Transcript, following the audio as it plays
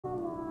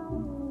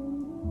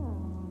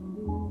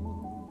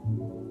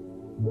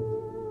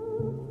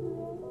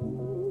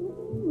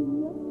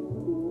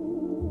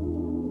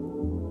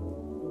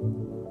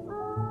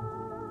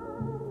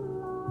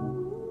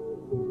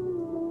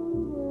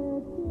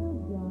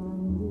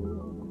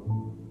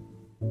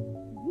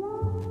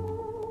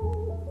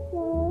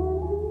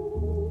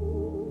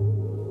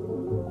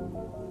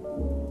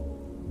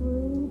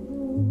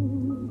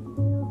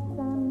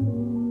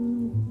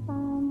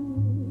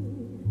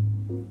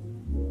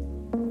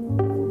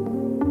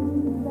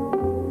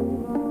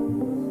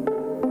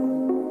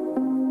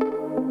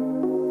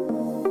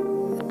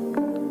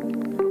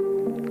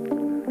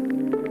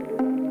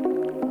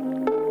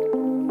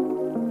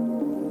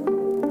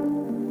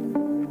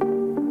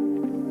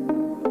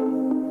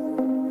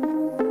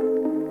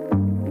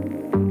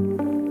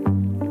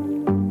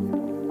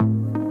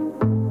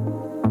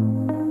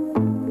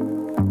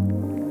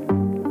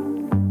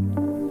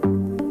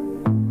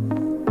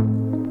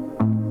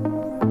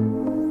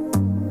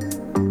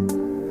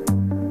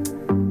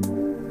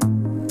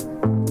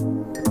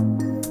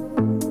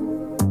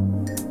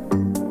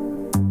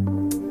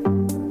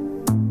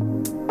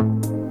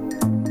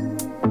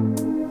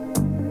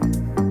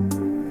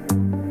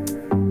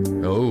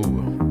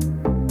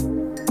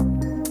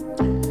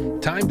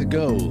Time to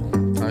go.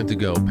 Time to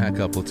go. Pack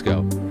up. Let's go.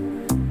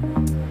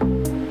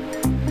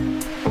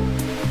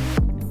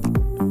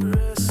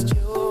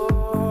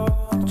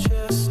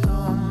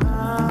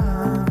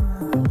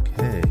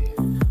 Okay.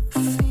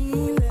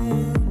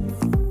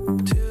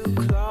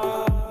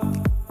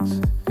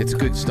 It's a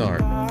good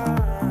start.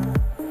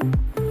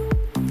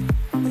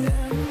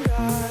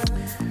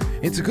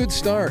 It's a good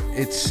start.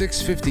 It's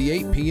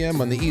 6:58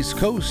 p.m. on the East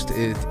Coast.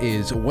 It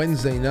is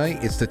Wednesday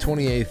night. It's the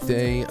 28th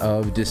day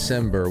of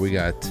December. We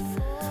got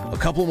a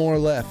couple more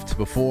left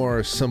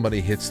before somebody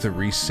hits the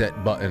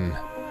reset button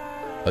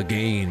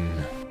again.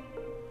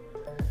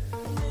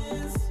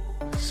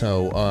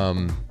 So,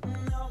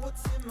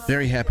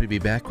 very happy to be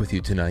back with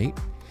you tonight.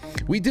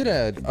 We did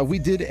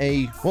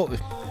a well,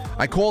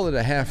 I call it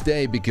a half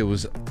day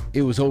because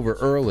it was over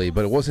early,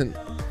 but it wasn't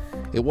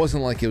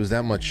like it was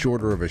that much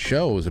shorter of a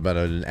show. It was about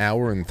an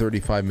hour and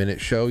 35-minute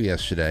show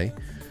yesterday.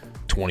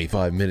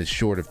 25 minutes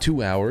short of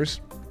 2 hours.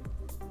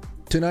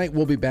 Tonight,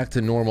 we'll be back to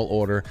normal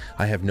order.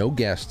 I have no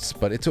guests,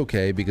 but it's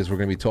okay because we're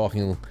going to be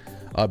talking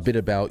a bit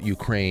about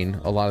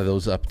Ukraine. A lot of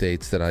those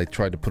updates that I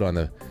tried to put on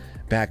the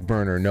back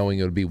burner, knowing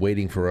it would be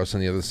waiting for us on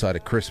the other side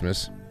of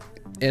Christmas.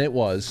 And it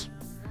was.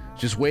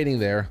 Just waiting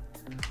there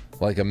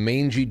like a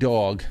mangy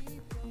dog.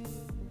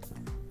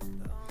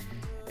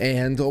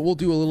 And we'll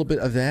do a little bit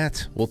of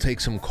that. We'll take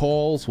some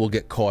calls. We'll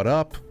get caught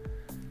up.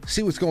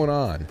 See what's going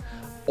on.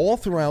 All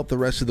throughout the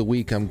rest of the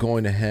week, I'm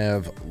going to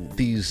have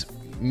these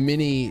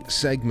mini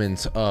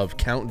segments of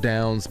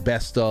countdowns,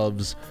 best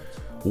ofs,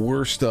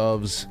 worst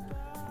ofs.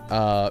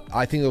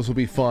 I think those will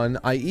be fun.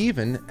 I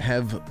even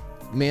have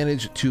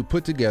managed to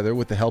put together,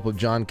 with the help of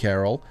John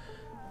Carroll,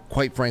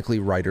 quite frankly,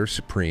 writer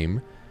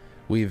supreme,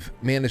 we've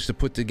managed to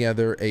put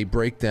together a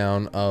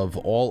breakdown of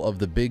all of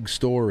the big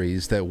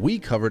stories that we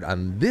covered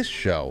on this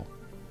show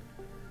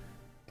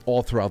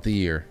all throughout the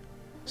year.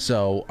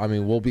 So, I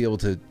mean, we'll be able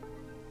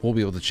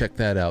to check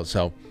that out.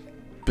 So,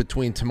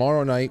 between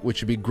tomorrow night,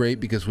 which would be great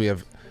because we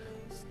have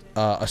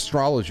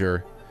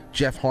astrologer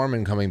Jeff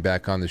Harmon coming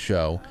back on the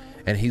show,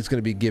 and he's going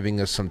to be giving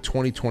us some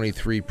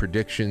 2023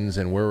 predictions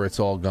and where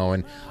it's all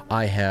going.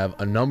 I have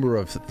a number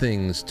of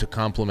things to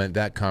complement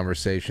that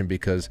conversation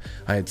because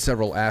I had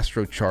several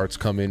astro charts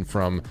come in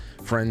from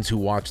friends who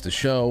watch the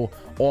show.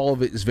 All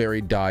of it is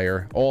very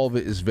dire. All of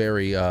it is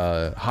very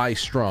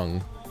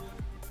high-strung.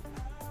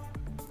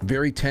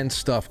 Very tense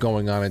stuff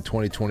going on in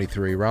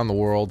 2023 around the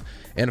world.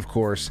 And, of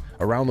course,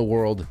 around the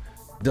world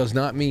does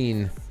not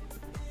mean,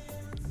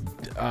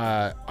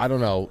 I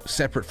don't know,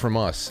 separate from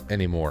us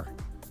anymore.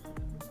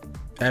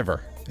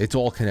 Ever. It's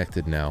all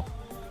connected now.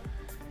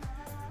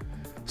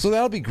 So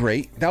that'll be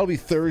great. That'll be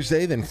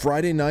Thursday. Then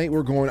Friday night,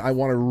 I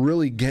want to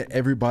really get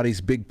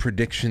everybody's big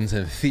predictions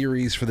and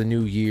theories for the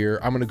new year.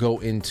 I'm going to go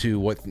into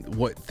what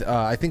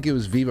I think it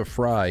was Viva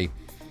Fry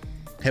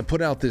had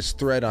put out this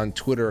thread on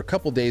Twitter a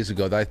couple days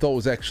ago that I thought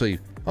was actually,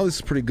 oh, this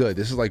is pretty good.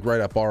 This is like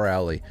right up our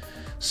alley.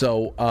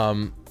 So,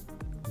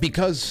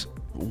 because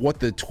what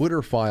the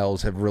Twitter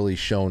files have really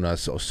shown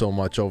us so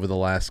much over the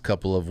last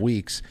couple of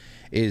weeks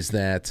is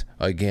that,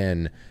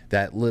 again,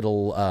 that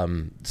little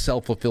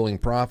self-fulfilling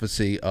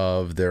prophecy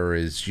of there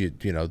is, you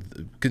know,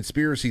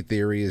 conspiracy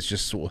theory is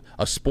just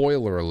a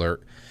spoiler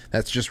alert.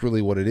 That's just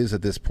really what it is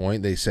at this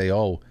point. They say,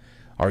 oh,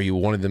 are you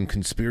one of them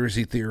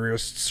conspiracy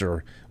theorists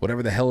or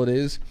whatever the hell it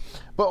is?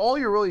 But all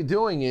you're really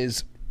doing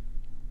is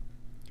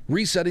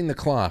resetting the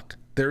clock.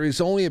 There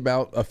is only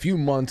about a few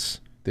months.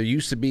 There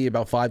used to be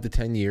about 5 to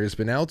 10 years,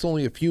 but now it's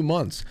only a few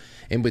months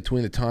in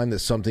between the time that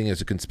something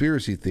is a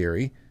conspiracy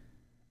theory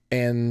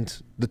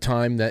and the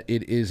time that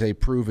it is a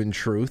proven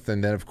truth.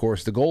 And then, of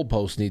course, the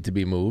goalposts need to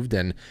be moved,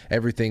 and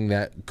everything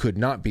that could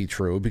not be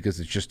true because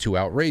it's just too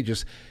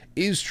outrageous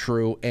is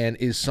true and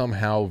is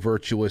somehow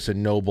virtuous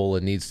and noble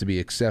and needs to be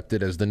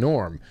accepted as the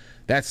norm.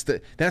 That's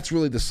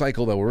really the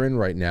cycle that we're in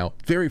right now.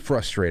 Very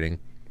frustrating.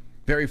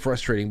 Very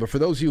frustrating. But for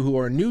those of you who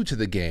are new to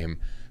the game,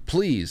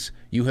 please,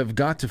 you have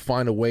got to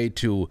find a way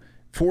to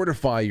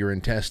fortify your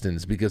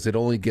intestines because it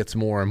only gets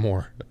more and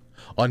more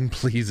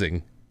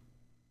unpleasant,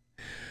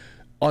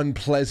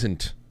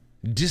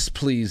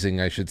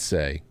 displeasing, I should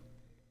say.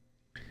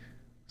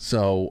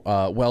 So,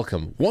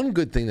 welcome. One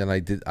good thing that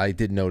I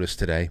did notice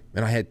today,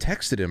 and I had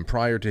texted him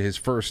prior to his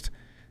first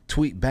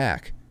tweet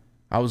back.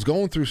 I was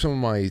going through some of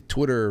my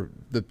Twitter,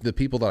 the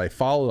people that I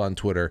followed on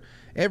Twitter.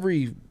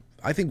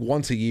 I think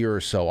once a year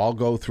or so, I'll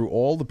go through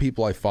all the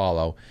people I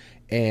follow,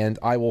 and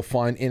I will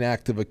find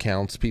inactive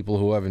accounts, people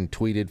who haven't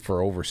tweeted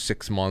for over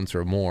 6 months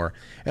or more,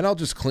 and I'll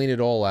just clean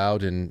it all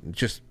out and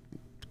just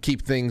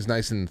keep things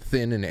nice and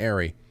thin and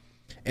airy.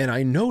 And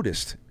I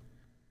noticed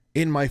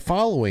in my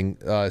following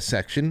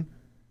section,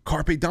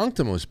 Carpe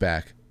Donktum was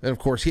back. And of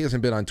course, he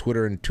hasn't been on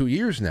Twitter in 2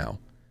 years now.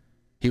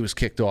 He was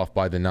kicked off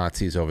by the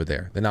Nazis over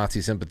there, the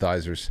Nazi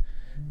sympathizers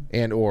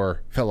and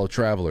or fellow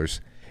travelers.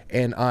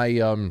 And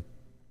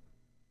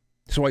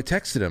so I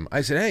texted him.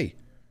 I said, hey,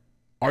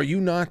 are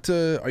you not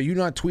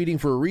tweeting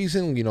for a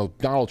reason? You know,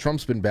 Donald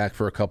Trump's been back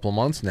for a couple of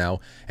months now,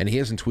 and he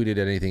hasn't tweeted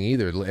anything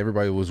either.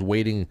 Everybody was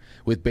waiting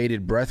with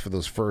bated breath for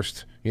those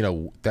first,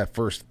 that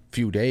first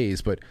few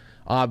days. But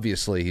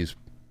obviously, he's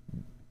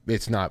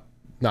it's not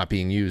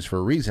being used for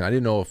a reason. I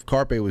didn't know if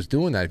Carpe was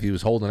doing that, if he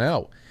was holding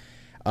out.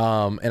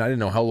 And I didn't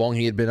know how long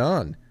he had been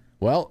on.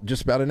 Well,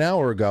 just about an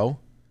hour ago,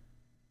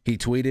 he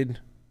tweeted,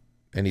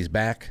 and he's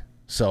back.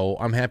 So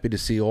I'm happy to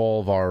see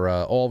all of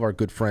our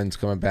good friends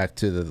coming back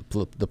to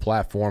the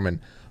platform, and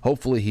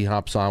hopefully he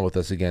hops on with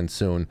us again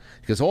soon.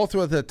 Because all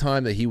throughout that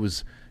time that he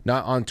was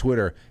not on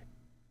Twitter,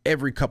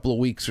 every couple of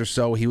weeks or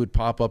so, he would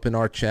pop up in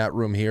our chat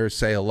room here,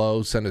 say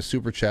hello, send a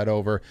super chat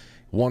over.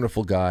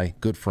 Wonderful guy,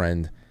 good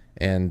friend,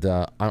 and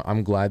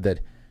I'm glad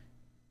that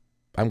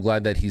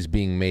he's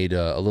being made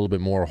a little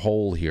bit more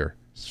whole here,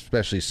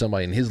 especially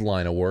somebody in his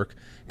line of work.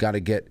 Got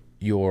to get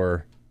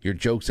your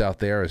jokes out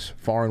there as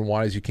far and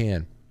wide as you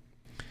can.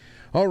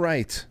 All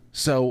right,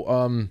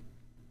 so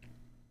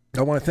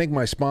I want to thank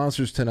my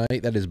sponsors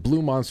tonight. That is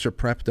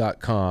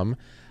BlueMonsterPrep.com.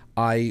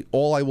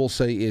 All I will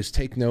say is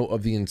take note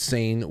of the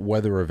insane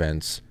weather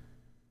events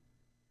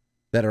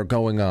that are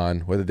going on,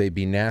 whether they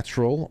be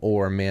natural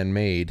or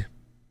man-made.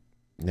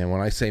 And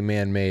when I say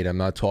man-made, I'm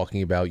not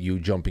talking about you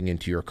jumping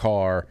into your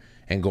car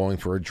and going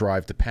for a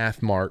drive to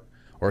Pathmart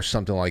or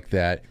something like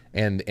that,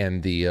 and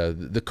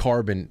the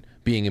carbon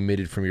being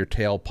emitted from your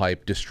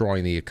tailpipe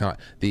destroying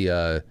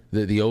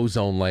the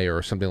ozone layer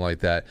or something like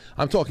that.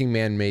 I'm talking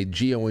man-made,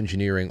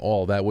 geoengineering,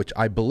 all that, which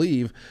I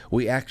believe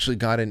we actually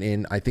got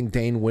in. I think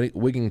Dane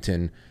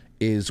Wigington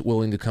is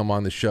willing to come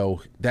on the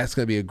show. That's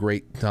going to be a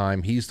great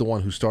time. He's the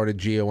one who started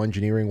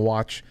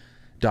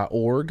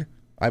geoengineeringwatch.org,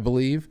 I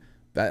believe.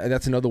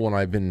 That's another one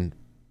I've been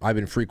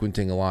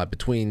frequenting a lot,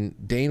 between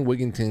Dane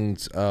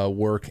Wigington's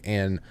work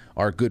and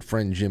our good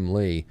friend Jim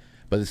Lee.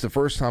 But it's the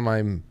first time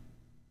I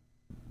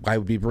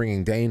would be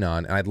bringing Dane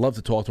on, and I'd love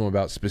to talk to him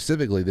about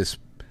specifically this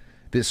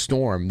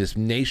storm, this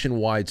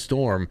nationwide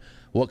storm,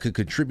 what could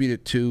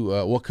contribute to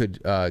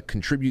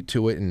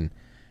it, and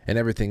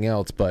everything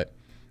else. But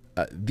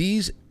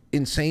these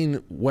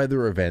insane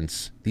weather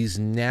events, these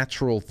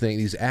natural things,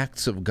 these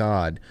acts of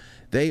God,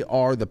 they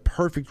are the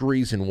perfect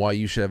reason why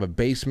you should have a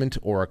basement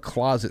or a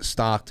closet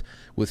stocked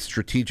with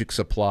strategic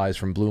supplies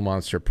from Blue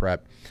Monster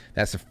Prep.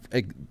 That's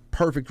a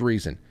perfect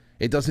reason.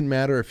 It doesn't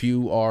matter if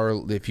you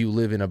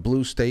live in a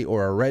blue state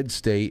or a red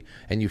state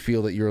and you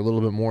feel that you're a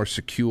little bit more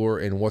secure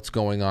in what's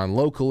going on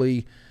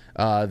locally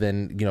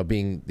than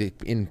being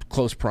in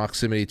close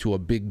proximity to a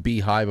big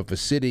beehive of a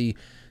city,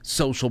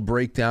 social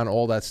breakdown,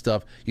 all that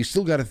stuff. You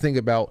still got to think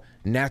about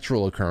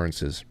natural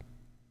occurrences.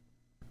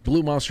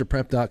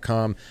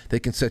 BlueMonsterPrep.com, they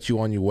can set you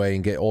on your way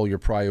and get all your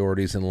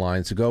priorities in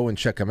line. So go and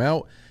check them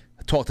out.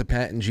 Talk to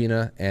Pat and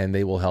Gina, and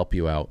they will help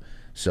you out.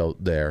 So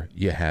there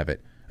you have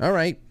it. All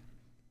right.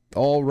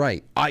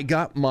 I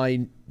got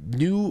my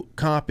new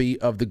copy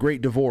of The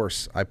Great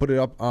Divorce. I put it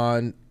up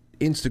on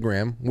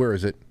Instagram. Where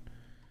is it?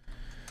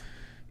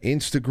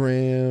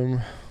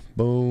 Instagram.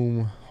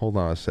 Boom. Hold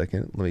on a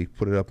second. Let me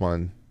put it up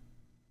on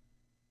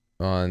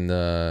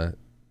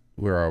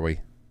where are we?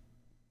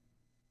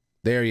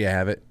 There you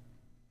have it.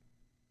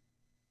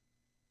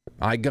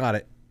 I got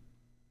it.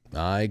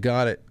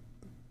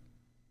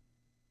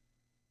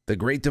 The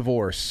Great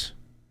Divorce.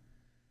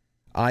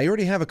 I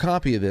already have a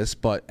copy of this,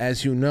 but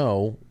as you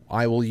know,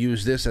 I will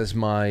use this as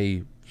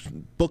my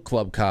book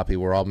club copy,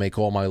 where I'll make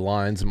all my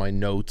lines and my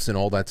notes and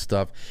all that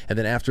stuff. And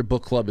then after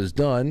book club is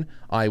done,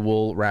 I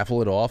will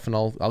raffle it off and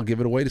I'll give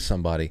it away to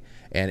somebody.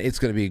 And it's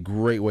going to be a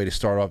great way to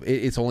start off.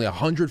 It's only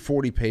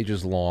 140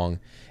 pages long.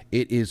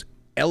 It is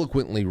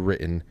eloquently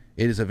written.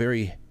 It is a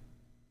very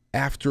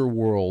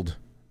afterworld,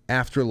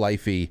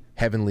 afterlifey,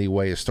 heavenly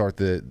way to start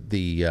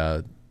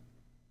the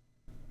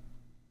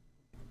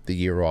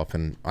year off,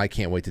 and I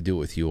can't wait to do it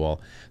with you all.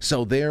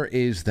 So there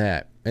is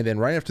that. And then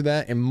right after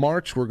that, in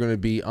March, we're going to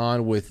be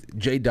on with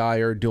Jay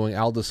Dyer doing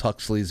Aldous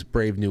Huxley's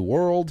Brave New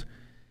World.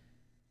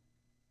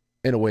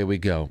 And away we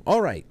go. All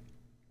right.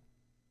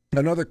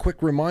 Another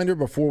quick reminder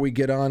before we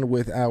get on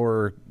with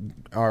our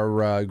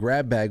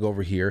grab bag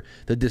over here.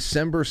 The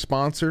December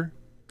sponsor,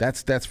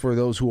 that's for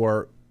those who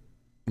are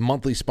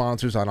monthly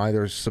sponsors on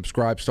either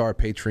Subscribestar,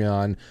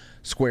 Patreon,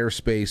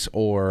 Squarespace,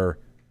 or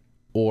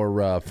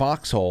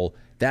Foxhole.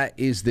 That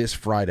is this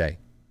Friday.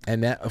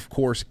 And that, of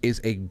course,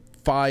 is a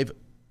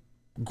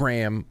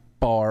 5-gram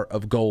bar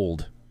of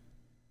gold.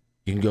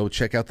 You can go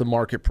check out the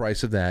market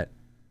price of that.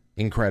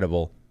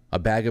 Incredible. A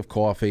bag of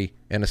coffee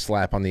and a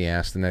slap on the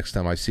ass the next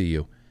time I see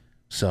you.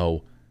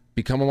 So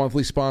become a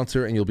monthly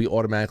sponsor and you'll be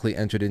automatically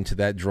entered into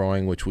that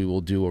drawing, which we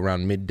will do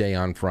around midday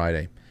on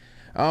Friday.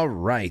 All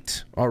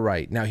right.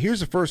 Now, here's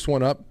the first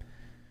one up.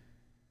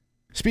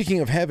 Speaking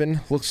of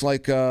heaven, looks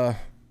like, I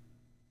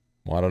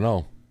don't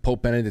know.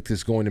 Pope Benedict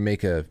is going to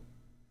make an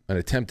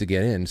attempt to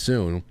get in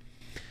soon.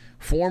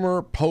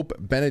 Former Pope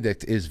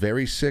Benedict is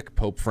very sick,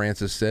 Pope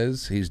Francis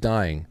says. He's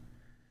dying.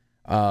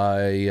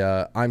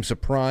 I'm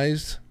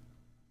surprised.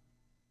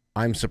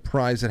 I'm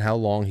surprised at how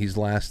long he's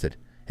lasted.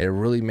 It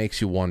really makes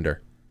you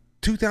wonder.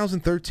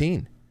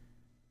 2013.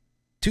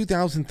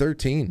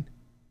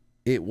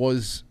 It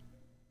was,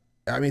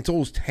 it's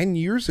almost 10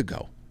 years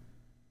ago.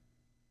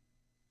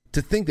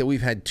 To think that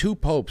we've had 2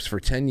 popes for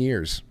 10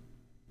 years.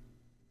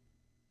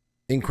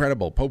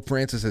 Incredible. Pope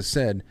Francis has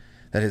said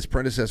that his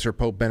predecessor,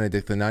 Pope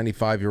Benedict, the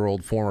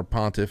 95-year-old former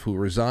pontiff who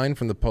resigned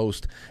from the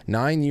post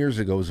 9 years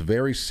ago, is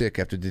very sick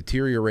after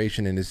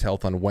deterioration in his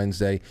health on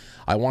Wednesday.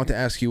 I want to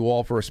ask you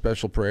all for a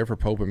special prayer for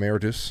Pope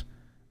Emeritus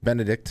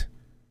Benedict,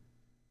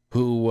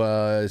 who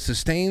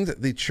sustained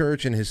the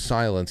church in his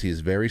silence. He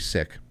is very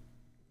sick.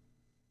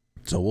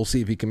 So we'll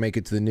see if he can make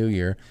it to the new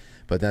year,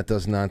 but that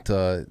does not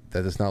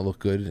look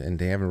good, and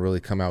they haven't really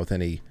come out with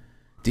any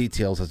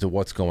details as to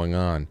what's going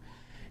on.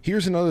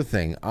 Here's another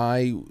thing.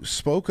 I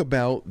spoke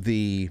about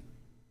the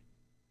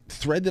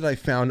thread that I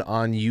found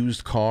on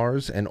used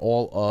cars and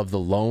all of the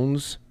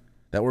loans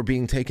that were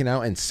being taken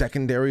out and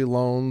secondary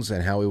loans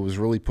and how it was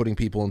really putting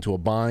people into a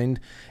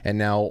bind. And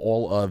now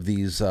all of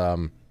these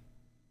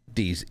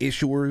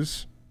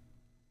issuers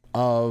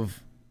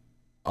of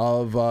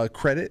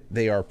credit,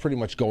 they are pretty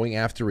much going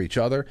after each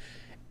other,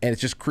 and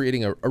it's just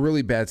creating a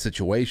really bad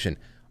situation.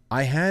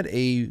 I had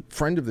a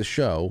friend of the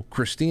show,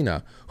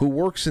 Christina, who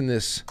works in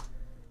this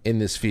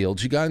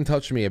field. She got in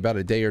touch with me about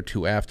a day or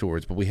two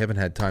afterwards, but we haven't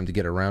had time to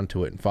get around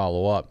to it and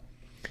follow up.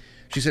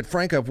 She said,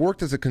 Frank, I've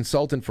worked as a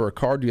consultant for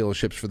car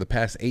dealerships for the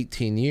past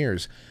 18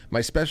 years.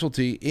 My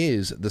specialty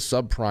is the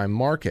subprime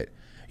market.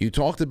 You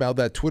talked about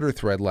that Twitter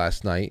thread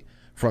last night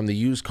from the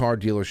used car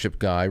dealership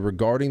guy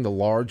regarding the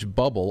large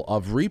bubble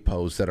of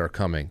repos that are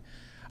coming.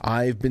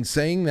 I've been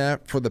saying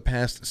that for the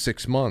past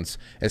 6 months,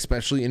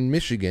 especially in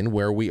Michigan,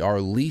 where we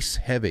are lease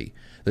heavy.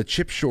 The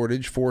chip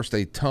shortage forced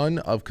a ton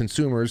of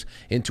consumers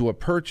into a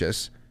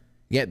purchase,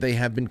 yet they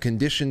have been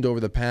conditioned over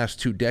the past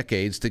 2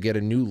 decades to get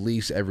a new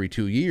lease every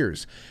 2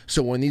 years.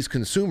 So when these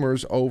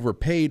consumers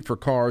overpaid for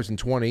cars in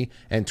 20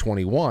 and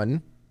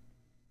 21,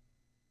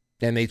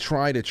 and they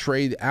try to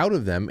trade out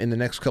of them in the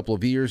next couple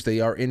of years, they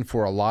are in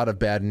for a lot of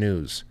bad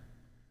news.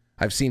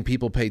 I've seen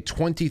people pay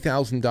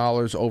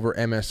 $20,000 over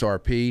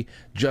MSRP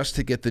just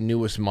to get the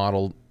newest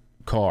model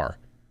car.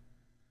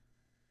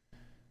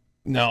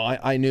 No,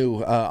 I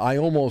knew. I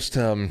almost.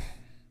 I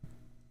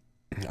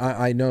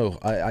know.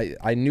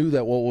 I knew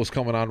that what was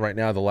coming on right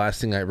now, the last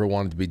thing I ever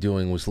wanted to be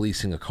doing was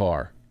leasing a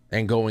car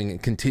and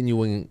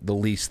continuing the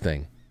lease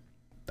thing.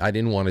 I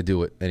didn't want to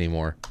do it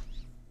anymore.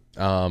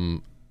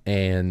 And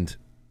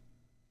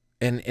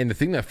the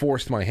thing that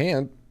forced my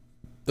hand,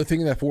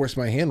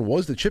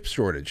 was the chip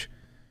shortage.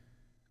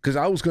 Because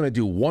I was going to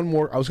do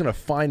I was going to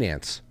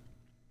finance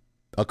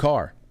a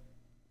car.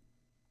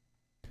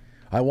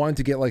 I wanted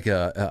to get like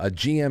a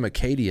GM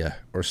Acadia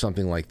or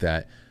something like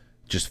that,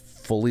 just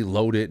fully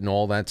loaded and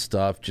all that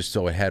stuff, just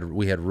so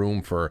we had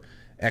room for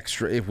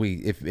extra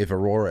if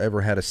Aurora ever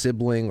had a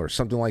sibling or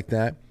something like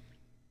that.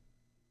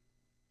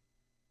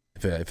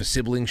 If a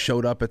sibling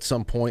showed up at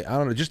some point, I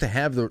don't know, just to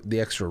have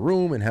the extra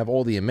room and have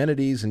all the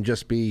amenities and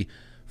just be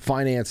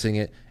financing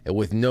it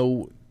with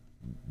no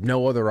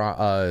other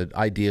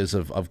ideas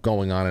of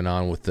going on and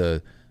on with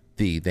the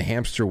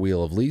hamster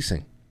wheel of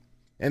leasing.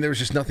 And there was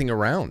just nothing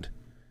around.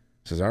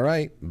 Says, all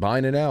right,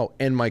 buying it out.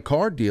 And my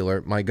car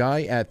dealer, my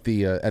guy at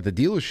the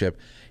dealership,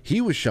 he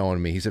was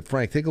showing me. He said,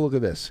 Frank, take a look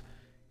at this.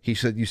 He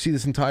said, you see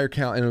this entire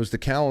calendar, and it was the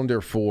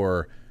calendar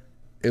for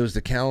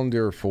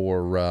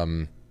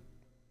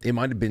it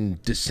might have been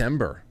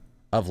December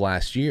of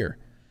last year.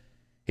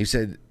 He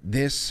said,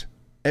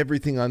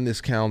 everything on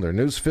this calendar,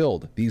 and it was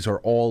filled. These are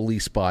all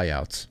lease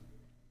buyouts.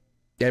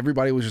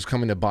 Everybody was just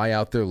coming to buy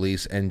out their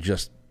lease and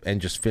just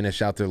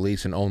finish out their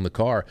lease and own the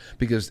car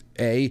because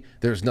A,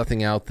 there's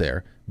nothing out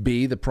there.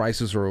 B, the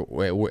prices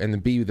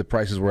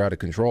were out of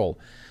control.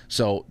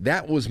 So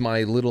that was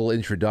my little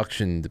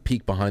introduction, the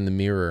peek behind the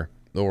mirror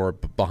or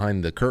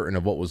behind the curtain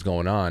of what was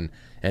going on.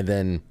 And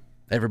then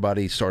I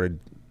started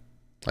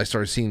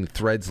seeing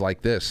threads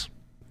like this.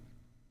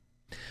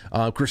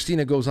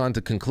 Christina goes on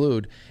to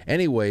conclude,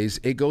 anyways,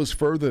 it goes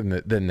further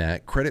than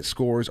that. Credit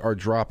scores are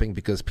dropping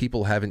because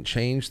people haven't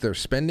changed their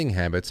spending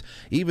habits,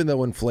 even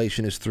though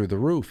inflation is through the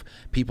roof.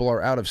 People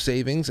are out of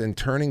savings and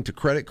turning to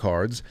credit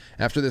cards.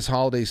 After this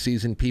holiday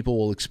season, people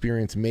will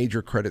experience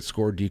major credit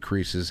score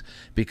decreases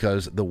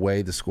because the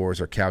way the scores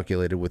are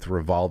calculated with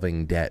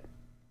revolving debt.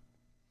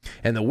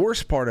 And the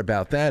worst part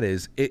about that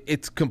is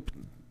it's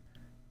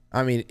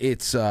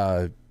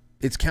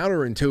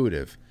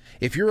counterintuitive.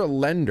 If you're a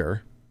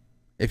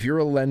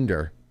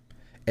lender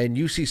and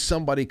you see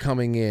somebody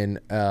coming in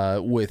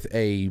with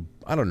a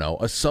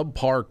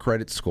subpar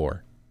credit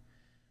score,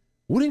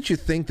 wouldn't you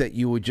think that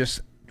you would just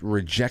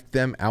reject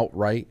them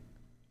outright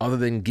other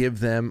than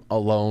give them a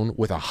loan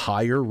with a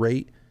higher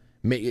rate?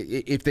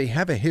 If they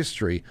have a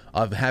history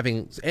of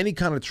having any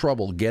kind of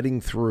trouble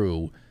getting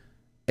through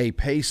a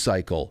pay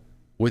cycle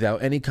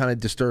without any kind of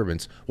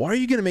disturbance, why are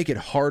you going to make it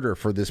harder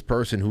for this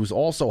person who's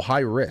also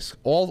high risk,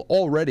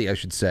 already, I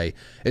should say,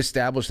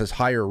 established as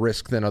higher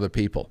risk than other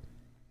people?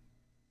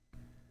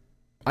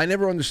 I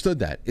never understood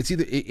that. It's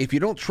either, if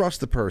you don't trust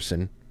the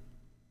person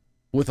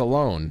with a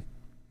loan,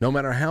 no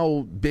matter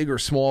how big or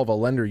small of a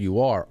lender you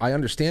are, I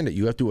understand it.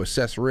 You have to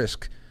assess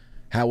risk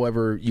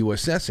however you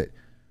assess it.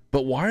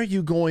 But why are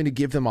you going to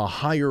give them a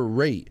higher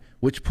rate,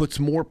 which puts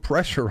more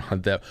pressure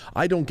on them?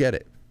 I don't get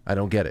it.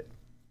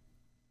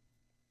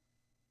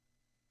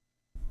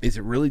 Is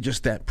it really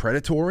just that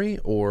predatory?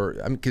 Or,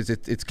 I mean, because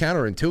it's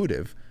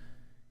counterintuitive.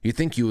 You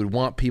think you would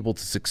want people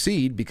to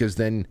succeed because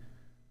then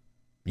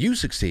you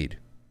succeed.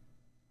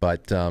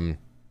 But, all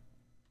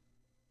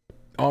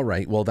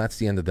right, well, that's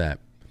the end of that.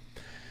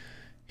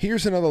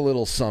 Here's another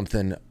little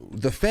something.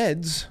 The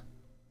feds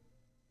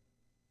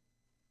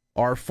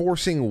are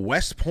forcing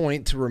West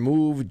Point to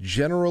remove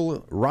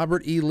General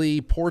Robert E.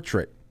 Lee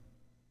portrait.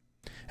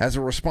 As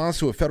a response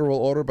to a federal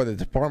order by the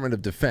Department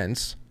of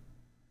Defense,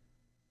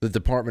 the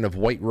Department of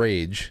White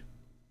Rage,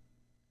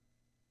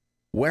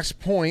 West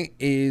Point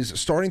is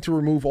starting to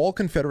remove all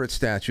Confederate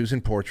statues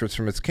and portraits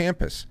from its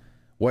campus.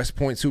 West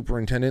Point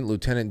Superintendent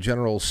Lieutenant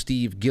General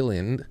Steve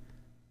Gilland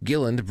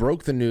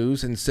broke the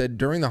news and said,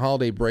 during the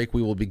holiday break,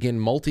 we will begin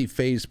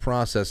multi-phase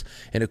process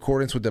in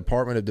accordance with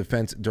Department of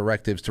Defense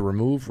directives to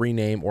remove,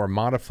 rename, or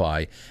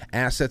modify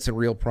assets and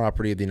real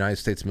property of the United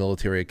States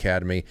Military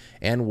Academy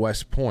and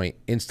West Point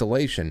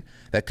installation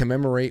that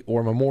commemorate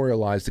or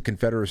memorialize the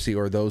Confederacy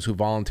or those who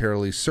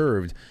voluntarily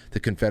served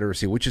the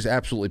Confederacy, which is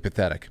absolutely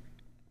pathetic.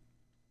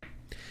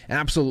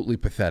 Absolutely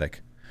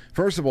pathetic.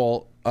 First of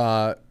all,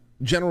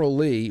 General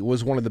Lee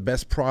was one of the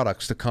best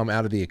products to come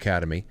out of the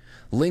Academy.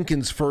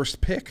 Lincoln's first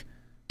pick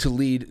to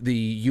lead the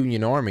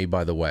Union Army,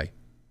 by the way.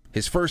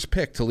 His first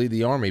pick to lead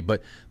the Army,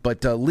 but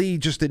Lee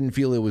just didn't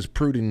feel it was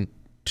prudent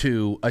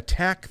to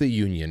attack the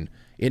Union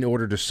in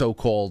order to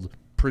so-called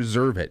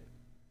preserve it.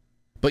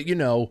 But, you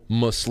know,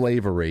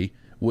 slavery,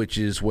 which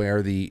is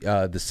where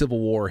the Civil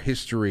War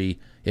history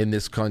in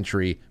this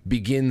country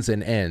begins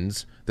and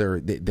ends,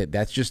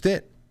 that's just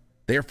it.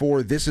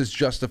 Therefore, this is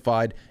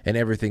justified and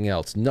everything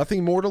else.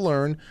 Nothing more to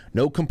learn,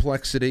 no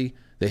complexity.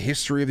 The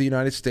history of the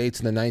United States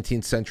in the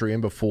 19th century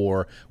and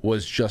before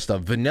was just a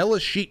vanilla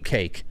sheet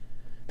cake.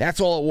 That's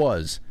all it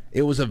was.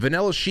 It was a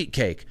vanilla sheet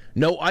cake.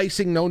 No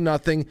icing, no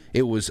nothing.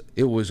 It was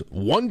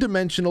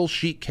one-dimensional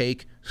sheet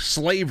cake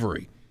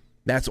slavery.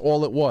 That's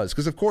all it was.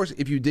 Because, of course,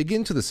 if you dig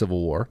into the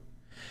Civil War,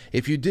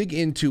 if you dig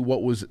into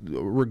what was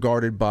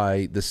regarded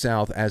by the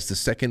South as the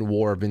Second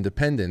War of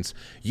Independence,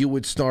 you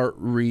would start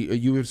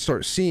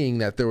seeing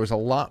that there was a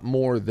lot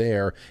more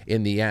there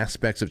in the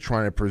aspects of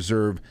trying to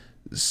preserve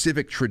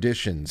civic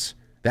traditions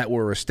that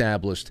were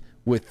established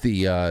with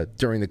the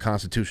during the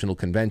Constitutional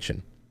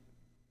Convention.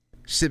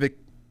 Civic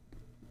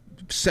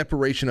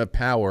separation of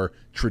power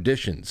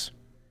traditions.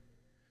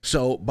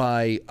 So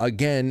by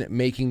again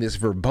making this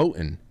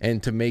verboten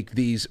and to make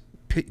these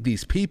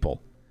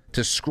people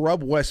to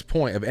scrub West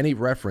Point of any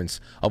reference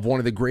of one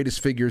of the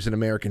greatest figures in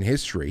American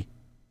history,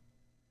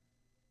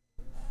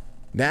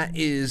 that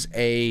is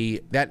a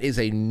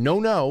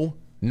no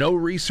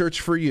research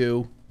for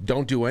you.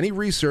 Don't do any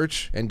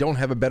research and don't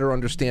have a better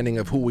understanding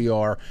of who we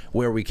are,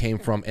 where we came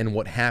from, and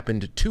what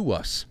happened to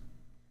us.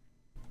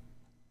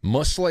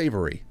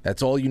 Slavery.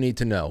 That's all you need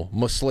to know.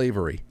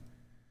 Slavery.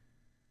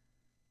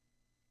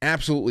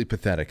 Absolutely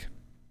pathetic.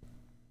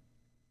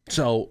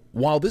 So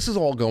while this is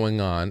all going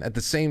on, at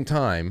the same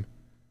time,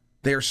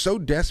 they are so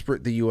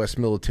desperate, the U.S.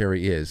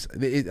 military is.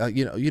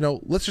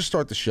 Let's just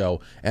start the show,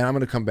 and I'm going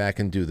to come back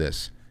and do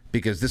this,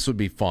 because this would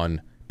be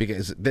fun,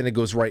 because then it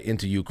goes right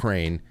into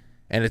Ukraine,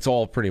 and it's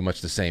all pretty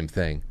much the same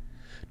thing.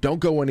 Don't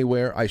go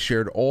anywhere. I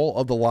shared all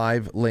of the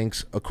live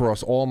links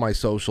across all my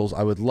socials.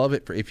 I would love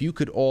it if you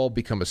could all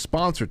become a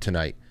sponsor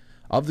tonight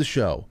of the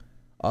show,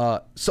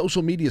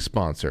 social media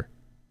sponsor,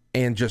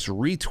 and just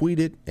retweet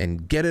it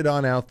and get it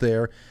on out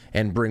there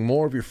and bring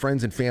more of your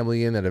friends and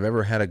family in that have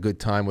ever had a good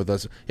time with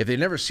us. If they've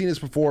never seen us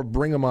before,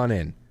 bring them on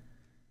in.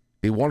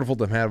 Be wonderful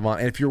to have them on.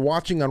 And if you're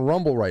watching on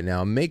Rumble right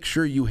now, make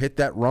sure you hit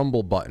that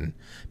Rumble button,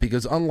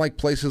 because unlike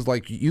places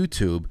like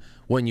YouTube,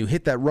 when you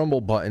hit that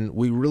Rumble button,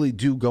 we really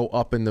do go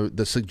up in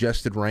the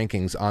suggested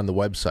rankings on the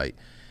website.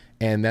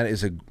 And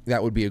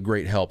that would be a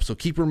great help. So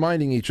keep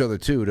reminding each other,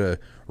 too, to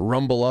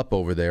rumble up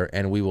over there,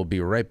 and we will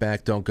be right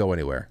back. Don't go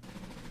anywhere.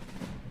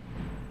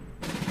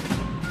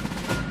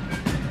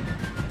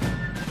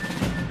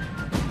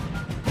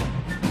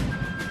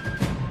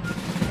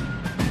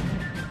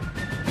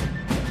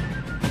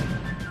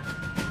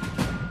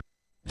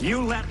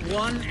 You let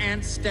one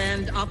ant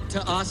stand up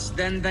to us,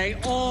 then they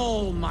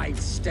all might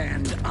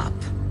stand up.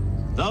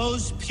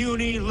 Those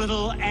puny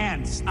little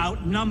ants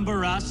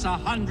outnumber us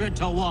 100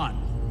 to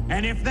 1.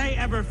 And if they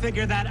ever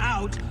figure that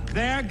out,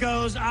 there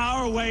goes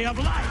our way of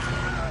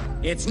life.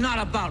 It's not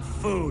about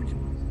food.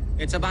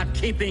 It's about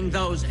keeping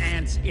those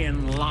ants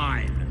in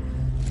line.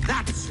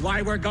 That's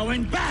why we're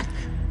going back.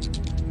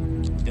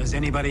 Does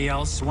anybody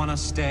else want to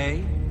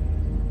stay?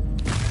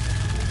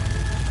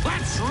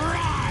 Let's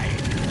ride!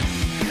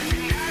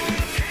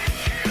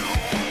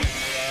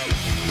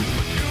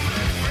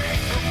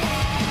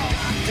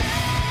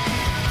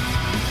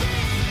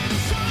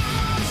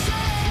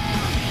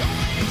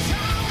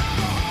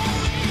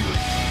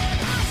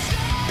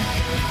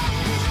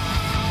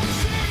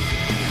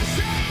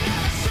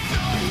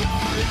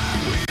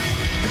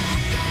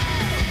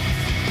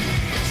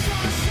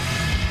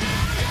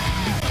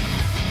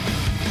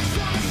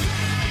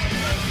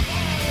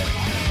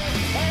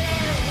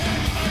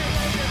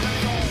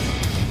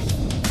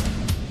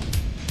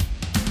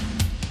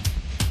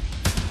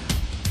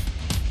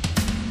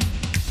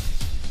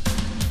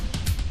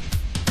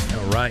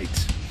 right.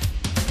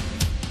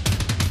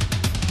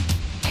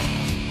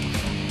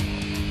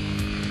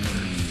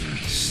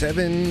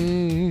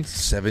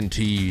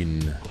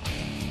 $7:17.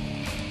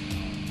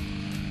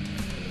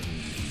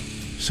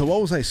 So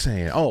what was I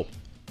saying? Oh,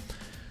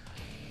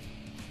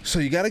 so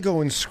you got to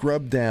go and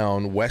scrub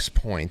down West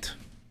Point.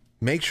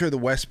 Make sure the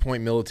West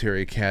Point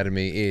Military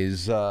Academy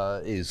is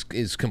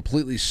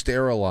completely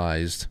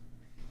sterilized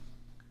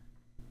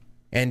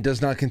and does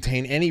not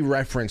contain any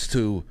reference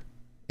to,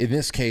 in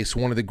this case,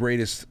 one of the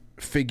greatest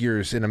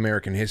figures in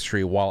American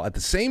history, while at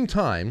the same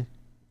time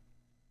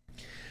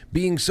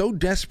being so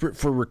desperate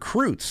for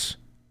recruits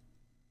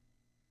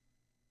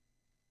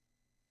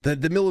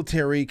that the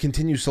military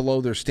continues to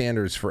lower their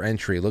standards for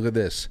entry. Look at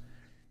this.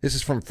 This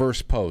is from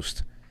First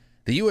Post.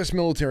 The U.S.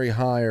 military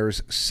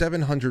hires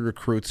 700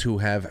 recruits who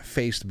have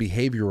faced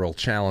behavioral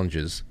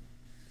challenges.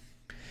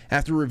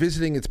 After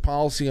revisiting its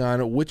policy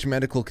on which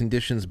medical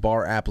conditions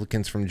bar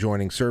applicants from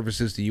joining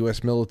services, the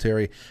U.S.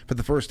 military, for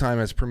the first time,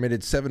 has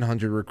permitted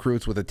 700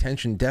 recruits with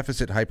attention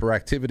deficit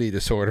hyperactivity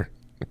disorder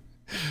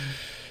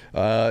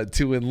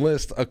to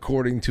enlist,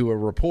 according to a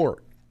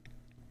report.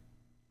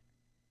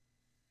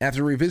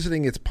 After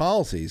revisiting its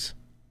policies,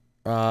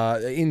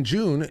 in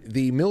June,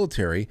 the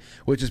military,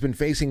 which has been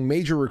facing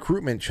major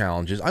recruitment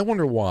challenges, I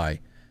wonder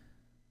why,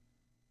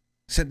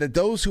 said that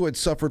those who had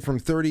suffered from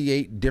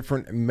 38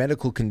 different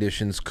medical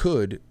conditions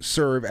could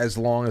serve as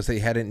long as they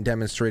hadn't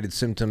demonstrated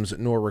symptoms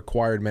nor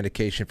required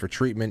medication for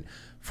treatment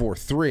for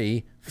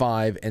 3,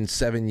 5, and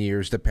 7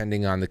 years,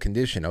 depending on the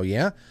condition. Oh,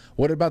 yeah?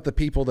 What about the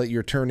people that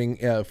you're turning,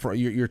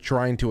 you're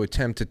trying to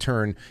attempt to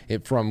turn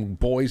it from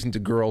boys into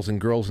girls and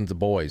girls into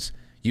boys,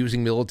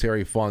 using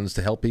military funds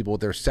to help people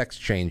with their sex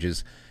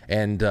changes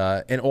and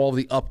all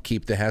the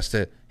upkeep that has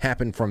to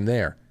happen from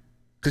there?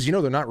 Because, you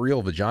know, they're not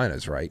real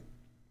vaginas, right?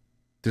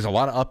 There's a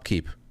lot of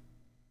upkeep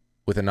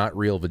with a not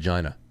real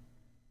vagina.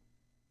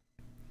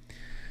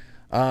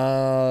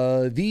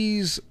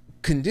 These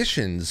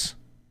conditions,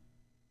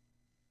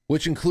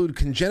 which include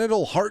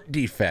congenital heart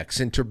defects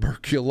and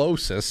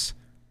tuberculosis,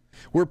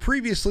 were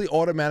previously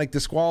automatic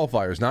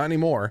disqualifiers. Not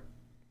anymore.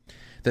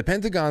 The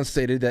Pentagon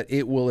stated that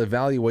it will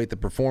evaluate the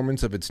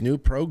performance of its new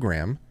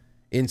program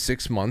in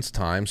 6 months'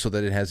 time so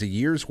that it has a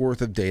year's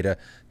worth of data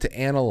to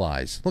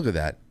analyze. Look at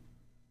that.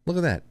 Look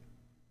at that.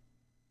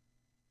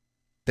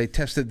 They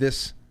tested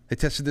this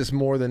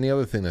more than the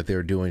other thing that they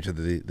were doing to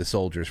the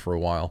soldiers for a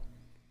while.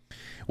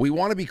 We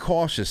want to be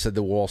cautious, said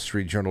the Wall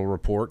Street Journal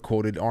report,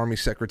 quoted Army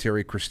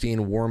Secretary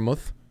Christine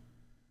Wormuth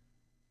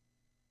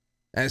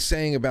as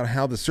saying about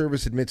how the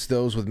service admits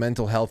those with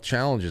mental health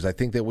challenges. I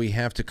think that we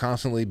have to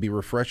constantly be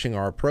refreshing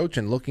our approach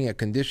and looking at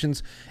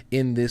conditions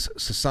in this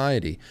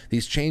society.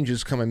 These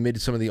changes come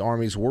amid some of the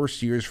Army's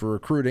worst years for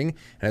recruiting,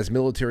 and as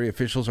military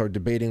officials are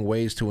debating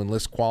ways to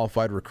enlist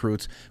qualified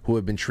recruits who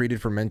have been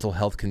treated for mental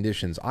health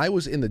conditions. I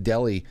was in the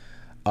deli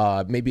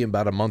maybe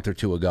about a month or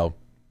two ago,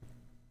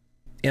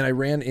 and I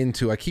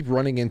keep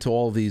running into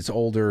all these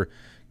older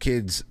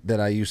kids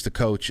that I used to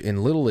coach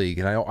in Little League,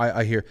 and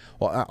I hear,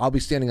 well, I'll be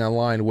standing on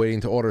line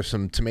waiting to order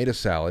some tomato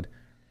salad,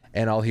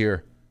 and I'll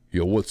hear,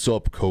 "Yo, what's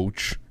up,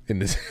 coach?" in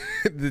this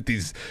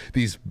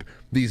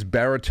these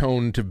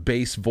baritone to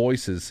bass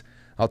voices.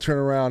 I'll turn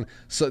around,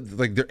 so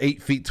like they're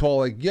 8 feet tall,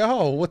 like,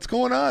 "Yo, what's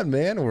going on,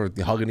 man?" And we're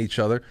hugging each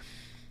other.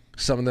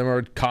 Some of them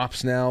are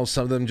cops now.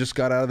 Some of them just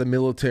got out of the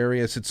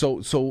military. I said,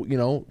 so you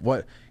know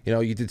what? You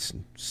know, you did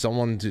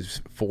someone did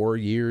 4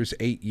 years,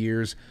 8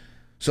 years.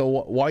 So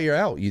while you're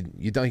out, you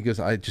don't. He goes,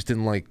 I just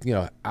didn't like, you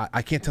know,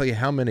 I can't tell you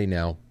how many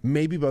now.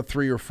 Maybe about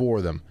 3 or 4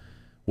 of them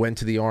went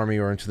to the Army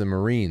or into the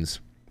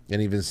Marines,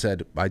 and even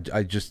said,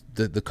 I just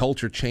the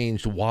culture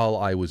changed while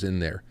I was in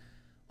there.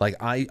 Like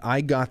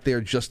I got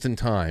there just in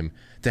time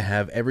to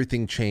have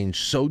everything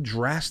change so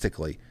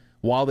drastically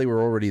while they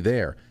were already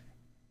there.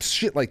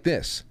 Shit like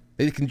this,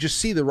 they can just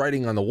see the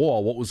writing on the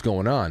wall, what was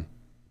going on,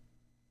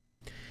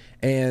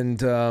 and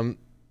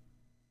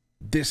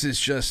this is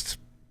just.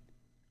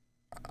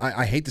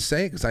 I hate to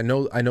say it because I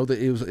know that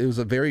it was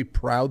a very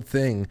proud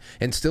thing,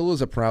 and still is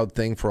a proud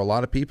thing for a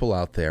lot of people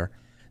out there.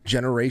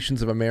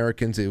 Generations of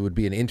Americans, it would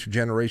be an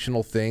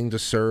intergenerational thing to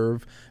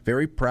serve.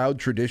 Very proud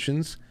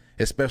traditions,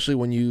 especially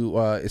when you,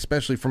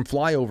 especially from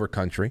flyover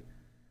country.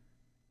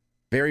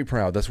 Very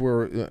proud. That's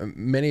where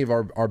many of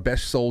our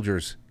best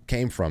soldiers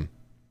came from.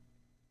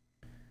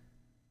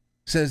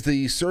 Says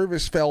the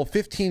service fell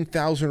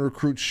 15,000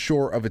 recruits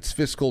short of its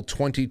fiscal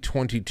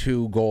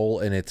 2022 goal,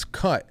 and it's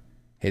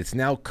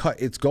now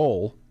cut its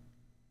goal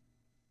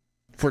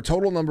for a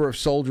total number of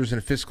soldiers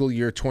in fiscal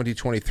year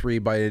 2023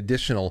 by an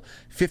additional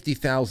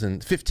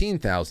 15,000,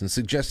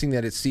 suggesting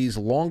that it sees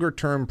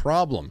longer-term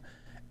problem,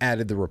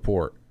 added the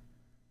report.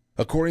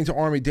 According to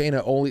Army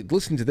data,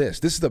 listen to this.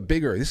 This is a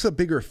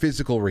bigger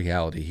physical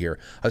reality here,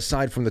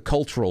 aside from the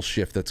cultural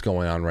shift that's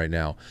going on right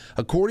now.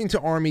 According to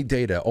Army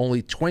data,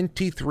 only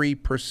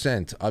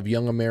 23% of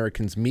young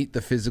Americans meet the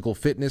physical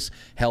fitness,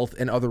 health,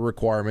 and other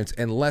requirements,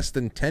 and less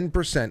than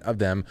 10% of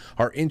them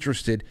are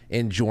interested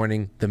in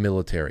joining the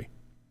military.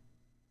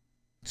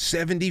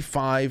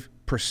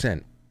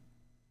 75%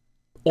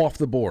 off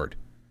the board.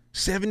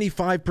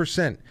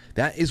 75%.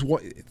 That is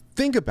what,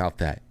 think about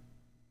that.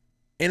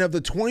 And of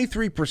the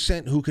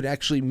 23% who could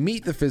actually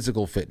meet the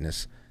physical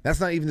fitness, that's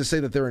not even to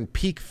say that they're in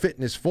peak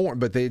fitness form,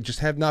 but they just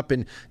have not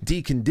been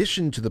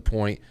deconditioned to the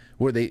point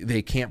where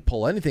they can't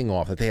pull anything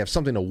off, that they have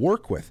something to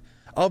work with.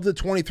 Of the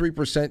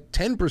 23%,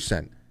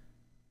 10%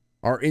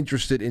 are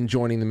interested in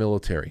joining the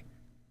military.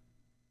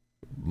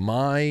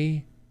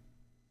 My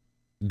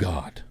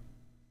God.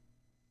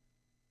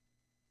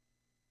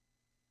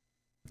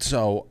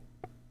 So,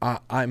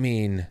 I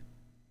mean,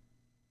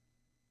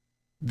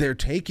 they're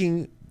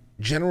taking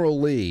General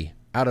Lee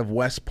out of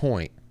West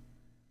Point.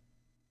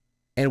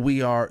 And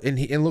we are, and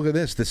look at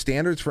this, the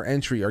standards for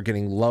entry are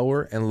getting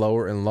lower and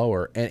lower and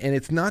lower. And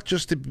it's not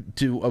just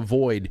to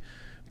avoid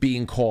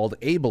being called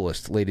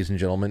ableist, ladies and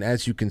gentlemen.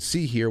 As you can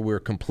see here, we're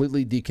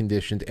completely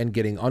deconditioned and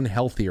getting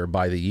unhealthier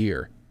by the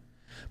year.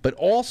 But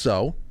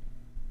also,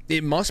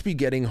 it must be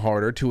getting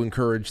harder to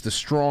encourage the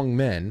strong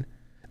men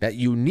that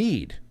you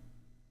need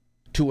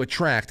to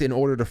attract in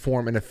order to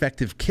form an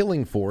effective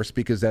killing force,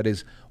 because that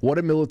is what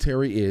a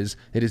military is.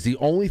 It is the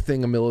only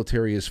thing a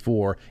military is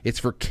for. It's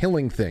for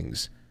killing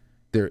things.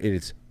 It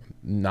is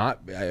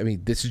not, I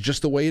mean, this is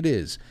just the way it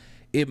is.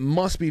 It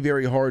must be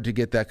very hard to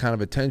get that kind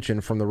of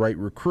attention from the right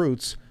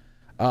recruits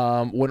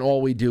when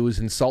all we do is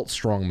insult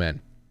strong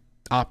men,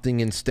 opting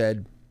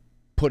instead,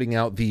 putting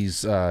out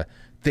these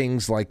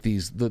things like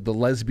the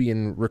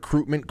lesbian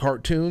recruitment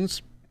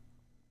cartoons.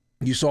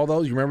 You saw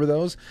those? You remember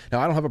those?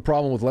 Now, I don't have a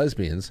problem with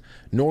lesbians,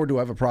 nor do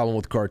I have a problem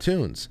with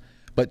cartoons.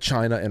 But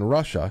China and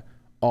Russia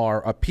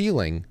are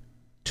appealing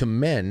to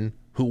men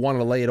who want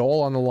to lay it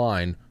all on the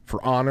line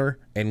for honor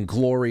and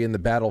glory in the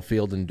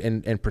battlefield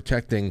and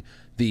protecting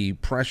the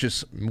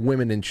precious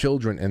women and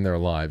children in their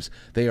lives.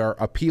 They are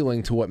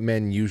appealing to what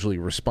men usually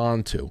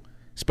respond to,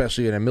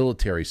 especially in a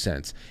military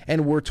sense.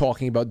 And we're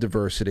talking about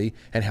diversity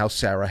and how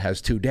Sarah has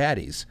two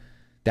daddies.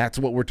 That's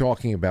what we're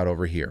talking about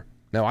over here.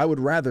 Now, I would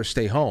rather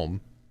stay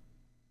home.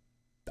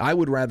 I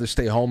would rather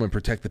stay home and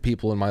protect the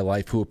people in my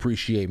life who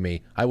appreciate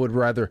me. I would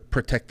rather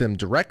protect them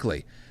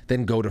directly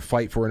than go to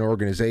fight for an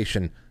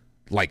organization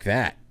like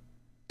that,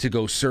 to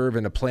go serve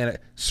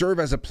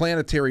as a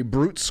planetary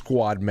brute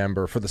squad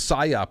member for the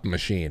PSYOP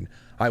machine.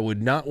 I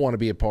would not want to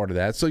be a part of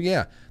that. So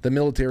yeah, the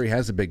military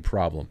has a big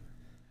problem.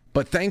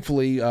 But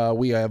thankfully,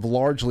 we have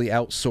largely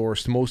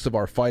outsourced most of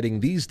our fighting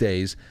these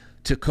days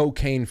to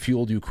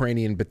cocaine-fueled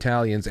Ukrainian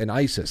battalions and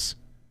ISIS.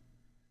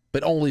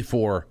 But only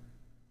for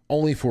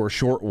a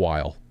short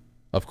while,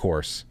 of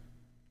course,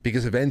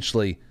 because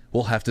eventually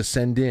we'll have to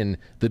send in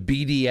the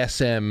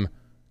BDSM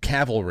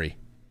cavalry,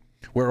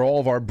 where all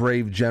of our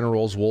brave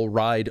generals will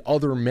ride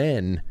other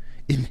men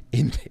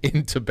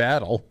into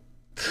battle.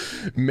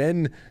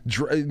 Men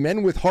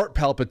with heart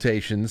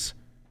palpitations,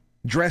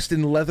 dressed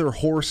in leather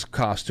horse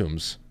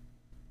costumes.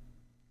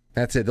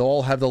 That's it. They'll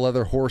all have the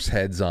leather horse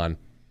heads on,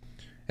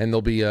 and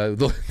they'll be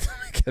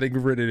getting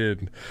ridden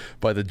in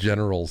by the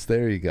generals.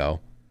 There you go.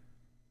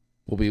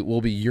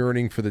 We'll be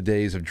yearning for the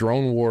days of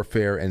drone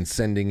warfare and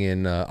sending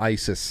in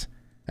ISIS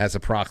as a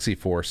proxy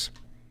force.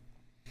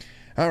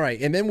 All right,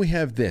 and then we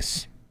have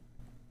this.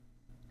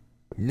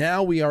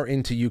 Now we are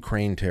into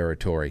Ukraine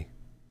territory.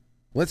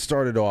 Let's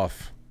start it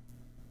off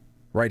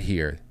right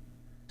here.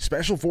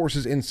 Special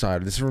Forces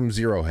Insider. This is from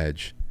Zero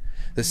Hedge.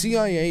 The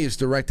CIA is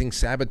directing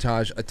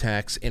sabotage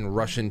attacks in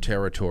Russian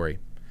territory.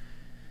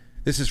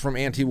 This is from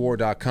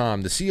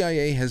antiwar.com. The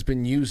CIA has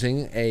been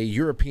using a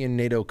European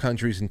NATO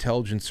country's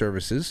intelligence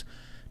services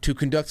to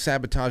conduct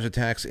sabotage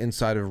attacks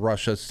inside of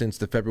Russia since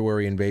the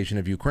February invasion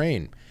of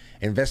Ukraine.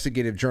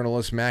 Investigative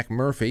journalist Mac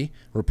Murphy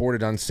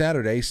reported on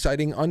Saturday,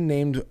 citing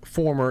unnamed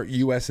former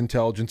U.S.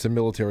 intelligence and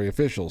military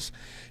officials.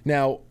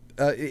 Now,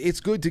 it's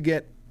good to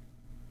get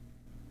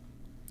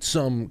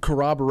some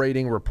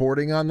corroborating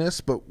reporting on this,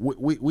 but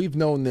we've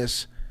known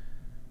this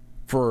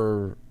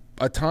for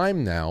a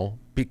time now,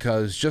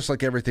 because just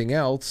like everything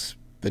else,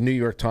 the New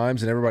York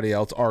Times and everybody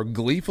else are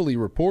gleefully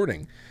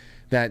reporting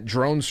that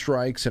drone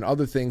strikes and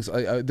other things.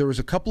 There was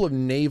a couple of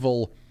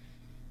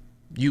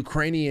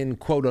Ukrainian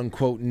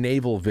quote-unquote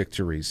naval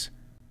victories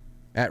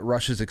at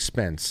Russia's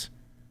expense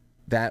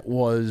that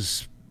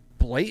was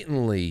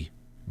blatantly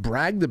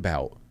bragged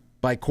about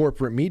by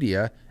corporate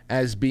media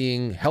as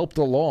being helped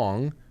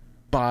along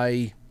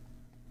by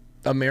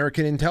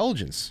American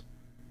intelligence.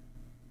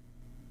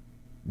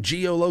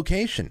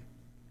 Geolocation.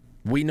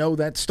 We know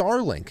that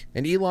Starlink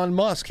and Elon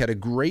Musk had a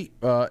great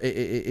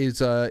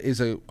is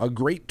a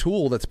great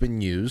tool that's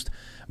been used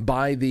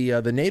by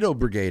the NATO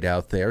brigade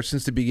out there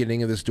since the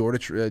beginning of this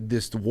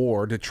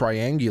war to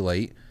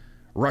triangulate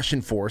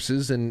Russian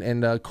forces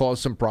and cause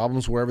some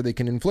problems wherever they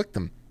can inflict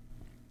them.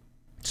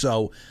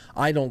 So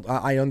I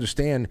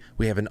understand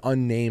we have an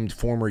unnamed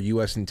former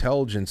U.S.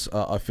 intelligence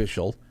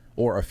official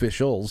or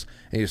officials,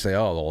 and you say,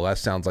 oh, well, that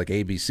sounds like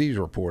ABC's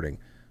reporting.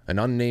 An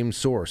unnamed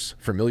source,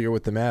 familiar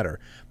with the matter.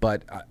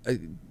 But,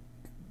 the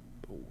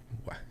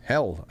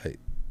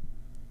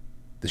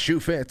shoe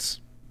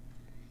fits.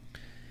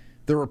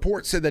 The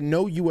report said that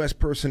no U.S.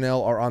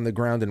 personnel are on the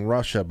ground in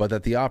Russia, but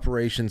that the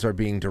operations are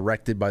being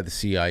directed by the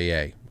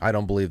CIA. I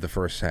don't believe the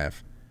first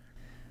half.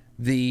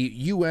 The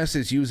U.S.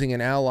 is using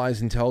an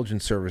ally's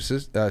intelligence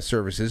services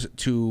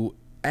to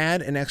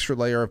add an extra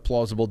layer of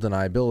plausible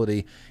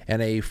deniability,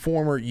 and a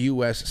former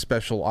U.S.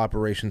 Special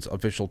Operations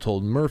official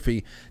told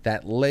Murphy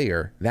that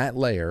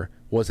layer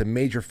was a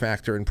major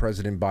factor in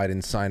President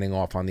Biden signing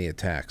off on the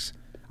attacks.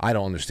 I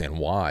don't understand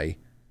why.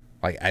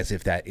 Like, as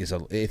if that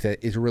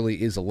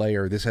really is a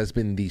layer. This has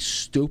been the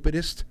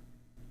stupidest,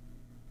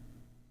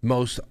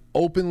 most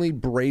openly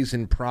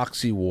brazen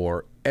proxy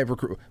war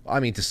ever. I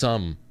mean, to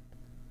some.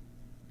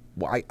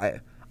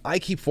 I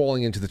keep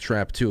falling into the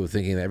trap, too, of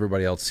thinking that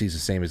everybody else sees the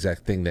same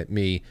exact thing that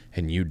me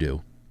and you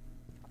do.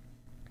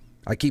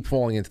 I keep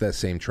falling into that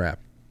same trap.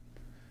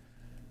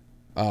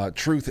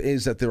 Truth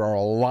is that there are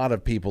a lot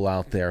of people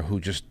out there who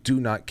just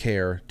do not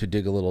care to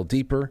dig a little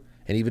deeper,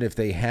 and even if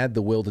they had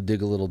the will to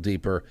dig a little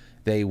deeper,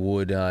 they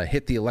would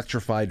hit the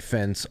electrified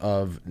fence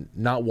of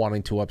not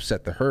wanting to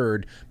upset the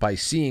herd by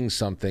seeing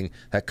something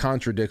that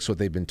contradicts what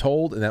they've been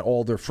told and that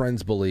all their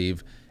friends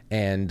believe,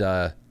 and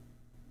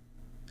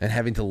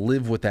having to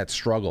live with that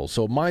struggle.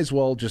 So might as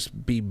well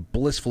just be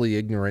blissfully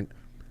ignorant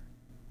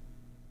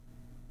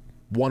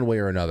one way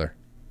or another.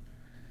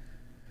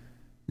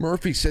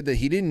 Murphy said that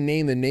he didn't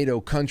name the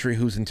NATO country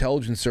whose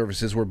intelligence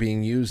services were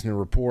being used in the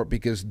report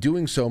because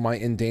doing so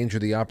might endanger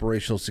the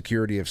operational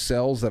security of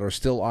cells that are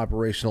still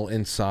operational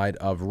inside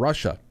of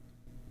Russia.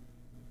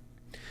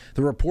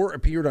 The report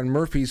appeared on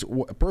Murphy's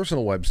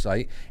personal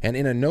website, and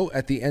in a note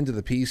at the end of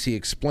the piece, he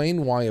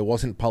explained why it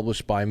wasn't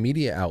published by a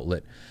media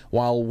outlet.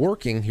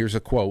 Here's a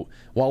quote,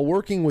 "While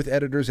working with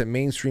editors at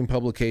mainstream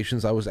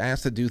publications, I was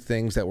asked to do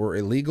things that were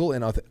illegal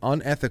and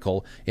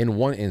unethical in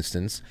one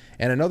instance.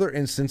 In another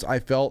instance, I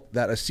felt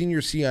that a senior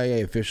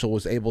CIA official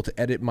was able to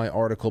edit my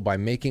article by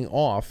making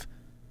off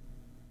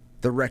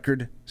the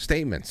record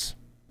statements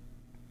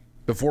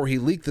before he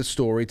leaked the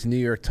story to New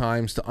York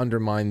Times to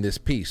undermine this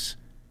piece,"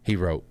 he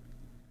wrote.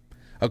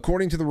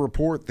 According to the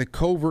report, the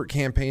covert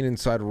campaign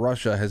inside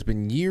Russia has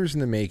been years in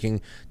the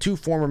making. Two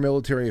former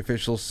military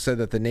officials said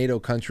that the NATO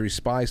country's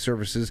spy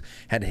services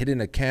had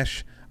hidden a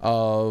cache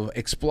of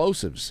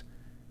explosives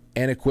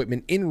and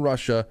equipment in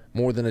Russia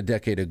more than a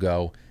decade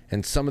ago,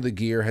 and some of the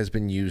gear has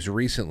been used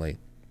recently.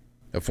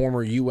 A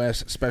former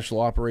U.S.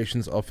 Special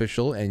Operations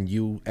official and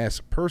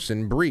U.S.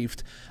 person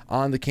briefed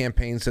on the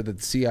campaign said that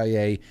the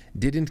CIA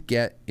didn't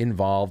get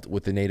involved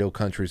with the NATO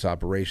country's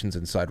operations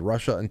inside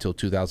Russia until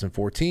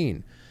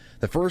 2014.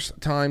 The first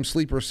time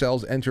sleeper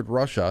cells entered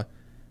Russia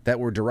that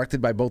were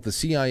directed by both the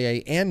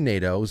CIA and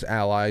NATO's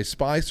allies'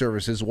 spy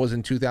services was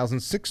in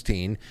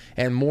 2016,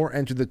 and more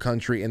entered the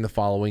country in the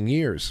following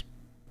years.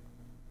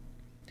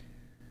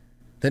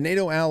 The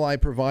NATO ally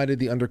provided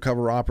the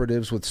undercover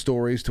operatives with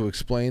stories to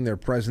explain their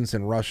presence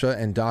in Russia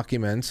and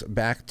documents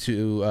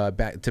to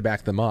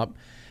back them up.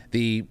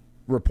 The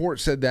report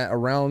said that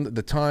around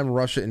the time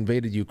Russia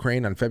invaded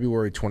Ukraine on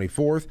February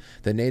 24th,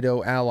 the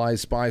NATO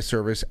allies' spy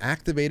service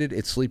activated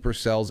its sleeper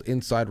cells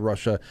inside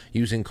Russia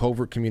using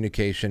covert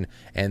communication,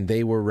 and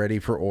they were ready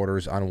for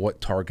orders on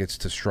what targets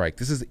to strike.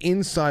 This is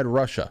inside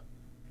Russia.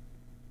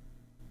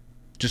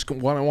 I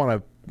want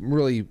to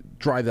really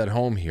drive that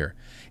home here.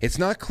 It's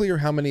not clear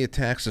how many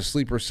attacks the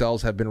sleeper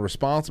cells have been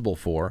responsible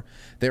for.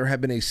 There have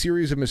been a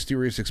series of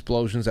mysterious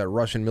explosions at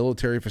Russian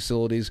military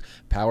facilities,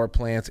 power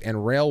plants,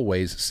 and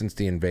railways since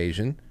the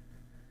invasion.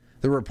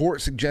 The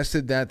report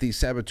suggested that the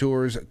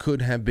saboteurs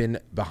could have been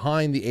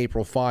behind the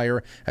April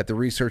fire at the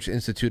Research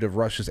Institute of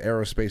Russia's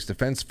Aerospace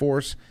Defense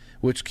Force,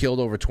 which killed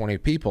over 20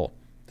 people.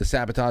 The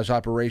sabotage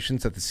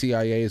operations that the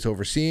CIA is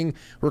overseeing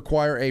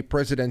require a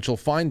presidential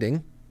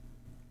finding.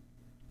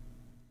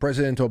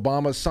 President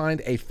Obama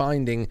signed a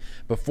finding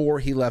before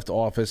he left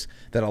office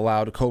that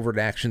allowed covert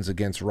actions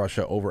against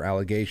Russia over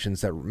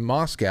allegations that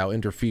Moscow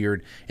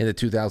interfered in the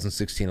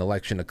 2016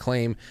 election, a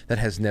claim that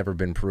has never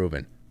been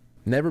proven.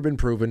 Never been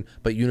proven,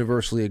 but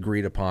universally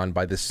agreed upon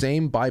by the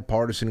same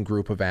bipartisan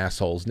group of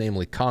assholes,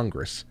 namely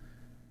Congress,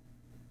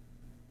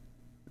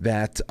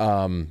 that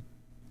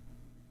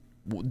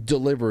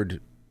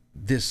delivered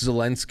this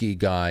Zelensky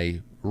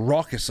guy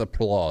raucous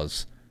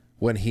applause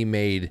when he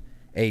made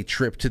a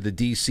trip to the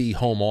D.C.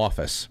 Home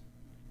Office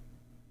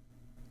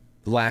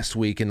last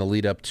week in the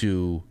lead up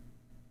to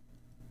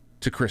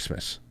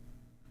Christmas.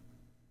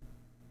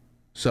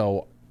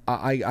 So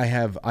I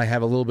have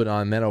a little bit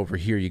on that over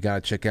here you got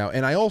to check out.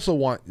 And I also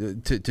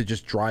want to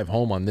just drive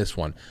home on this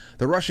one.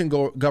 The Russian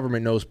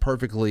government knows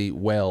perfectly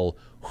well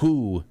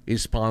who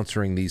is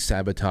sponsoring these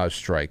sabotage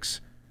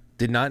strikes.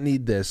 Did not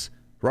need this.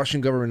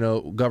 Russian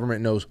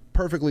government knows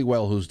perfectly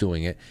well who's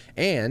doing it.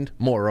 And,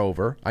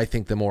 moreover, I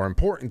think the more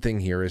important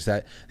thing here is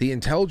that the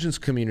intelligence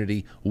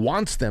community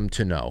wants them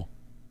to know.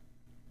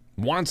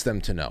 Wants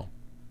them to know.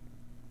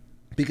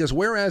 Because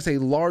whereas a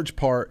large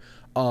part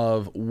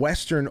of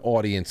Western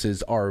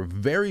audiences are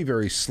very,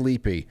 very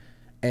sleepy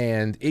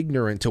and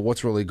ignorant to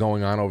what's really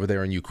going on over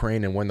there in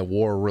Ukraine and when the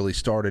war really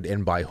started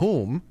and by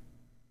whom,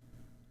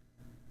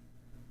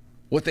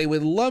 what they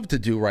would love to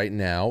do right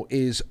now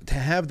is to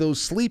have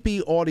those sleepy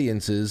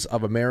audiences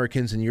of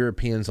Americans and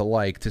Europeans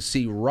alike to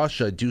see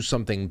Russia do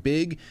something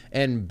big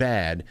and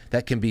bad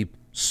that can be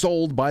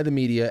sold by the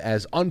media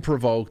as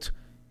unprovoked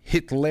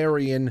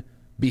Hitlerian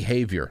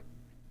behavior.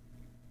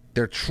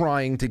 They're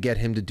trying to get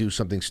him to do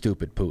something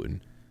stupid,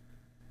 Putin.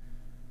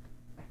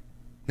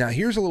 Now,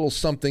 here's a little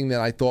something that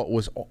I thought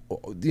was,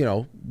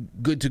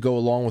 good to go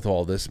along with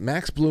all this.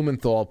 Max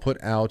Blumenthal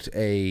put out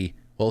he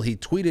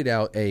tweeted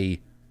out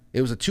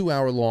it was a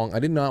 2-hour long, I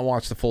did not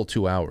watch the full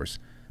 2 hours.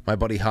 My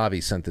buddy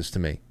Javi sent this to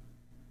me.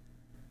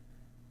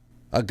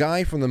 A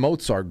guy from the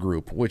Mozart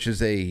Group, which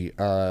is a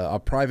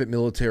private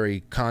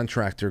military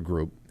contractor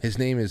group. His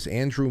name is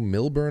Andrew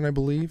Milburn, I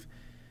believe.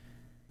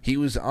 He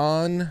was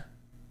on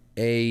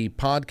a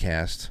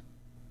podcast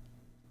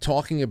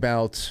talking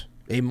about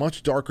a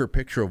much darker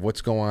picture of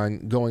what's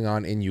going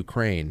on in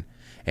Ukraine.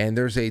 And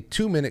there's a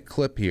 2-minute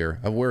clip here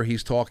of where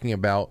he's talking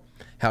about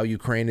how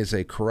Ukraine is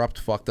a corrupt,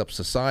 fucked up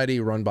society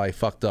run by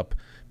fucked up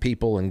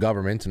people in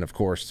government. And of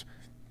course,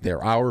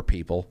 they're our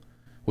people,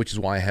 which is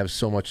why I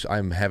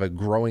have a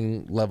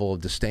growing level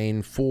of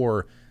disdain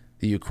for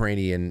the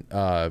Ukrainian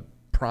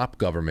prop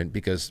government,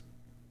 because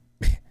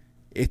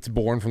it's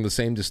born from the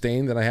same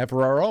disdain that I have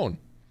for our own.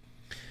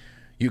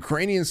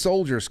 Ukrainian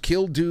soldiers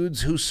kill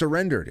dudes who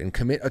surrendered and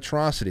commit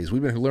atrocities.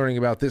 We've been learning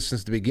about this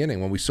since the beginning,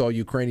 when we saw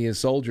Ukrainian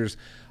soldiers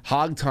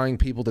hog-tying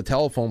people to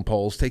telephone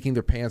poles, taking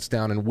their pants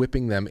down and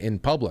whipping them in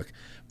public.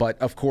 But,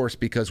 of course,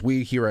 because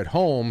we here at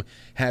home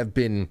have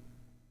been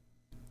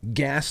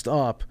gassed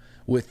up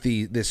with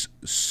this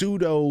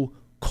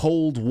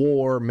pseudo-Cold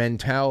War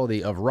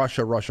mentality of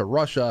Russia, Russia,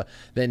 Russia,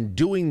 then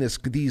doing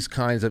these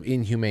kinds of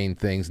inhumane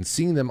things and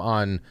seeing them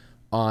on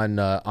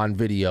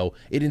video,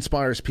 it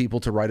inspires people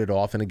to write it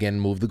off and again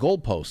move the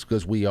goalposts,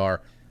 because we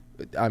are,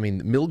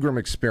 Milgram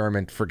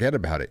experiment, forget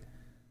about it.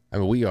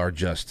 We are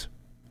just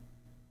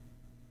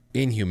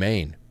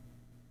inhumane.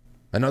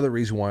 Another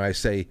reason why I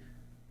say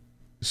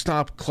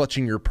stop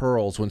clutching your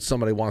pearls when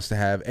somebody wants to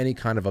have any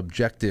kind of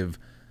objective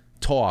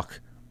talk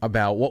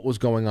about what was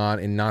going on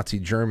in Nazi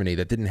Germany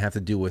that didn't have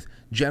to do with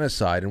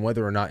genocide and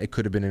whether or not it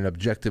could have been an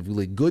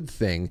objectively good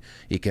thing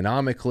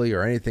economically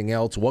or anything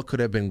else. What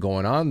could have been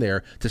going on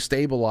there to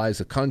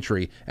stabilize a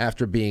country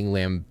after being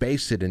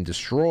lambasted and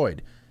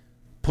destroyed,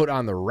 put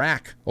on the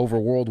rack over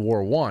World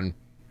War I.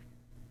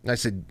 I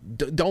said,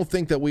 don't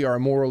think that we are a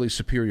morally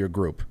superior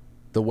group,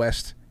 the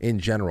West in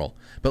general.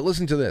 But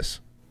listen to this.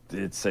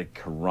 It's a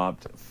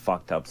corrupt,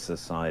 fucked up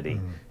society.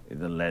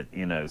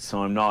 So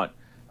I'm not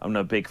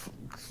a big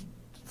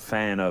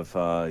fan of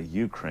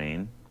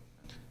Ukraine.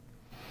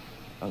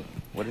 Oh,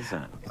 what is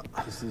that?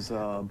 This is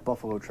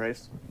Buffalo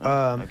Trace.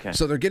 Okay.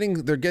 So they're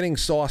getting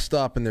sauced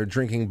up and they're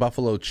drinking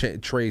Buffalo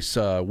Trace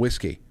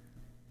whiskey,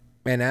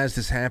 and as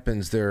this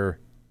happens, they're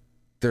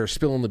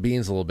spilling the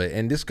beans a little bit.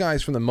 And this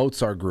guy's from the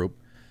Mozart Group.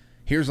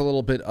 Here's a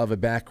little bit of a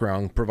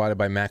background provided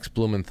by Max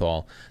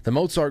Blumenthal. The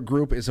Mozart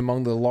Group is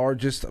among the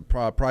largest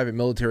private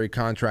military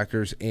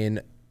contractors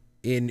in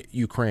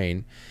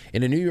Ukraine.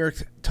 In a New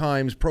York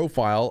Times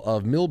profile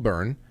of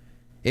Milburn,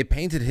 it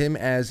painted him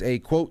as a,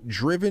 quote,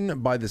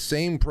 driven by the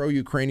same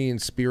pro-Ukrainian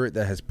spirit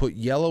that has put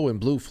yellow and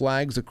blue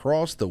flags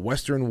across the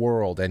Western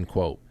world, end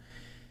quote.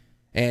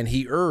 And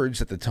he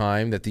urged at the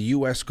time that the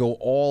U.S. go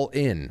all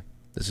in.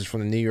 This is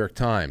from the New York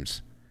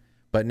Times.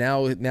 But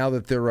now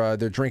that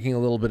they're drinking a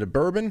little bit of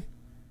bourbon,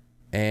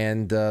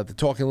 and they're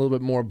talking a little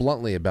bit more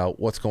bluntly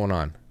about what's going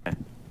on.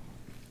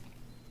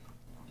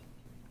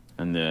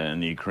 And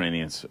the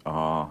Ukrainians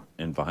are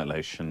in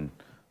violation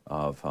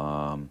of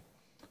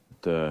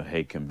the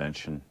Hague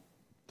Convention.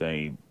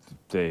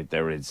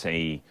 There is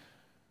a,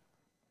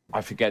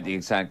 I forget the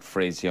exact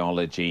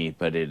phraseology,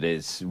 but it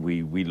is,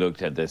 we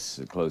looked at this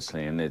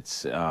closely, and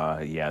it's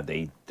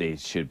they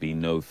should be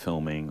no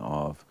filming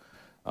of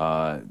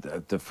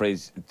the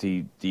phrase,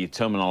 the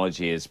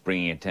terminology is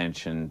bringing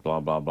attention, blah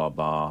blah blah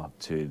blah,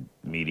 to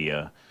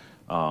media,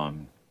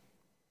 and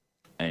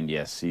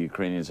yes, the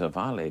Ukrainians are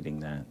violating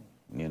that.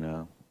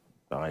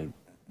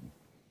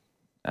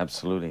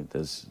 Absolutely.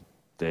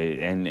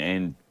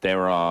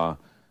 They're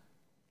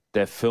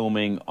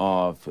filming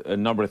of a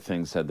number of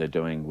things that they're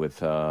doing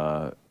with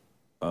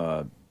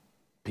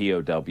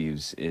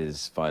POWs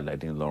is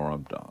violating law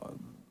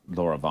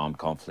of armed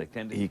conflict,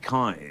 and you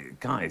can't,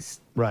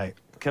 guys. Right.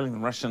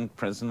 Killing Russian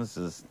prisoners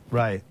is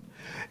right.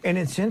 And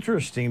it's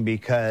interesting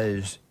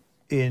because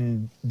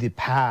in the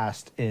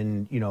past,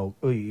 in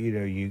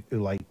you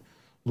like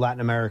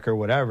Latin America or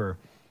whatever,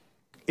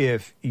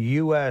 if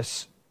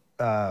U.S.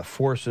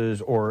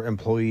 Forces or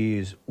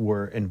employees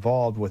were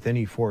involved with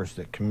any force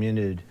that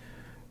committed,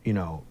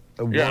 war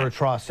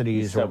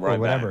atrocities or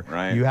whatever, back,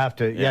 right? you have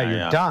to,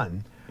 you're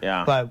done.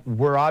 Yeah. But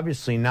we're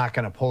obviously not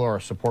going to pull our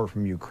support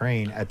from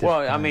Ukraine at this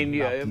time.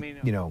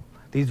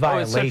 These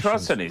violations. It's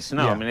atrocities.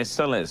 No, it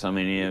still is.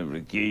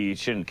 You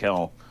shouldn't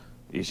kill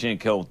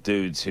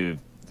dudes who,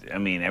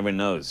 everyone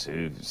knows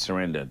who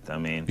surrendered.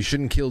 You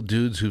shouldn't kill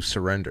dudes who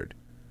surrendered.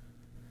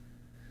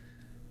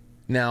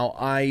 Now,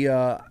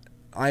 I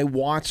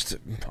watched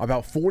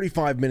about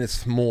 45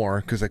 minutes more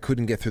because I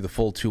couldn't get through the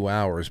full 2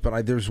 hours,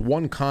 but there's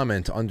one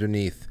comment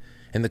underneath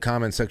in the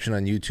comment section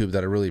on YouTube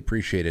that I really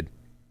appreciated.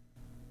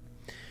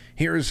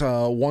 Here's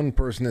one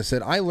person that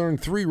said, I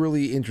learned 3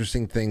 really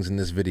interesting things in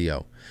this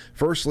video.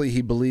 Firstly,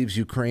 he believes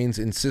Ukraine's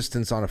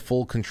insistence on a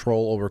full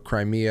control over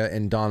Crimea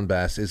and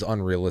Donbass is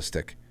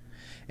unrealistic.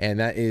 And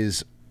that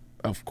is,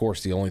 of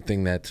course, the only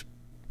thing that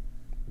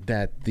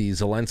the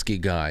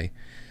Zelensky guy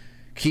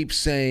keeps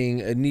saying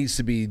it needs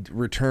to be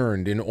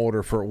returned in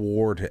order for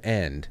war to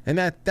end. And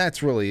that's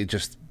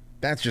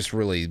just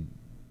really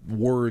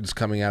words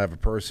coming out of a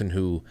person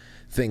who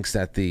thinks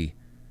that the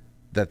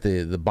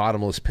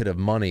bottomless pit of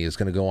money is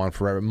going to go on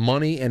forever.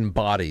 Money and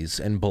bodies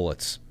and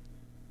bullets.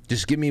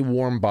 Just give me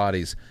warm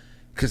bodies.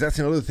 Because that's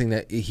another thing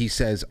that he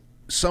says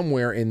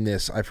somewhere in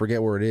this, I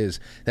forget where it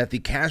is, that the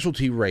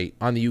casualty rate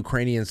on the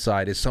Ukrainian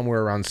side is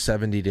somewhere around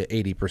 70 to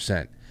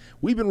 80%.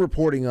 We've been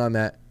reporting on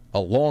that a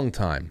long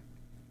time.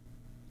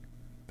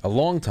 A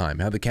long time,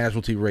 how the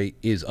casualty rate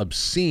is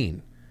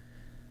obscene.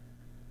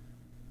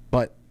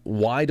 But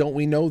why don't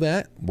we know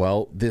that?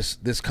 Well, this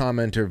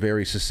commenter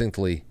very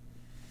succinctly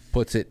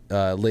puts it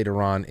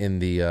later on in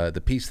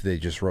the piece that they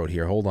just wrote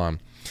here. Hold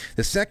on.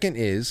 The second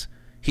is,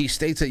 he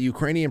states that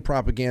Ukrainian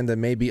propaganda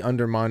may be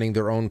undermining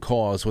their own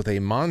cause with a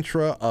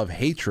mantra of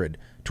hatred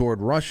toward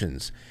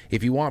Russians.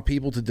 If you want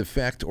people to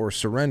defect or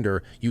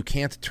surrender, you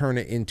can't turn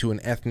it into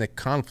an ethnic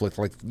conflict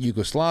like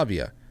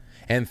Yugoslavia.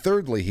 And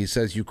thirdly, he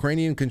says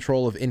Ukrainian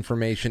control of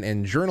information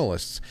and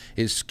journalists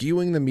is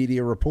skewing the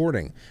media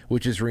reporting,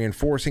 which is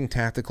reinforcing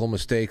tactical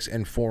mistakes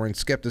and foreign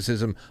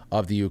skepticism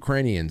of the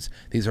Ukrainians.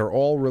 These are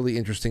all really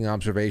interesting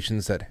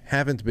observations that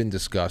haven't been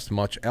discussed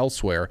much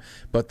elsewhere,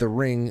 but they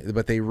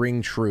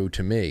ring true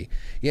to me.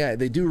 Yeah,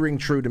 they do ring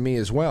true to me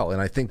as well, and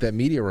I think that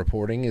media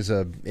reporting is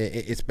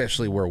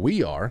especially where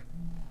we are.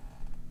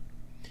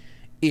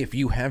 If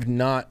you have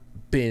not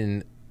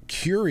been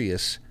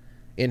curious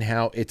in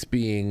how it's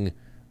being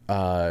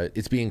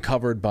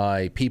covered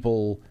by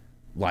people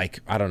like,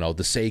 I don't know,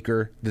 the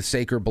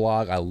Saker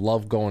blog. I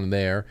love going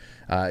there,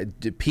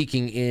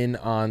 peeking in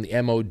on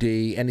the MOD,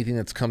 anything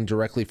that's come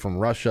directly from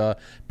Russia,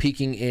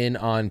 peeking in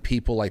on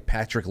people like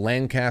Patrick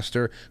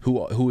Lancaster,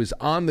 who is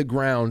on the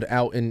ground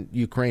out in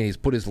Ukraine. He's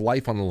put his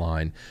life on the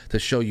line to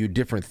show you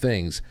different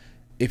things.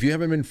 If you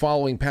haven't been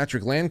following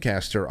Patrick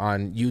Lancaster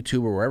on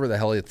YouTube or wherever the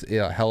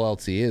hell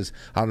else he is,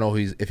 I don't know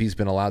if he's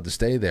been allowed to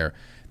stay there.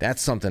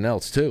 That's something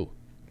else too.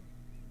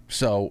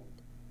 So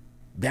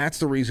that's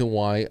the reason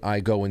why I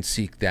go and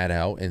seek that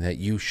out, and that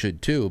you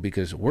should too,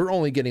 because we're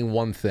only getting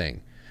one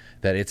thing,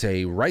 that it's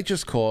a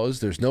righteous cause.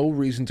 There's no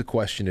reason to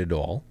question it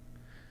all.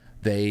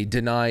 They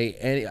deny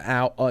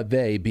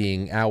they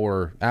being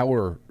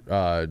our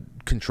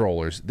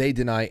controllers, they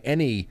deny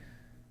any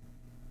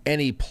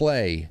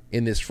play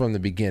in this from the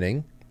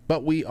beginning,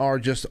 but we are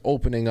just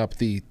opening up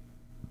the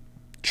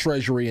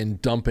treasury and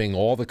dumping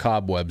all the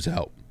cobwebs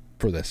out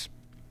for this.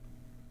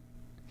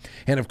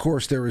 And of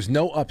course, there is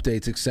no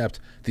updates except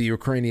the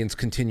Ukrainians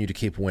continue to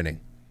keep winning.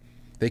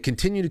 They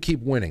continue to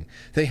keep winning.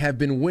 They have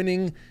been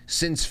winning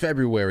since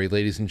February,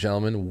 ladies and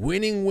gentlemen.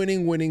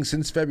 Winning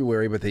since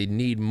February, but they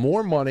need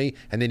more money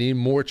and they need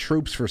more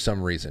troops for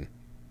some reason.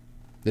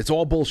 It's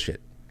all bullshit.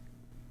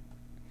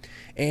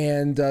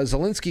 And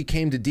Zelensky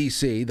came to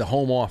D.C., the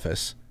Home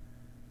Office,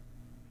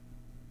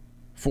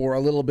 for a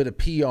little bit of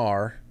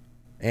PR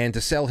and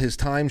to sell his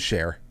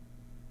timeshare.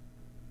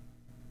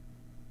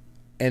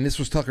 And this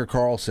was Tucker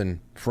Carlson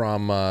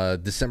from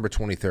December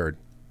 23rd.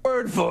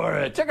 Word for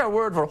it. Take our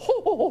word for it. Ho,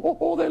 ho, ho, ho,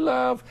 ho, they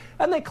laugh.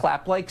 And they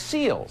clap like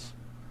seals.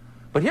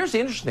 But here's the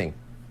interesting.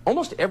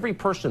 Almost every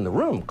person in the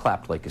room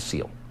clapped like a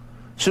seal.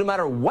 So no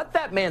matter what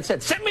that man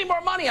said, send me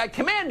more money, I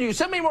command you,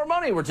 send me more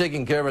money, we're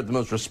taking care of it the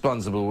most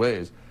responsible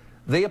ways.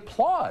 They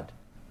applaud,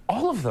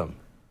 all of them,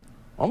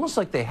 almost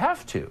like they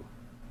have to.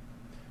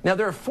 Now,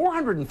 there are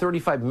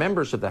 435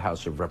 members of the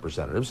House of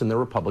Representatives, and they're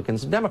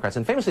Republicans and Democrats.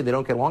 And famously, they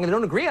don't get along and they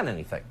don't agree on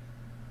anything.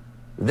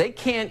 They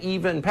can't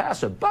even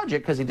pass a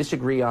budget because they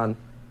disagree on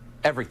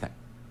everything,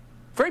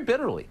 very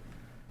bitterly.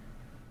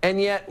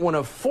 And yet, when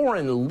a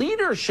foreign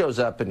leader shows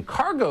up in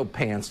cargo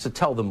pants to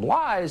tell them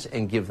lies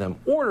and give them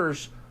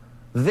orders,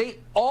 they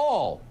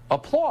all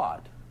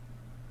applaud.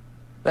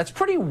 That's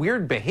pretty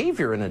weird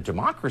behavior in a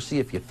democracy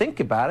if you think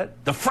about it.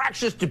 The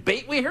fractious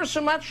debate we hear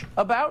so much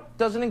about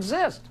doesn't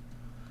exist.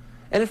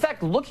 And in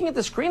fact, looking at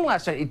the screen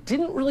last night, it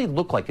didn't really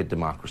look like a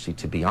democracy,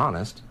 to be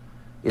honest.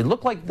 It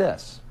looked like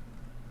this.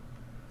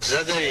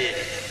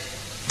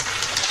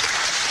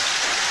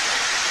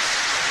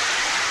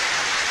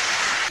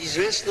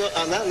 Известно,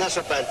 она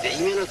наша партия,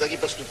 именно так и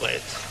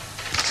поступает.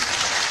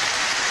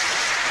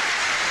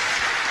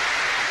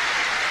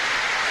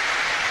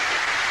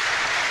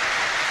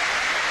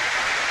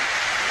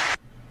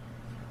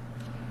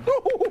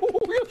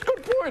 Yes,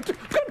 good point.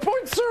 Good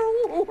point, sir.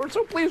 Ooh, we're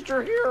so pleased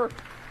you're here.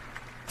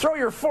 Throw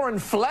your foreign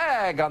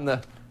flag on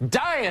the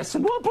dais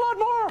and we'll applaud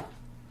more.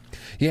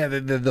 Yeah,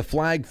 the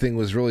flag thing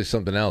was really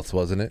something else,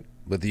 wasn't it?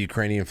 With the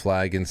Ukrainian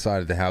flag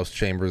inside of the House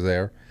chambers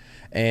there.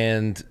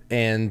 And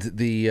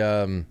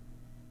the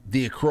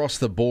across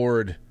the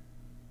board,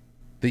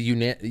 the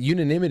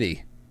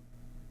unanimity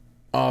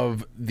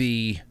of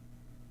the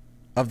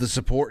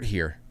support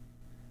here.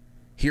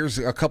 Here's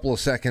a couple of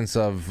seconds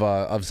of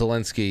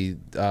Zelensky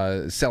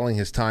selling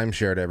his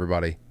timeshare to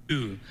everybody.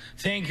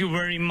 Thank you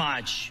very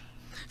much.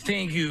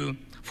 Thank you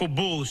for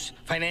both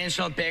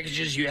financial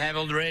packages you have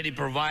already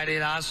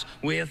provided us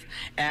with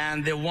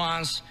and the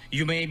ones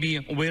you may be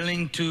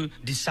willing to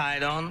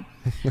decide on.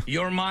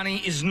 Your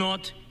money is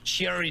not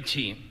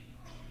charity.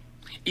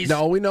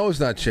 No, we know it's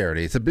not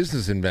charity. It's a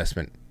business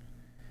investment.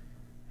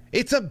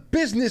 It's a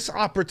business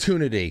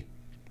opportunity.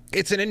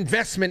 It's an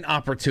investment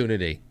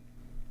opportunity.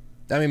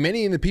 I mean,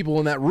 many of the people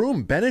in that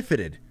room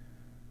benefited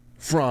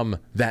from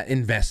that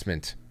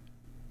investment.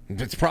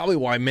 That's probably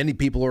why many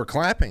people are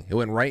clapping. It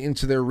went right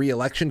into their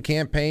re-election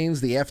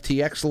campaigns, the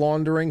FTX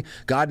laundering.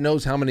 God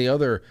knows how many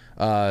other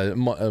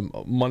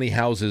money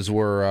houses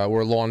were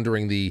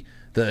laundering the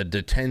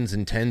tens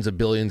and tens of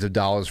billions of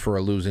dollars for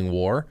a losing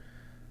war.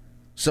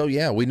 So,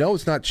 yeah, we know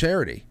it's not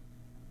charity.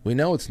 We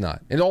know it's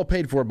not. It's all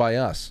paid for by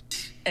us.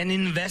 An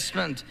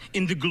investment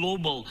in the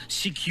global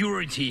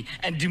security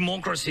and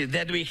democracy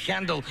that we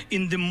handle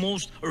in the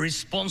most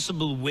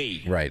responsible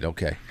way. Right,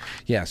 okay.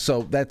 Yeah,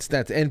 so that's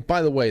and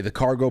by the way, the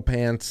cargo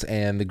pants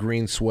and the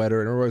green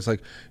sweater, and everybody's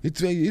like,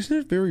 isn't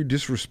it very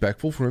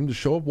disrespectful for him to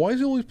show up? Why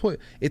is he always play?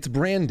 It's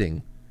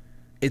branding.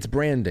 It's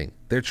branding.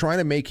 They're trying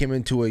to make him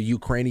into a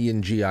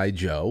Ukrainian G.I.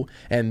 Joe,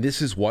 and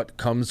this is what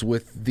comes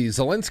with the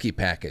Zelensky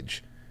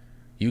package.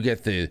 You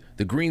get the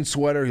green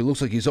sweater. He looks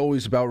like he's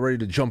always about ready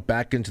to jump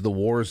back into the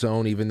war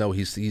zone, even though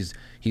he's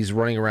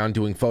running around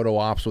doing photo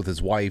ops with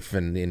his wife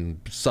and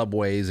in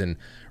subways and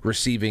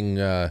receiving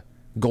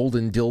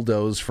golden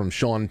dildos from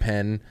Sean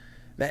Penn.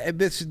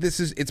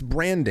 It's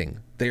branding.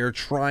 They are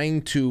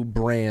trying to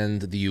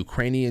brand the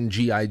Ukrainian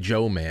G.I.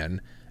 Joe man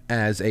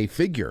as a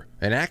figure,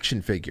 an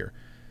action figure,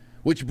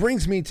 which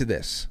brings me to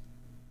this.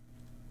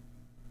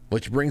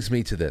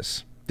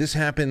 This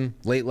happened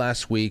late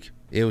last week.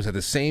 It was at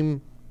the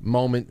same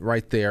moment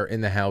right there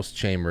in the House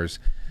chambers.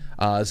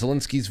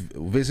 Zelensky's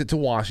visit to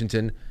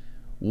Washington.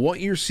 What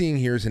you're seeing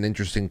here is an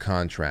interesting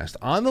contrast.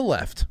 On the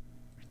left,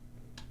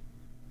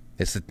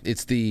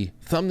 it's the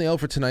thumbnail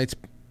for tonight's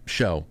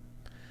show.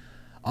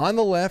 On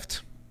the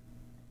left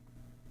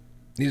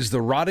is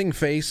the rotting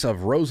face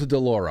of Rosa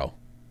DeLauro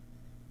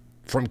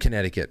from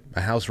Connecticut,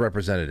 a House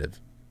representative.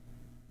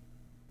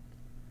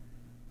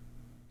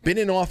 Been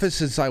in office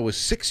since I was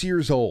 6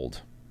 years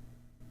old.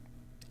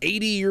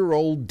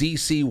 80-year-old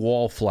D.C.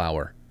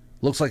 wallflower.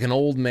 Looks like an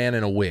old man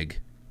in a wig.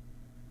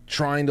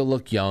 Trying to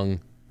look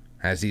young.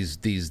 Has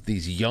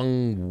these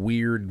young,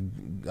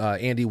 weird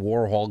Andy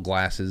Warhol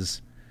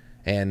glasses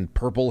and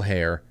purple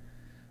hair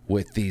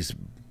with these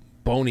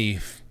bony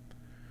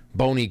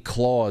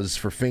claws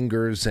for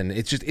fingers, and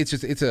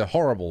it's a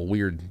horrible,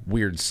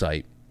 weird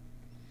sight.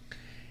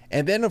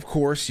 And then, of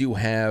course, you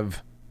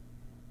have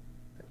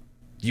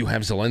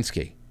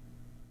Zelensky.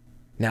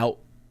 Now,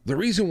 the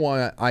reason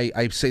why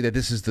I say that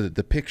this is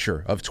the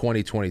picture of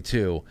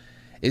 2022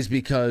 is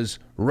because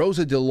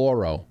Rosa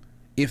DeLauro,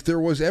 if there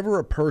was ever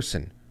a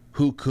person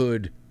who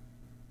could,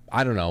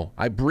 I don't know,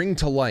 I bring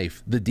to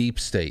life the deep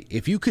state,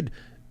 if you could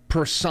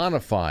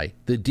personify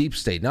the deep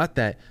state, not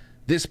that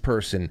this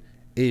person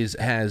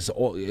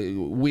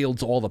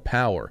wields all the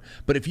power,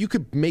 but if you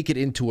could make it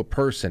into a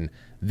person,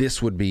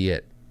 this would be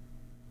it.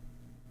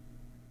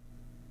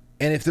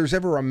 And if there's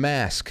ever a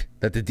mask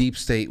that the deep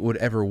state would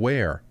ever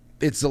wear,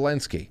 it's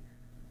Zelensky.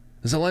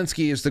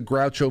 Zelensky is the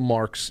Groucho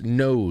Marx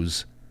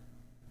nose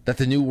that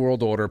the New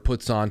World Order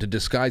puts on to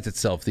disguise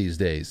itself these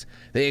days.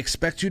 They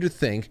expect you to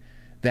think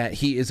that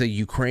he is a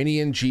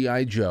Ukrainian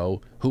G.I.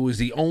 Joe who is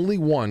the only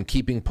one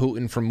keeping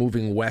Putin from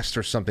moving west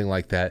or something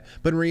like that.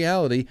 But in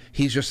reality,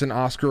 he's just an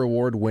Oscar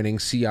award-winning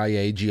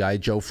CIA G.I.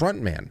 Joe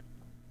frontman.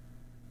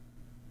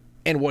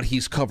 And what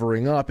he's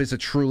covering up is a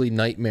truly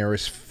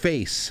nightmarish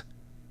face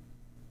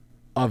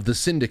of the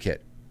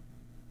syndicate.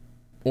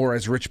 Or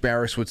as Rich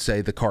Barris would say,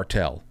 the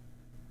cartel.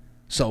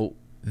 So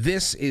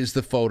this is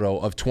the photo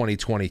of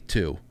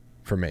 2022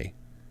 for me.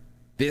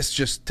 This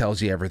just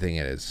tells you everything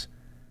it is.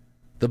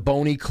 The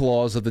bony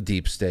claws of the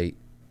deep state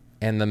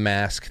and the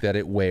mask that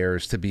it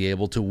wears to be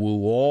able to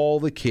woo all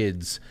the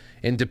kids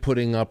into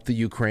putting up the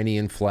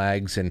Ukrainian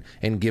flags and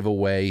give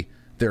away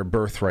their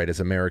birthright as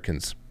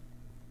Americans.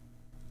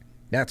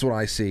 That's what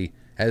I see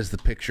as the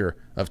picture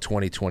of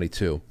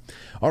 2022.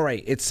 All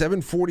right, it's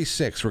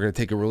 7:46. We're going to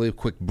take a really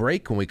quick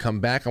break. When we come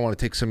back, I want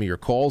to take some of your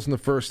calls in the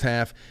first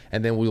half,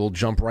 and then we will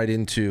jump right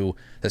into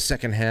the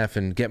second half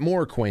and get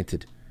more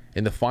acquainted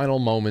in the final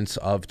moments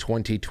of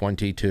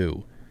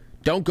 2022.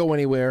 Don't go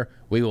anywhere.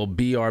 We will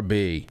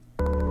BRB.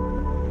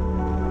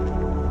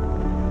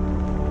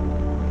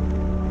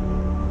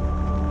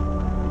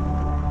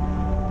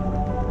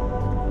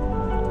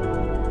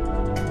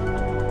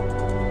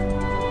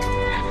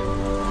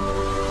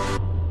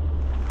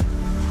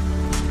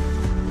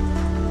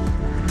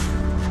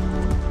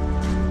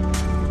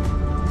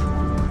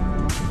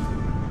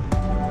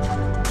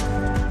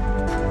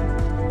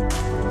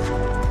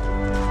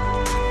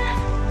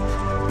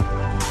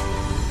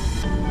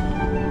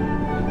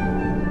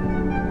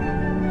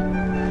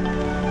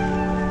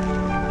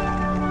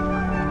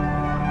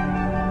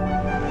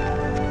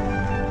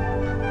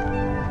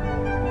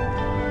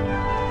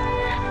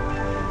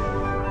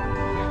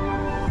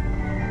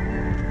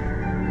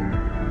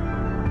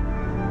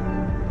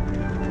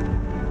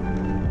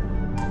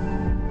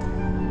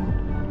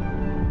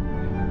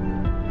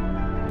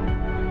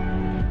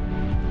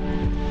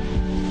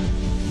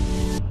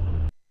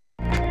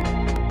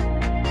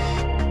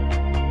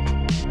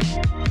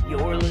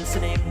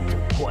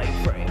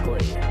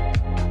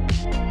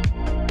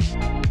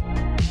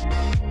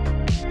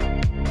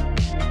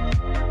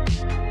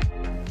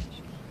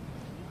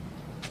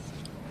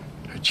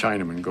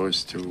 Chinaman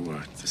goes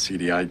to see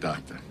the eye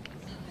doctor.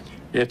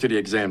 After the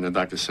exam, the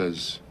doctor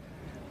says,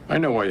 I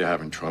know why you're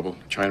having trouble.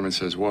 The Chinaman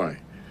says, why?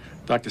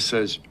 Doctor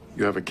says,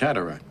 you have a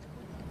cataract.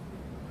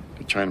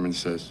 The Chinaman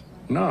says,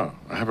 no,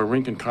 I have a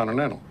Lincoln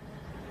Continental.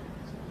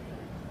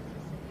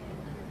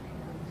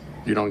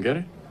 You don't get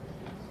it?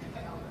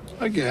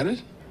 I get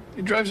it.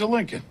 He drives a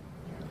Lincoln.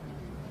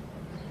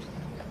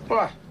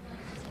 What?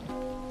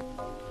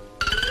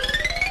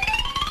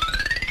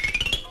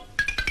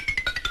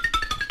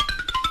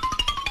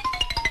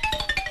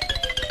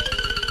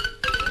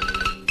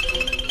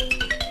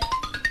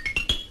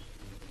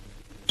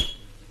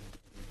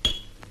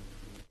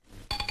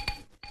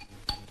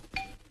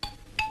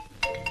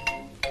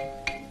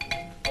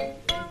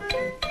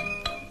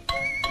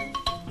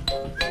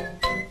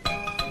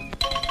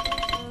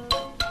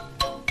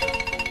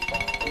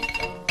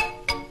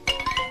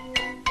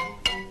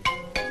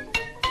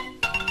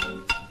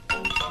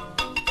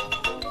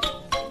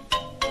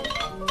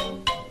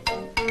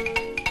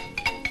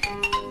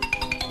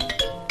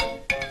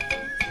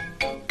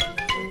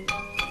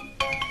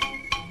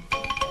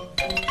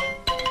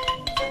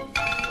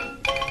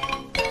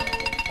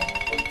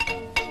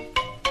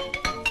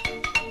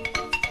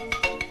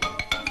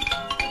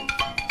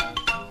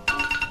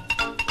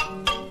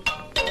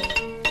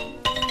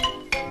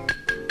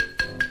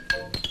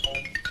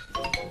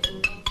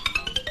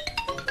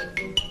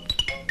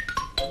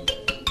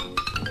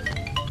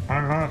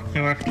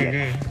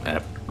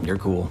 Yep, you're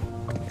cool.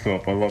 What's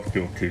up? I love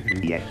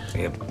QFTV. Yep,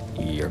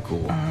 you're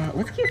cool.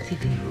 What's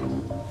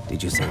QFTV?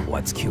 Did you say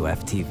what's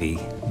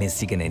QFTV?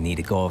 Miss, you're gonna need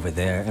to go over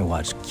there and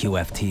watch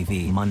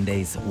QFTV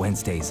Mondays,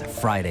 Wednesdays,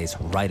 Fridays,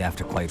 right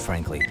after Quite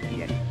Frankly.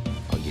 Yeah.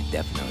 Oh, you're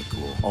definitely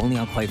cool. Only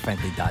on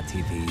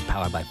QuiteFrankly.tv,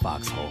 powered by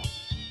Foxhole.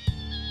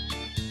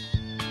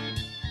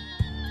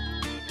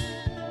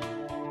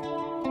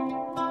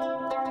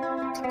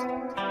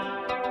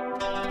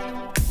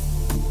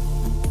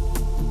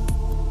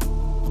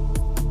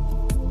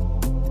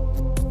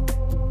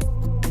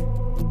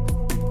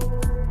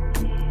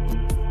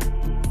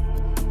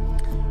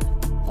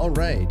 All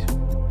right.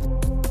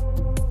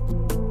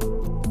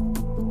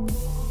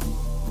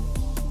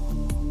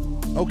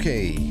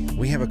 Okay,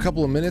 we have a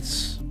couple of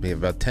minutes. We have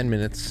about 10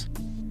 minutes.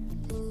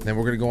 Then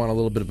we're going to go on a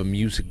little bit of a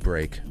music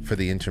break for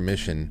the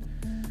intermission.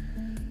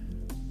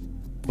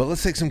 But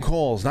let's take some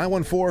calls.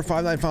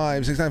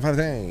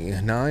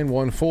 914-595-6953.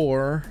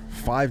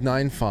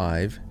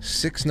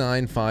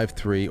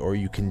 914-595-6953. Or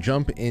you can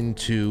jump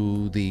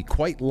into the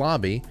Quite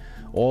lobby,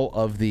 all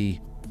of the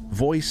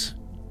voice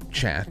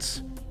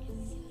chats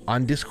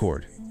on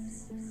Discord.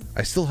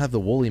 I still have the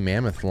Woolly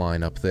Mammoth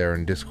line up there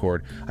in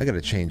Discord. I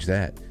gotta change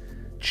that.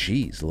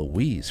 Jeez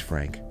Louise,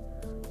 Frank.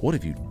 What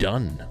have you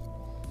done?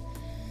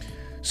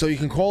 So you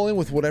can call in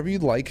with whatever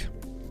you'd like.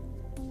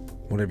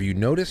 Whatever you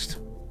noticed.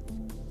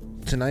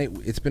 Tonight,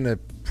 it's been a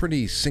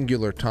pretty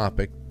singular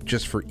topic,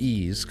 just for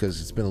ease,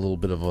 because it's been a little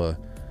bit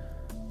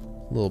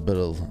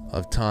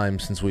of time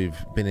since we've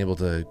been able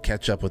to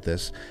catch up with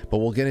this. But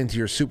we'll get into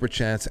your super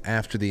chats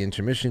after the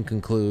intermission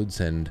concludes,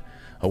 and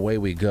away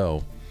we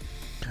go.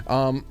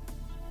 I'll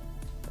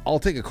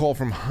take a call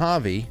from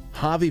Javi.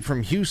 Javi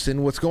from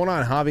Houston. What's going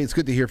on, Javi? It's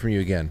good to hear from you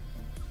again.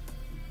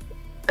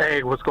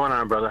 Hey, what's going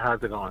on, brother?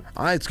 How's it going?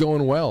 It's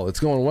going well.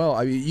 It's going well.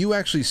 I mean, you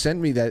actually sent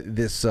me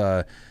this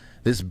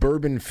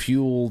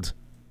bourbon-fueled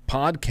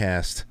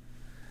podcast,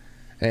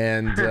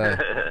 and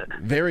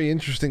very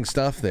interesting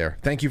stuff there.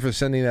 Thank you for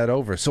sending that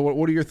over. So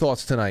what are your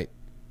thoughts tonight?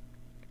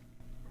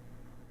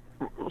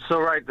 So,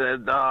 right,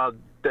 the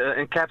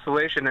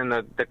encapsulation in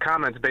the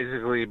comments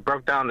basically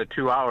broke down to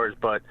 2 hours,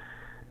 but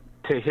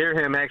to hear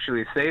him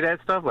actually say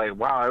that stuff, like,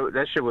 wow,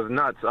 that shit was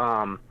nuts.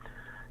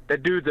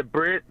 That dude's a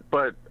Brit,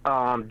 but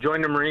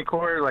joined the Marine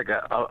Corps like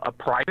a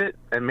private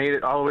and made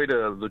it all the way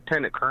to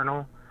lieutenant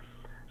colonel.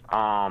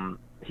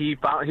 He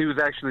was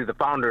actually the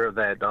founder of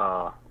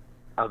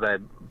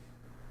that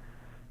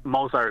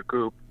Mozart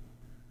group.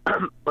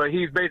 But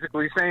he's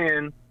basically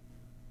saying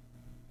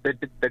that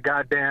the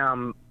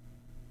goddamn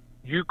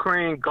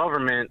Ukraine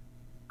government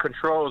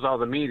controls all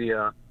the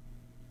media,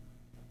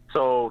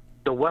 so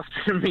the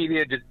Western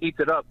media just eats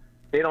it up.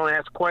 They don't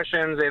ask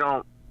questions. They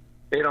don't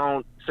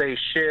say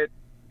shit.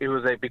 It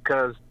was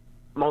because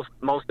most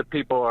of the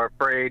people are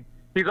afraid.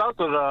 He's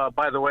also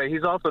by the way,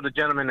 he's also the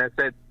gentleman that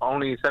said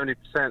only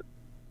 70%,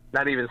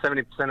 not even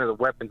 70% of the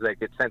weapons that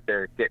get sent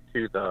there get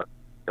to the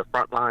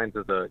front lines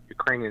of the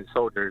Ukrainian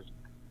soldiers.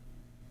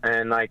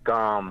 And like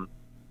the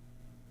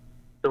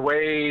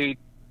way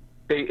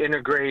they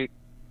integrate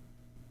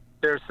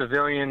their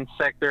civilian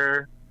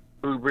sector,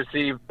 who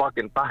receive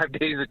fucking 5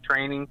 days of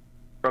training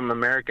from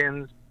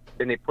Americans,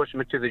 then they push them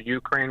into the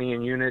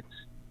Ukrainian units.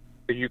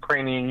 The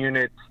Ukrainian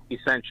units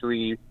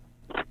essentially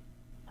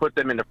put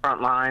them in the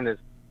front line as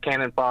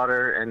cannon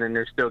fodder, and then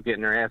they're still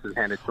getting their asses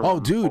handed to them. Oh,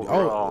 dude.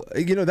 Overall. Oh,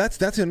 you know, that's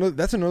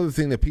another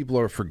thing that people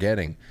are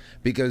forgetting,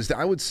 because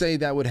I would say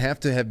that would have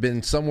to have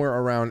been somewhere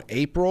around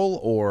April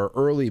or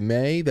early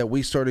May that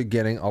we started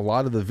getting a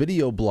lot of the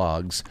video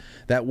blogs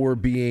that were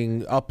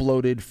being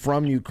uploaded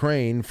from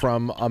Ukraine,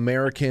 from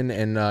American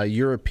and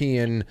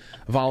European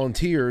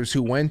volunteers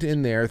who went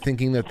in there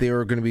thinking that they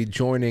were going to be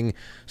joining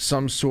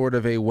some sort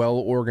of a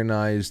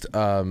well-organized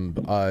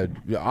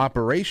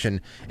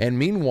operation, and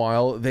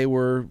meanwhile they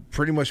were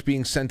pretty much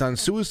being sent on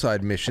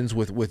suicide missions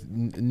with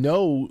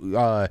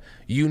no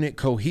unit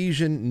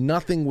cohesion.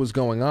 Nothing was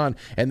going on,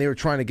 and they were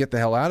trying to get the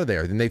hell out of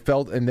there. And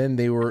then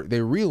they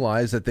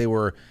realized that they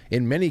were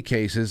in many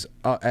cases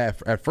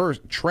at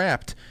first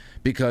trapped,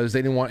 because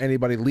they didn't want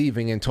anybody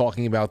leaving and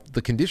talking about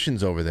the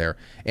conditions over there.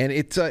 And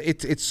it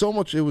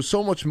was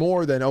so much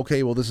more than,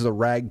 okay, well, this is a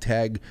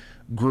ragtag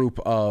group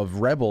of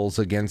rebels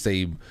against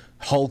a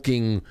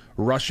hulking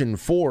Russian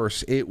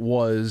force. It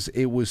was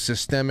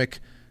systemic,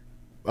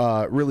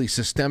 really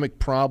systemic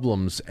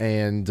problems,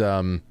 and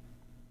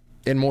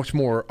much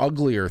more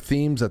uglier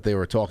themes that they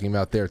were talking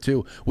about there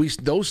too.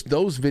 Those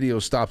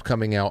videos stopped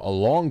coming out a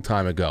long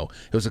time ago.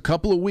 It was a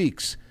couple of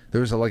weeks. There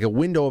was like a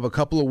window of a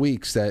couple of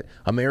weeks that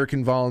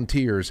American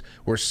volunteers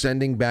were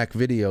sending back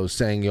videos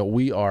saying, you know,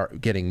 we are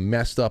getting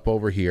messed up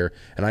over here,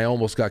 and I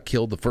almost got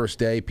killed the first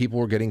day. People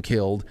were getting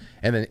killed,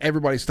 and then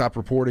everybody stopped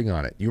reporting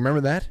on it. You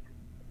remember that?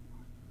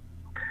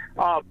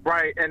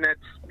 Right, and that's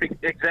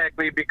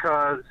exactly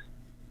because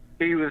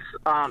he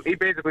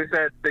basically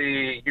said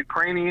the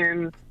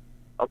Ukrainian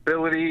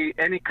ability,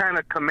 any kind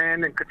of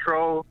command and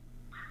control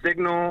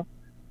signal,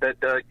 that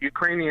the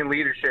Ukrainian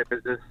leadership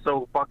is just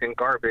so fucking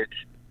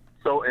garbage,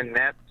 so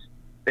inept.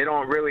 They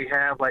don't really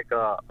have like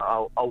a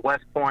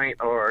West Point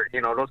or, you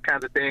know, those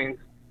kinds of things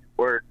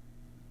where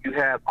you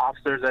have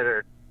officers that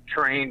are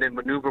trained in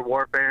maneuver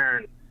warfare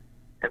and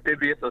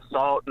amphibious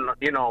assault, and,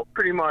 you know,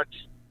 pretty much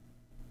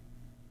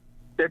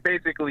they're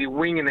basically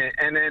winging it.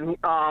 And then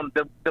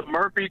the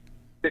Murphy,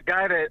 the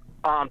guy that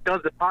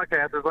does the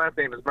podcast, his last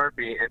name is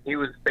Murphy, and he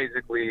was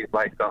basically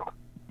like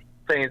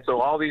saying,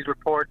 so all these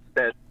reports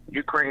that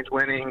Ukraine's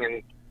winning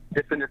and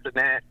this and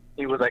that,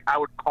 he was like, I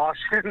would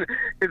caution,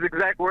 his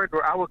exact words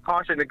were, I would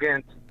caution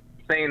against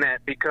saying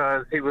that,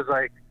 because he was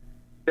like,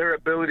 their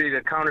ability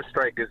to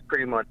counterstrike is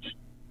pretty much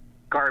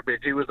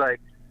garbage. He was like,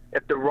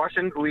 if the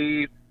Russians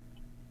leave,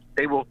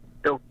 they'll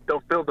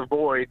fill the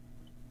void,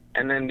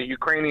 and then the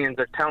Ukrainians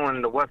are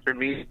telling the Western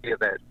media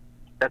that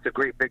that's a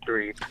great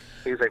victory.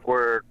 He's like,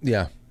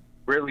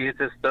 really, it's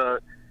just the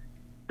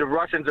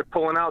Russians are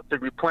pulling out to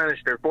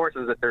replenish their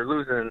forces that they're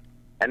losing,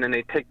 and then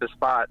they take the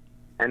spot,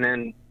 and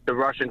then the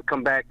Russians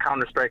come back,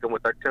 counter-strike them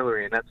with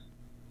artillery, and that's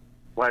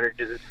why they're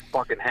just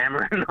fucking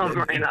hammering them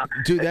right now.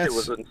 Dude, that shit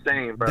was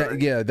insane,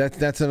 brother.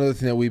 That's another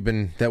thing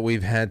that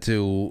we've had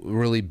to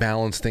really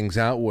balance things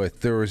out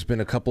with. There has been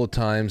a couple of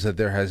times that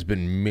there has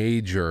been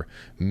major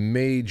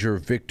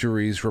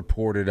victories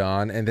reported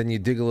on, and then you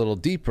dig a little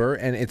deeper,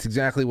 and it's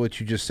exactly what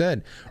you just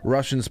said.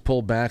 Russians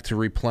pull back to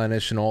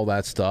replenish and all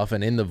that stuff,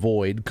 and in the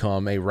void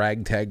come a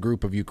ragtag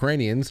group of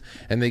Ukrainians,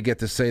 and they get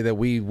to say that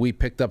we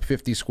picked up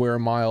 50 square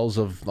miles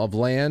of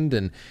land,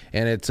 and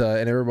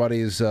everybody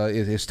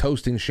is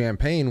toasting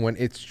champagne, when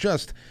it's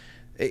just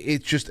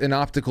an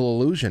optical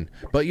illusion.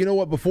 But you know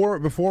what?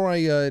 Before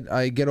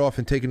I get off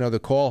and take another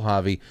call,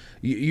 Javi,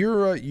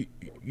 you're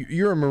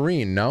a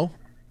Marine, no?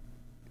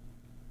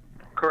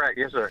 Correct.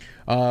 Yes, sir.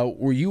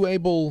 Were you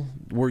in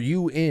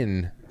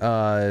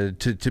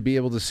to be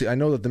able to see? I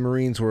know that the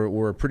Marines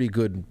were pretty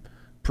good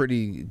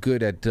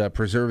at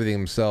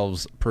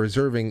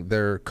preserving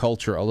their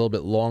culture a little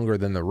bit longer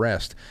than the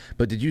rest.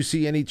 But did you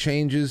see any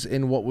changes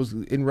in what was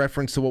in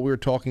reference to what we were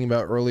talking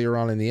about earlier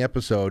on in the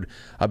episode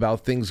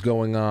about things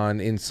going on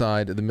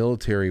inside the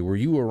military? Were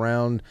you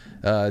around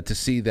to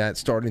see that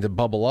starting to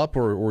bubble up,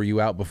 or were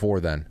you out before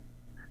then?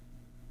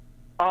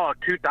 Oh,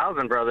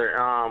 2000, brother.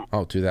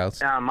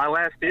 2000. My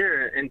last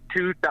year in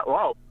 2000.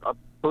 Well,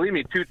 believe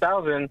me,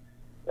 2000.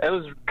 It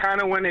was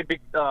kind of when they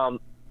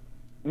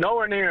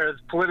nowhere near as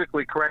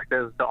politically correct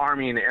as the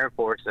Army and the Air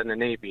Force and the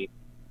Navy,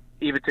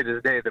 even to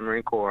this day, the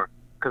Marine Corps,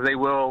 because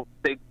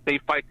they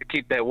fight to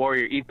keep that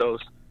warrior ethos,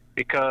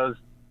 because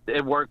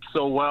it worked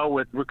so well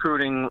with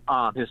recruiting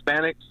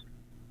Hispanics.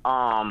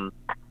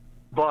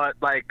 But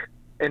like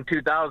in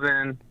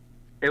 2000,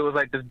 it was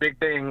like this big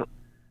thing.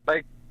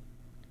 Like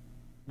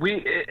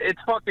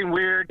it's fucking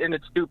weird and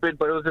it's stupid,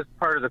 but it was just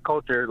part of the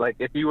culture. Like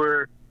if you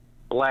were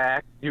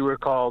black, you were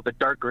called the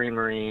dark green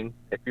Marine.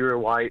 If you were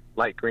white,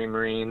 light green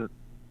Marine.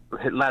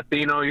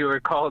 Latino, you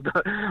were called,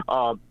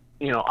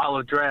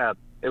 olive drab.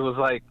 It was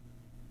like,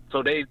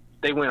 so they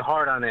went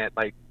hard on that.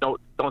 Like, don't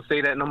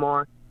say that no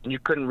more. And you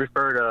couldn't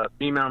refer to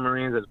female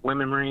Marines as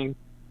women Marines.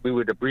 We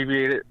would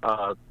abbreviate it,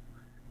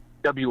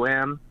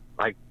 WM.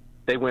 Like,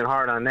 they went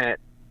hard on that,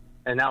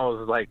 and that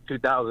was like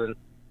 2000.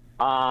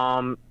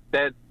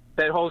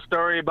 That whole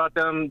story about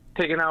them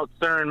taking out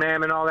Sir and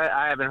Ma'am and all that,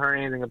 I haven't heard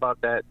anything about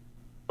that.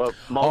 But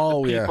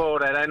most of the people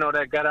that I know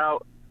that got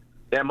out,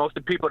 most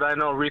of the people that I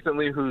know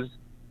recently who's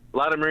a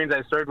lot of Marines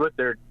I served with,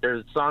 their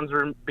sons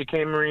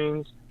became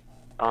Marines.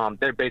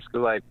 They're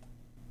basically like,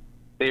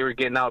 they were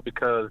getting out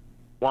because,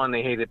 one,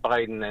 they hated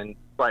Biden, and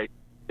like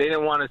they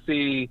didn't want to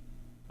see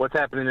what's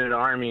happening in the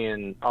Army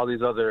and all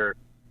these other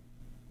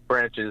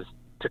branches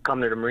to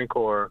come to the Marine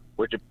Corps,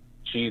 which,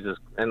 Jesus,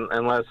 and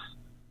unless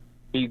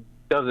he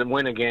doesn't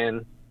win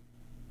again,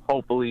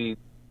 hopefully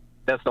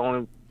that's the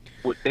only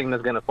thing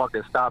that's going to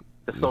fucking stop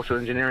the social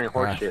engineering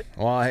horseshit.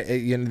 Well,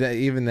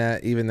 even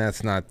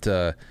that's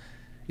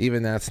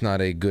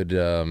not a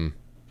good.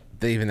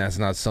 Even that's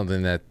not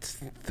something that's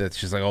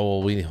just like, oh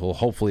well,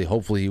 hopefully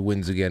he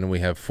wins again, and we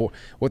have 4.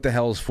 What the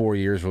hell is 4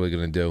 years really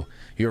going to do?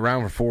 You're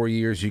around for 4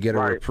 years, you get a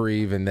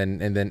reprieve, and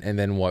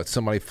then what?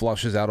 Somebody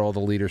flushes out all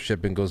the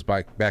leadership and goes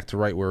back to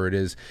right where it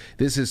is.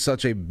 This is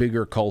such a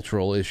bigger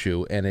cultural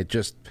issue, and it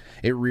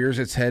rears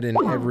its head in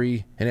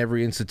every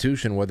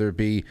institution, whether it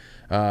be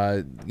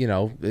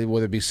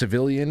whether it be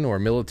civilian or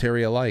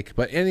military alike.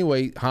 But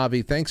anyway,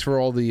 Javi, thanks for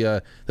all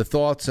the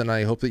thoughts, and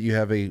I hope that you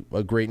have a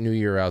great New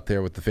Year out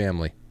there with the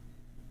family.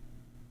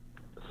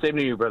 Same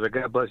to you, brother.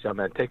 God bless y'all,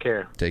 man. Take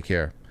care. Take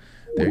care.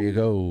 There you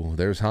go.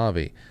 There's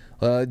Javi.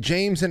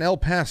 James in El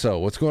Paso.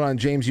 What's going on,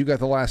 James? You got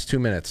the last 2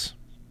 minutes.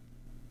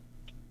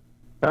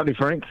 Howdy,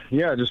 Frank.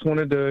 Yeah, I just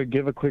wanted to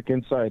give a quick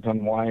insight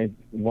on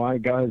why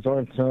guys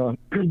aren't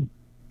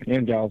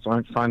and gals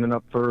aren't signing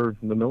up for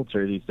the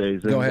military these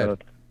days. Go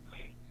ahead.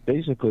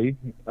 Basically,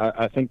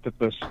 I think that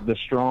the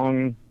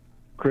strong,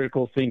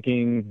 critical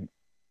thinking,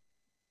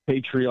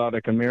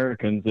 patriotic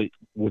Americans that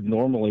would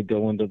normally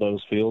go into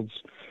those fields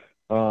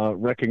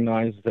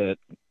recognize that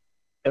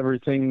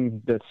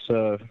everything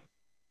that's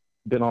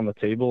been on the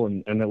table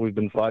and that we've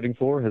been fighting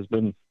for has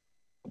been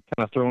kind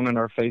of thrown in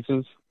our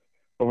faces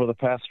over the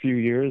past few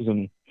years,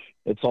 and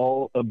it's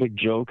all a big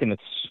joke, and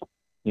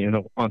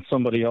it's on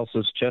somebody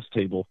else's chess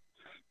table,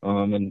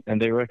 and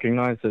they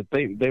recognize that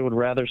they would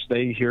rather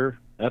stay here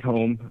at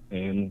home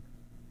and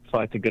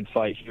fight the good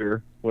fight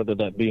here, whether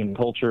that be in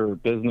culture or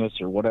business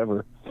or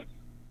whatever,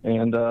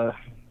 and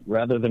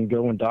rather than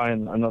go and die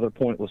in another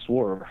pointless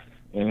war.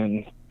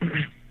 And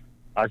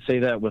I say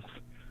that with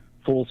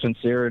full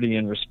sincerity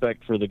and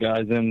respect for the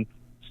guys in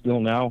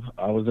still now.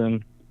 I was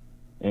in,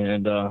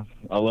 and I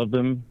love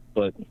them,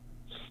 but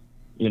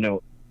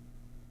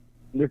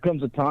there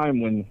comes a time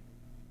when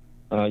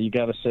you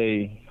got to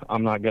say,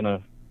 I'm not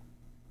gonna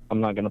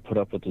put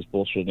up with this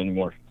bullshit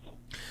anymore.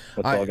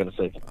 That's all I got to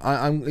say.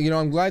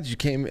 I'm glad you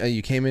came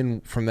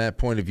in from that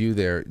point of view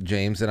there,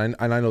 James, and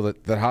I know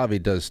that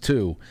Javi does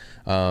too,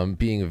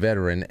 being a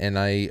veteran, and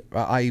I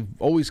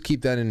always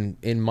keep that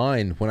in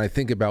mind when I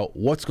think about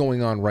what's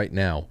going on right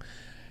now.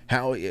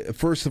 How,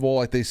 first of all,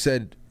 like they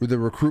said, the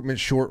recruitment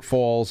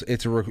shortfalls,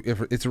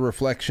 it's a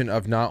reflection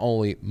of not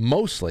only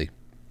mostly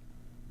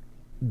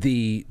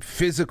the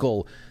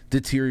physical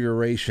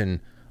deterioration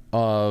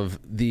of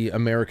the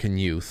American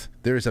youth.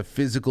 There is a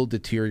physical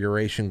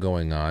deterioration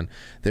going on.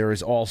 There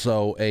is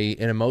also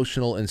an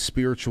emotional and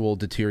spiritual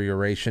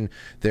deterioration.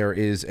 There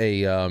is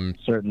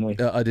certainly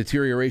a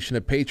deterioration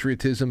of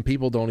patriotism.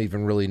 People don't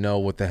even really know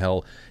what the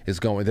hell is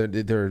going.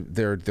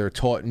 They're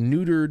taught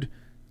neutered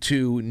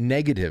to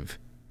negative.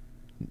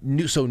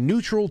 So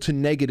neutral to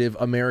negative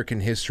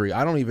American history.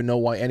 I don't even know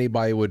why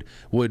anybody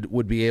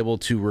would be able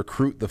to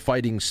recruit the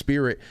fighting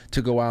spirit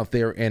to go out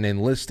there and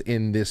enlist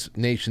in this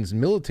nation's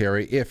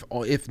military if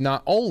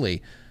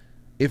only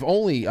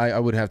I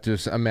would have to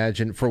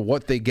imagine for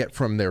what they get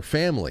from their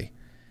family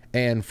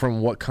and from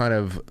what kind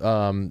of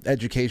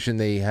education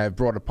they have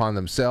brought upon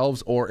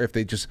themselves, or if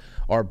they just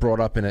are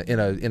brought up in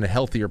a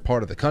healthier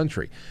part of the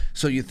country.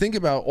 So you think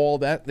about all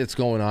that's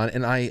going on,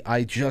 and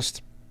I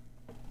just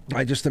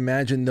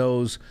imagine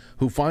those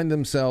who find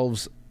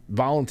themselves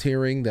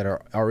volunteering that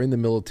are in the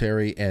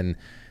military and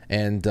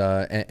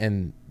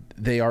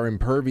they are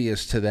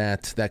impervious to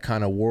that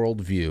kind of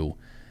worldview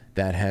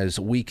that has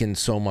weakened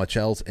so much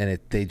else, and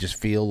they just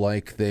feel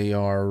like they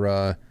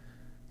are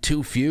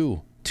too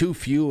few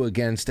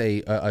against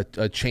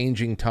a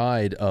changing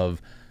tide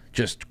of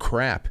just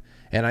crap.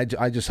 And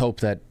I just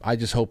hope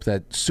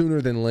that sooner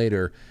than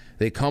later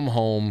they come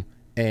home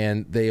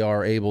and they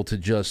are able to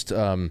just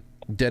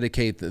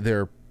dedicate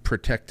their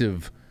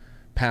protective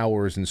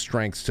powers and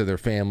strengths to their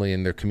family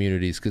and their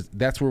communities, because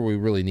that's where we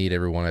really need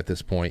everyone at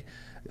this point.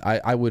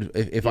 I would,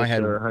 if I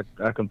had. Sir,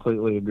 I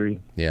completely agree.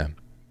 Yeah,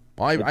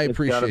 I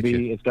appreciate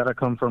you. It's got to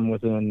come from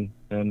within,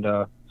 and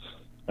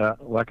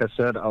like I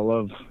said, I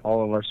love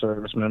all of our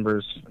service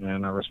members,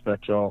 and I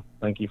respect y'all.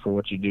 Thank you for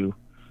what you do,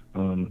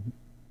 and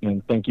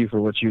thank you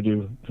for what you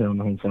do here on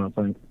the home front.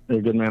 Frank, you're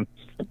a good man.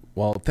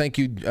 Well, thank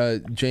you,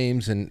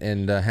 James,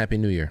 and Happy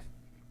New Year.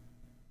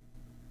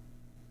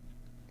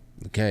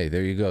 Okay,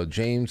 there you go.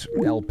 James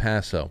from El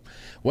Paso.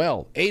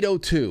 Well,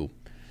 8:02.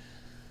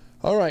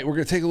 All right, we're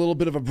going to take a little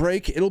bit of a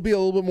break. It'll be a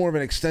little bit more of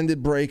an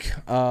extended break.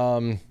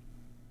 I'm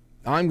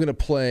going to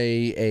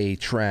play a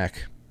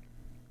track,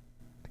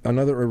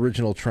 another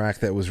original track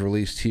that was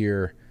released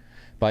here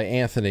by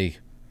Anthony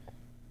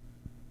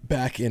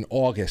back in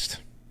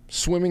August,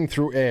 Swimming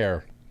Through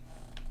Air.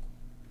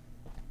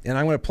 And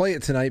I'm going to play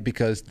it tonight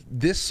because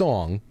this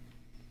song,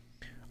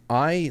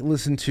 I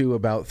listen to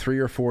about 3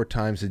 or 4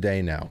 times a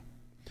day now.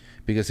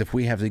 Because if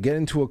we have to get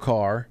into a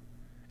car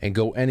and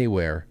go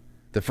anywhere,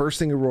 the first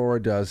thing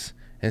Aurora does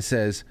and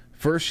says,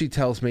 first she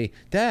tells me,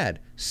 Dad,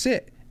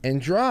 sit and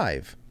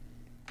drive.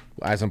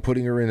 As I'm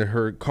putting her in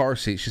her car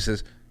seat, she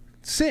says,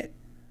 sit,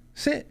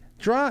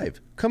 drive,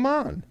 come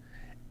on.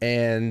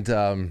 And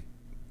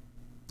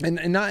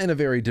not in a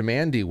very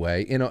demanding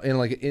way, in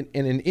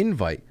an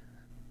invite.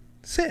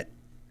 Sit,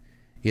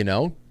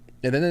 And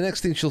then the next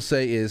thing she'll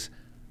say is,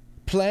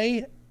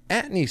 play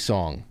Antony's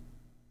song.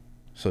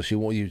 So she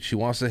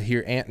wants to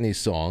hear Antony's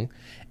song,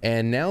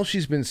 and now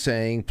she's been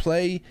saying,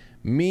 play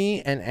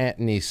me and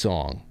Antony's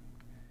song.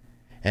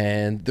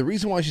 And the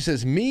reason why she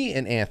says me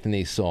and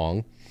Antony's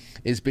song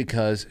is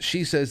because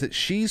she says that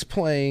she's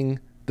playing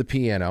the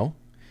piano,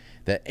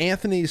 that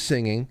Anthony's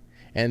singing,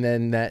 and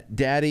then that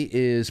Daddy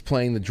is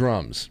playing the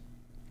drums.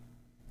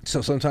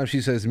 So sometimes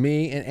she says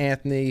me and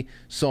Anthony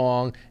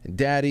song,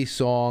 Daddy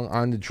song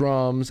on the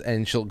drums,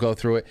 and she'll go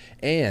through it.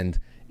 And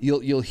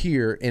you'll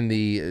hear in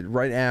the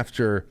right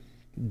after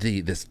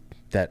this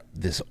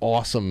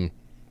awesome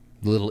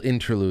little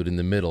interlude in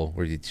the middle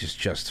where you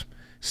just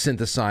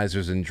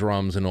synthesizers and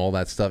drums and all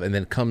that stuff, and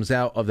then comes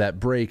out of that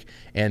break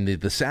and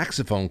the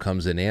saxophone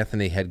comes in.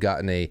 Anthony had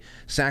gotten a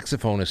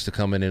saxophonist to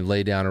come in and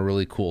lay down a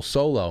really cool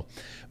solo,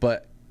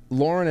 but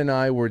Lauren and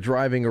I were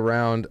driving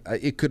around.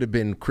 It could have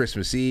been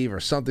Christmas Eve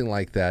or something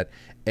like that,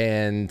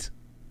 and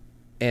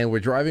we're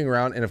driving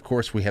around, and of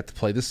course we have to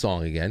play the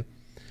song again,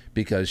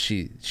 because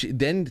she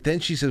then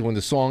she says, when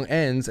the song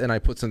ends and I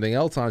put something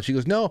else on, she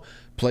goes, no,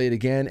 play it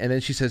again, and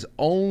then she says,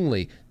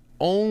 only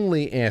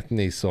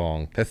Anthony's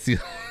song. That's the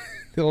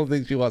only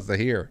thing she wants to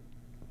hear.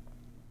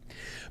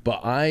 But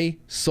I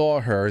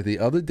saw her the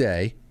other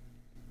day,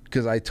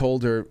 because I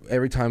told her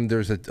every time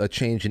there's a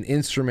change in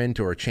instrument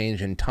or a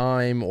change in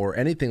time or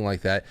anything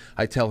like that,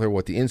 I tell her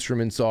what the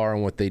instruments are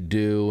and what they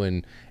do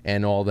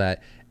and all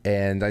that.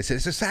 And I said,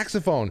 it's a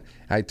saxophone.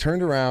 I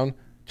turned around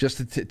just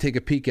to take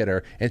a peek at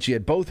her, and she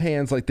had both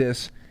hands like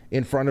this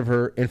in front of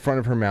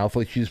her mouth,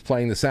 like she was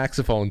playing the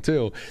saxophone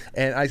too.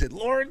 And I said,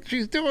 Lauren,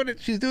 she's doing it.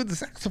 She's doing the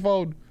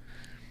saxophone.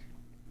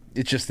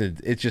 It's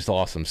just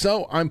awesome.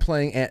 So I'm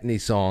playing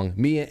Antony's song,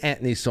 me and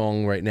Antony's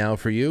song right now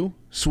for you,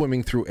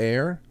 Swimming Through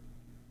Air.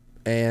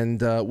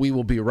 And we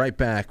will be right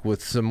back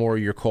with some more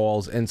of your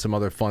calls and some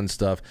other fun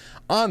stuff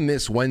on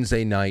this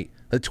Wednesday night,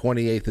 the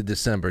 28th of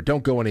December.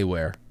 Don't go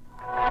anywhere.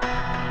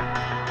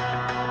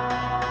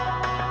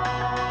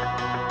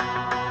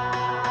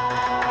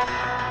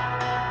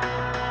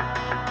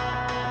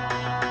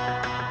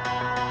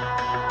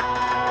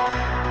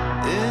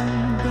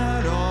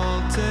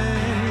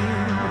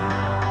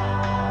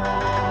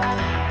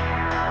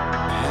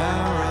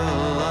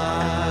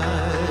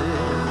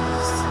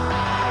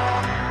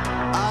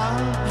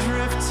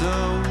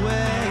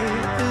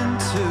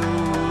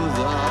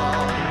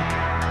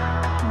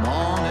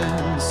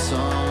 Morning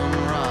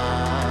sunrise.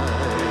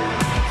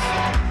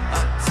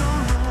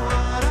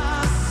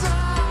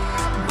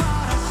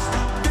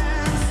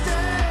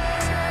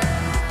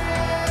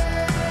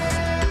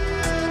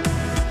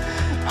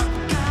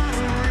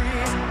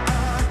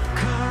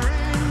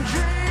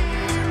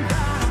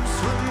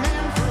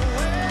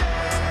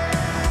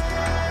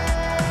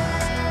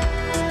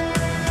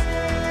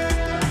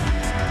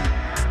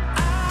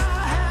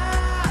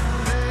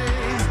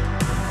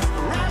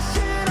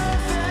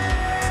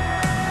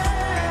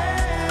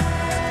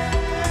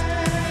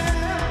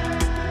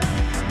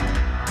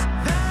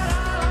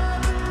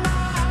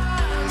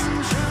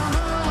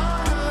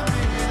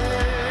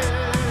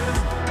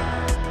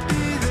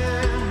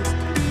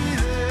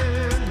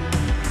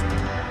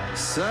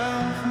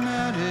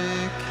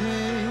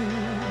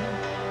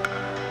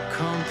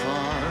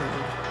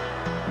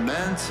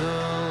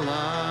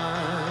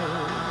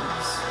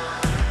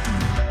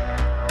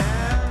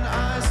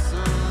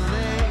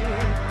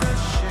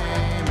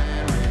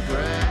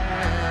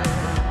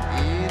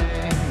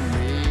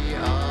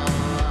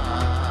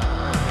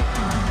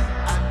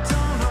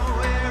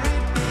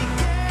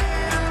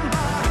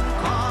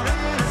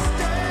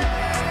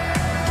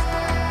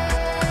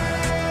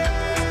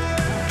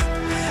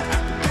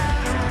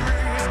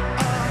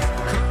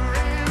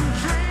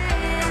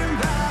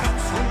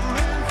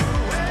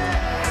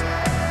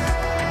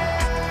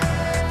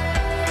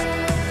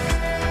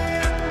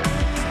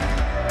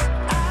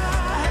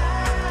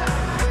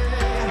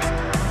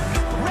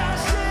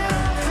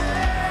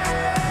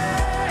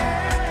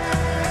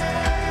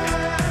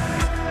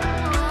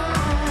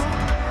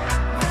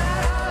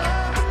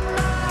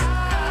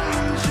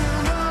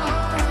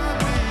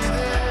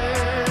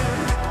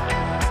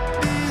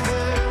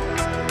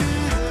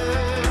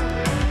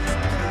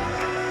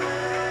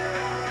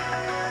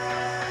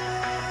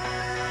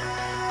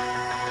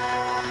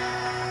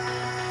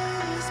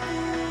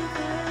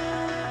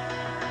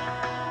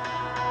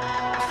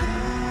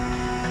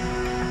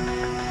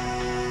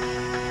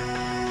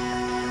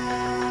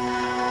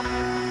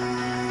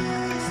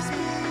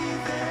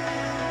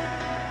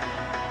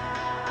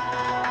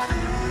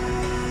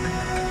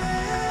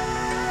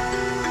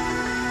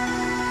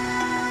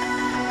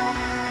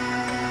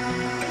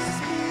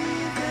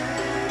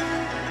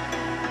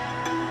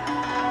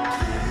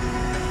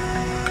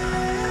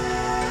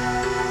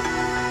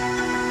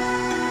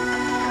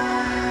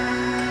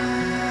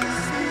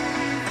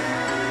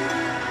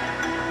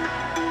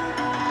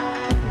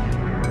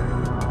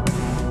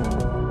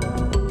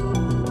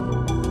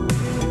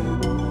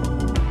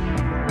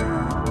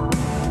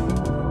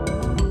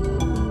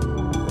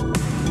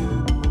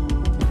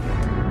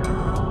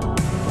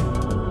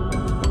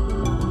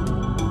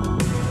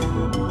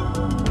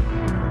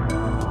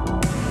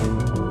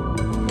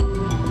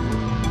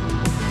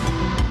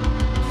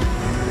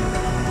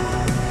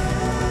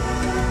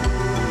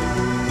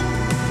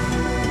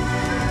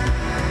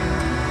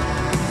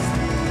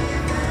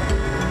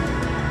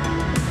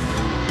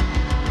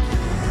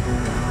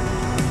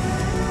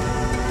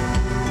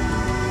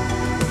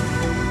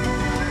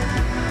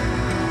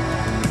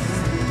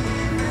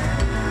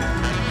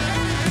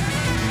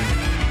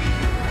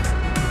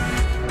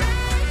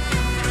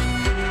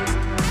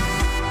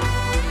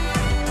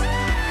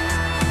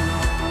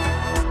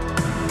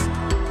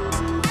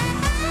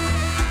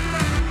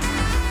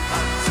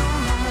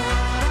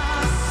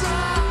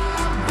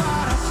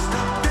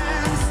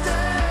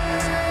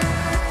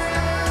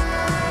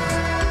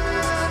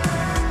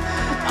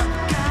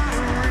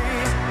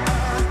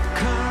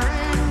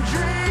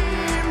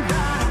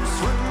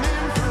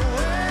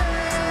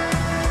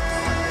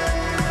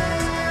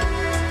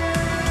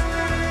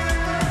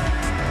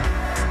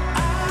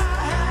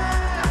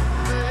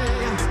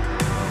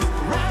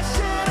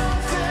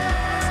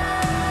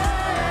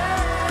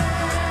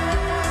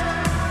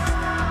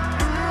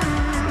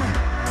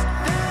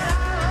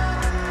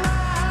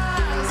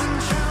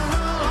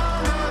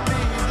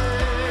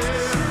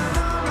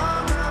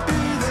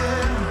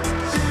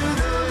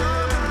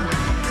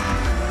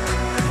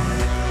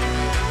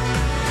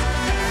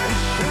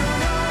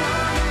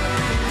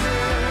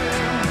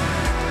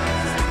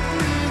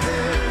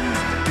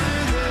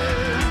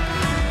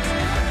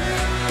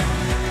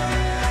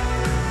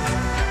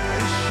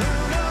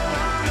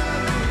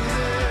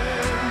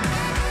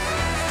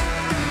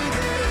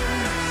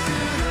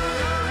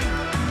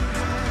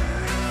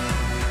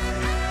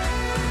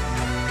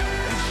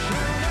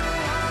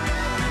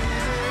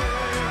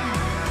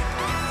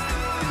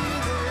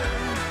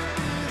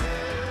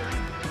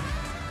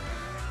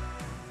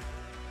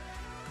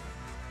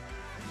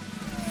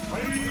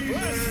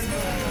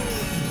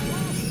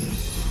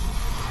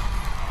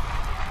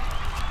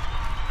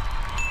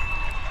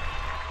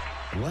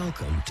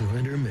 Welcome to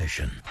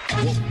intermission.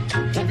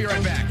 We'll be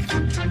right back.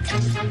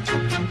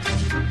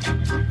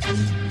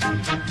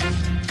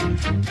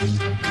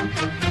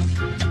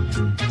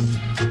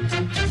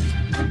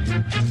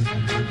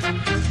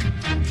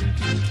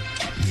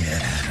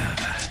 Yeah,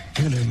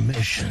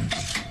 intermission.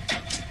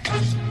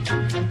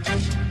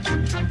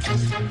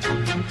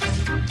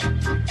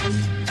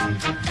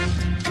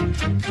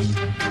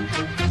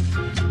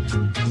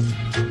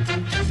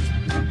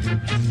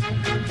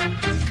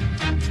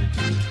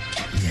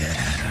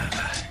 Yeah,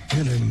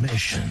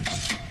 intermission.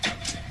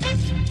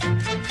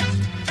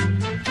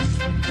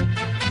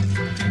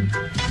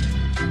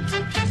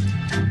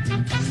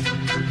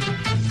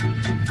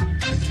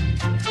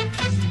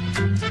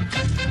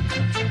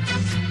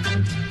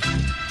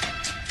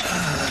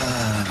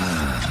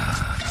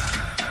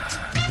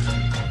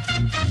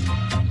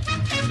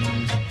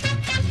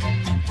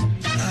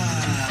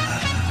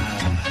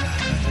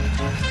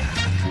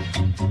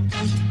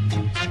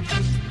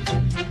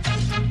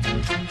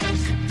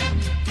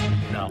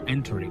 Now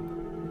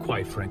entering,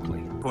 quite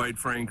frankly. Quite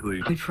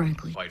frankly. Quite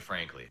frankly. Quite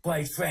frankly.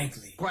 Quite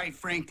frankly.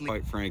 Quite frankly.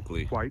 Quite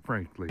frankly. Quite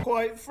frankly.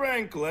 Quite frankly. Quite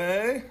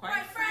frankly.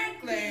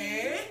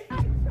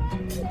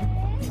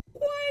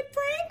 Quite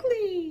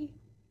frankly.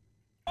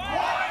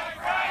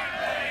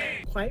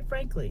 Quite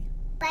frankly.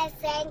 Quite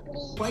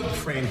frankly. Quite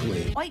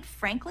frankly. Quite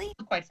frankly.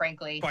 Quite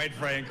frankly. Quite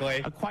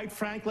frankly. Quite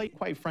frankly.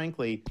 Quite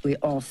frankly. We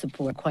all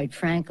support, quite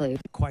frankly.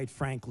 Quite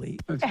frankly.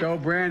 Let's go,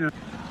 Brandon.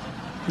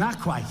 Not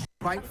quite.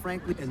 Quite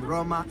frankly, in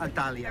Roma,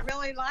 Italia. I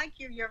really like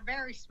you. You're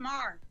very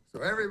smart.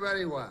 So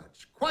everybody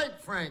watch.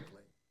 Quite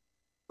frankly.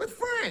 With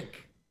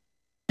Frank.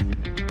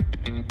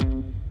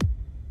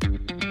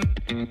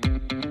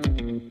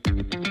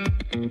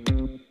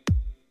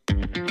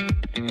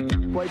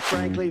 Quite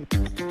frankly.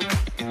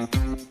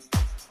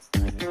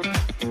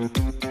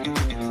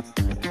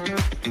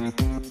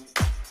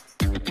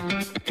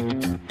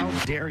 How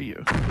dare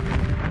you?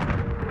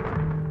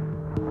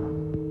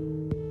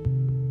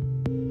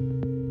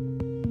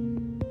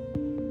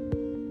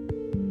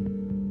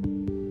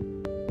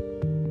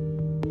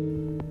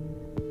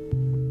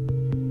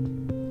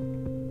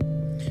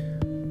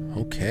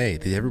 Okay,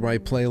 did everybody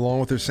play along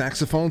with their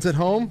saxophones at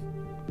home?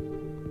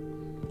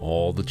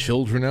 All the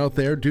children out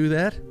there do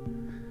that?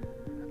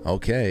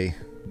 Okay.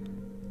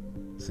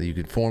 So you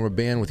could form a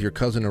band with your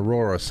cousin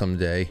Aurora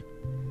someday.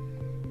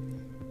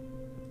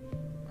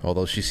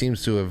 Although she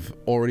seems to have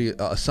already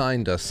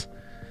assigned us.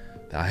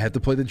 I have to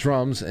play the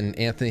drums, and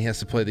Anthony has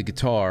to play the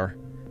guitar,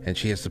 and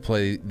she has to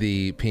play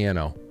the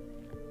piano.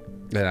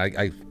 And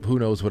I who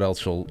knows what else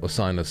she'll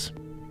assign us.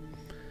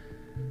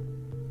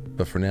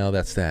 But for now,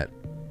 that's that.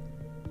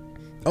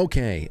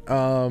 Okay,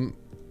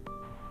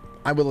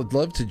 I would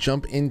love to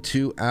jump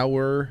into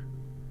our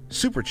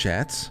super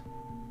chats.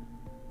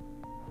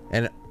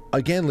 And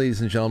again,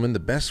 ladies and gentlemen, the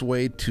best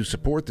way to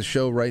support the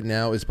show right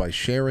now is by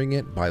sharing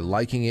it, by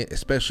liking it,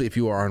 especially if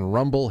you are on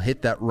Rumble.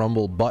 Hit that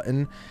Rumble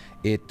button.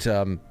 It,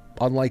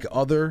 unlike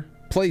other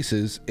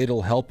places,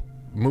 it'll help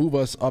move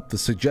us up the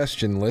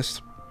suggestion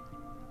list.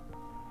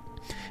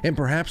 And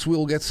perhaps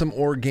we'll get some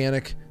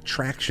organic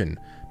traction.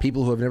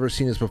 People who have never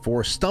seen us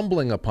before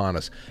stumbling upon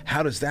us.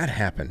 How does that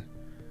happen?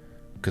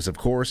 Because, of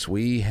course,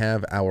 we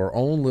have our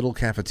own little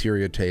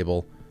cafeteria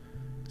table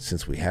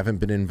since we haven't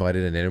been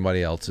invited at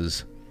anybody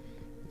else's.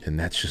 And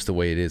that's just the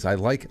way it is. I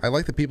like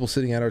the people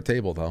sitting at our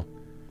table, though.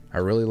 I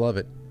really love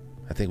it.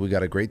 I think we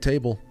got a great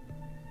table.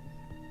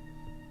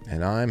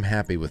 And I'm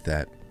happy with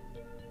that.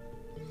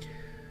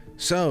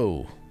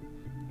 So,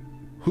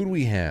 who do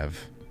we have?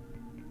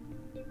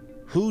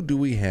 Who do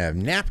we have?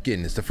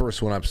 Napkin is the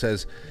first one up.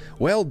 Says,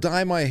 well,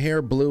 dye my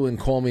hair blue and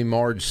call me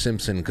Marge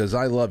Simpson, because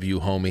I love you,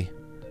 homie.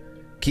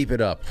 Keep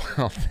it up.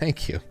 Oh,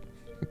 thank you.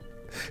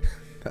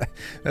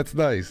 That's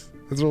nice.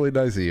 That's really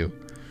nice of you.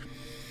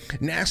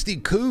 Nasty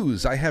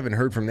Coos. I haven't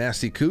heard from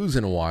Nasty Coos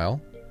in a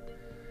while.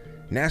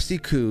 Nasty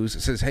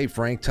Coos says, hey,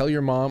 Frank, tell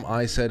your mom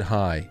I said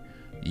hi.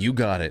 You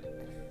got it.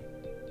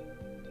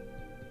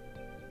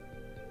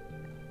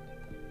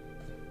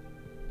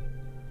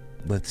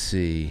 Let's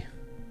see.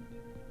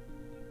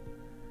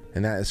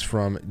 And that is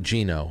from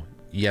Gino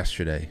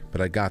yesterday, but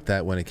I got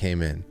that when it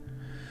came in.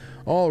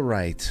 All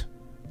right.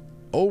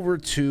 Over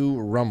to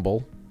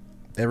Rumble.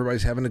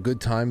 Everybody's having a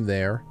good time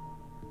there.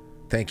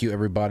 Thank you,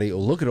 everybody. Oh,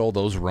 look at all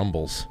those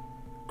Rumbles.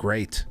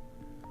 Great.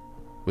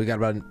 We got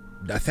about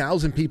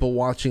 1,000 people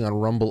watching on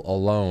Rumble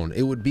alone.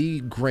 It would be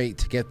great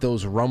to get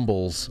those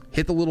Rumbles.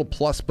 Hit the little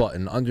plus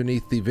button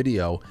underneath the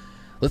video.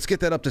 Let's get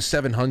that up to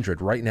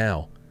 700 right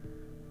now.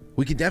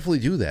 We can definitely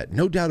do that.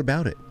 No doubt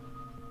about it.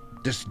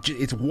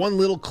 It's one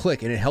little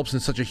click, and it helps in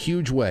such a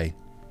huge way.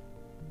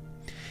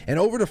 And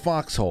over to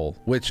Foxhole,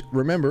 which,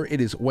 remember, it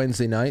is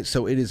Wednesday night,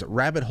 so it is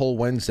Rabbit Hole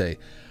Wednesday.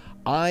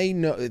 I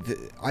know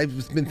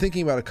I've been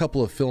thinking about a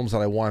couple of films that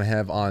I want to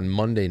have on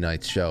Monday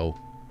night's show.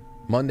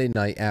 Monday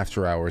night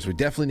after hours. We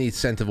definitely need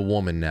Scent of a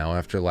Woman now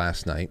after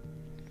last night.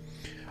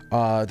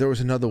 There was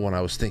another one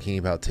I was thinking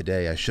about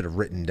today I should have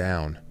written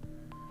down.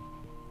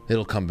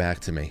 It'll come back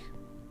to me.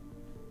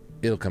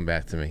 It'll come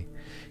back to me.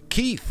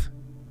 Keith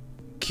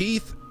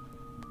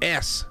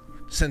S.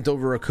 sent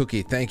over a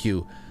cookie. Thank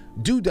you.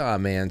 Doodah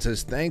Man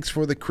says, thanks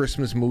for the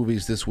Christmas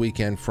movies this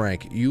weekend,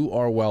 Frank. You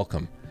are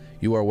welcome.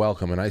 You are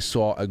welcome. And I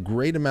saw a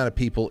great amount of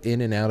people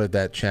in and out of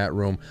that chat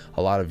room,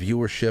 a lot of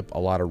viewership, a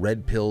lot of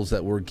red pills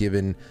that were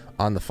given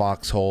on the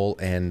foxhole,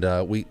 and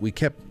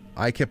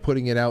I kept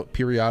putting it out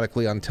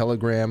periodically on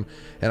Telegram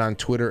and on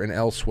Twitter and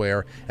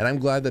elsewhere, and I'm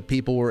glad that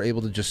people were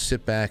able to just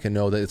sit back and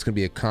know that it's going to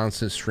be a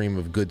constant stream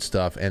of good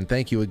stuff. And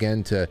thank you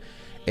again to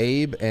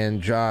Abe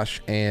and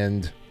Josh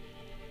and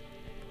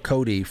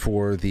Cody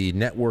for the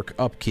network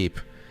upkeep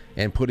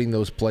and putting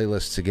those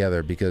playlists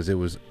together, because it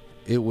was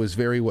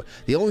very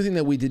the only thing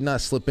that we did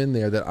not slip in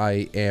there that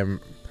I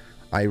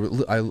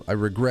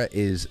regret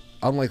is,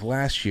 unlike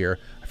last year,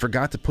 I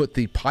forgot to put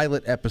the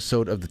pilot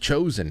episode of The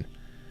Chosen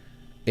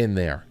in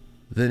there,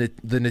 the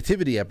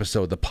nativity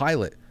episode, the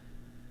pilot.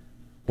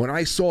 When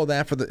I saw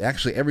that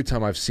actually every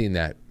time I've seen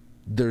that,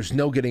 there's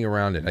no getting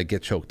around it. I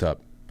get choked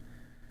up.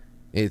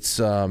 It's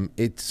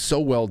so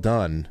well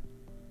done.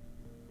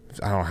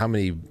 I don't know how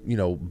many,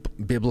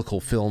 biblical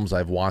films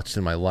I've watched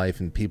in my life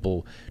and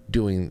people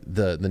doing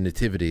the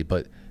nativity,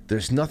 but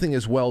there's nothing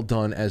as well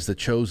done as The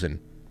Chosen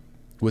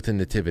with the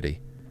nativity.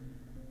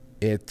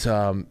 It,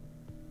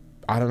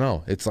 I don't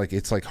know. It's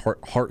like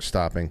heart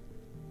stopping,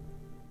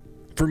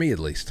 for me at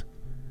least,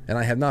 and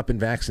I have not been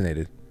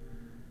vaccinated.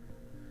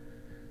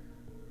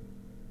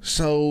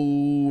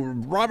 So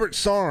Robert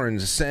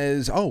Sarnes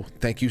says, "Oh,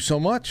 thank you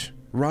so much."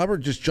 Robert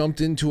just jumped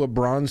into a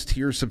bronze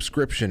tier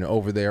subscription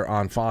over there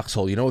on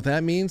Foxhole. You know what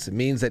that means? It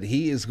means that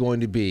he is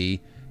going to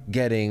be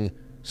getting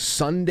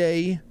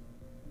Sunday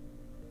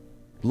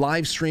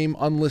live stream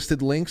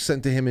unlisted links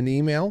sent to him in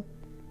email.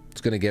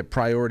 It's going to get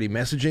priority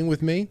messaging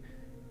with me.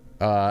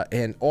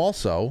 And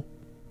also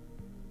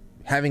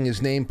having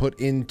his name put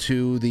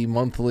into the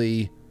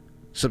monthly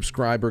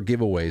subscriber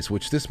giveaways,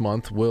 which this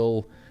month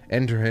will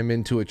enter him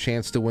into a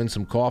chance to win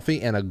some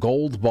coffee and a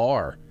gold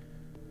bar.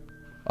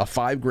 A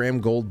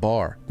 5-gram gold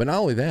bar. But not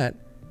only that,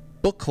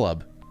 book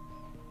club.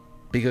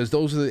 Because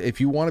those are if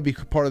you want to be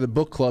part of the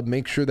book club,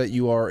 make sure that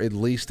you are at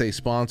least a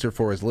sponsor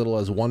for as little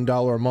as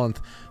 $1 a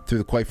month through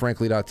the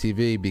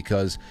quitefrankly.tv,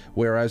 because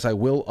whereas I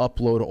will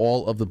upload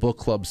all of the book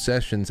club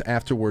sessions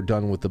after we're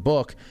done with the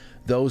book,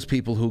 those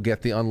people who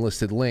get the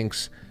unlisted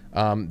links,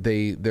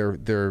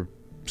 they're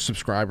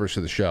subscribers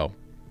to the show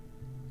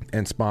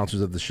and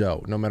sponsors of the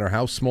show. No matter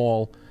how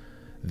small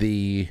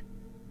the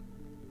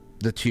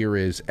tier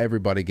is,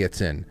 everybody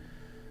gets in.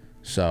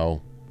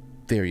 So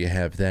there you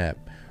have that.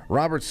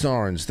 Robert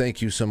Sarnes,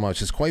 thank you so much.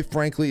 Says, quite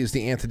frankly, is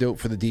the antidote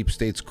for the deep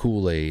state's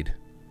Kool-Aid.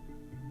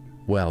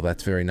 Well,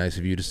 that's very nice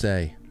of you to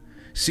say.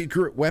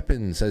 Secret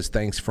Weapon says,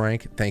 thanks,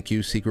 Frank. Thank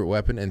you, Secret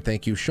Weapon, and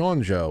thank you,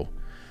 Sean Joe.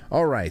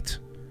 All right.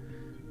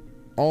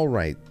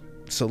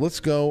 So let's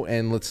go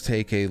and let's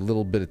take a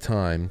little bit of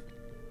time.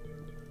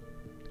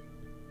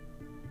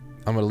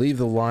 I'm going to leave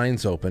the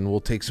lines open.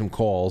 We'll take some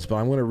calls, but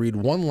I'm going to read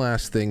one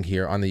last thing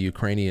here on the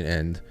Ukrainian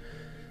end,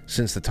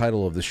 since the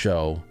title of the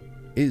show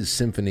is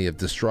Symphony of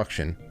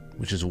Destruction,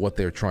 which is what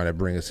they're trying to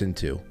bring us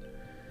into.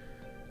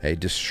 A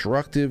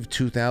destructive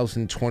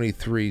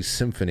 2023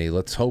 symphony.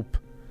 Let's hope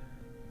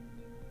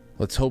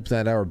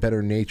that our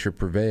better nature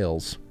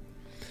prevails.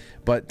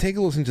 But take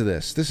a listen to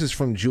this. This is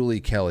from Julie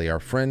Kelly, our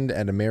friend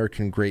at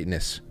American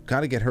Greatness.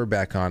 Got to get her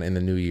back on in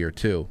the new year,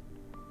 too.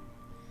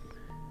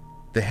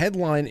 The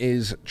headline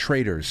is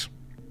Traitors.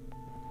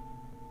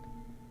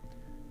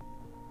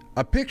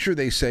 A picture,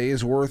 they say,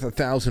 is worth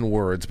 1,000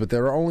 words, but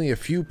there are only a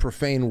few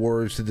profane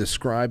words to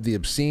describe the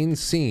obscene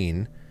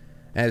scene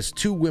as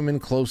two women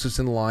closest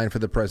in line for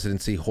the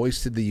presidency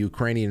hoisted the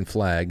Ukrainian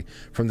flag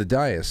from the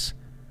dais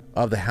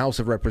of the House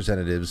of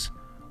Representatives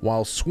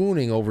while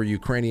swooning over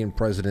Ukrainian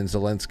President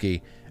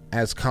Zelensky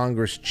as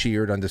Congress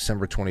cheered on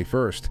December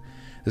 21st.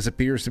 This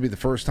appears to be the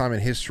first time in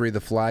history the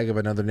flag of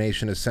another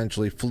nation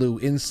essentially flew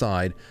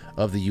inside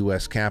of the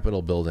U.S.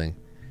 Capitol building.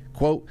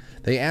 Quote,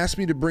 they asked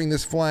me to bring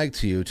this flag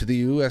to you, to the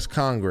U.S.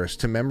 Congress,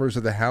 to members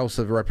of the House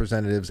of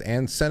Representatives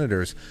and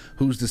senators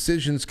whose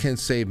decisions can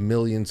save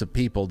millions of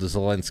people,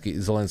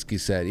 Zelensky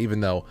said, even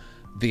though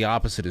the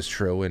opposite is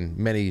true and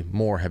many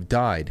more have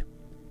died.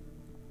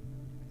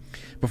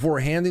 Before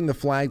handing the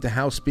flag to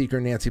House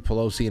Speaker Nancy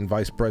Pelosi and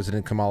Vice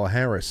President Kamala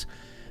Harris,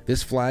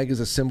 this flag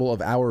is a symbol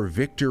of our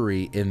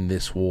victory in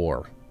this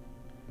war.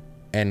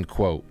 End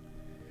quote.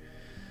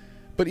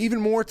 But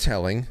even more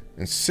telling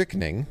and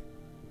sickening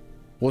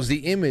was the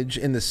image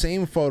in the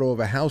same photo of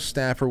a House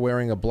staffer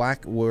wearing a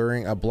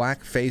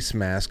black face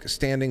mask,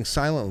 standing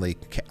silently,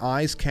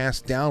 eyes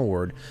cast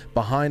downward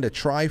behind a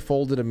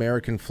tri-folded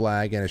American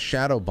flag and a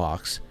shadow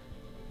box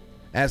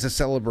as a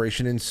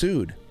celebration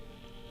ensued.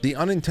 The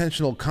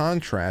unintentional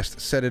contrast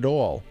said it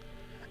all.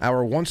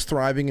 Our once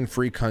thriving and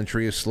free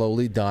country is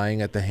slowly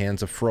dying at the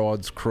hands of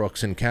frauds,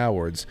 crooks, and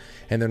cowards,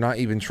 and they're not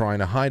even trying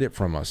to hide it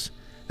from us.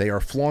 They are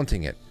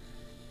flaunting it.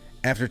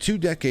 After 2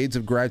 decades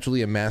of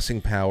gradually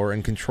amassing power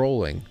and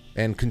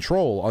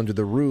control under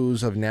the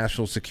ruse of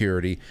national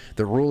security,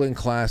 the ruling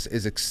class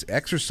is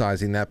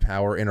exercising that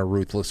power in a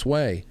ruthless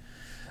way.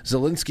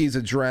 Zelensky's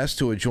address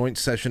to a joint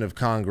session of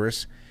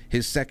Congress,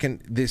 his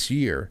second this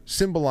year,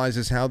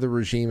 symbolizes how the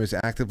regime is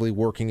actively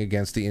working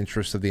against the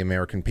interests of the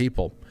American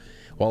people.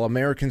 While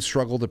Americans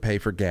struggle to pay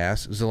for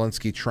gas,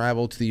 Zelensky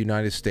traveled to the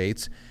United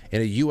States in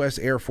a U.S.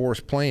 Air Force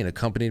plane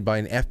accompanied by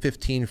an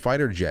F-15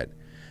 fighter jet.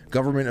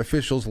 Government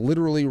officials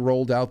literally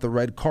rolled out the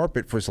red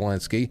carpet for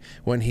Zelensky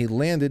when he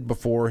landed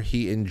before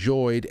he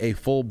enjoyed a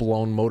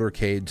full-blown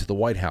motorcade to the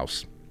White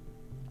House.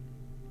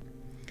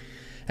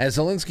 As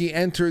Zelensky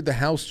entered the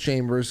House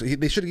chambers,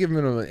 they should have given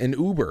him an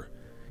Uber.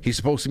 He's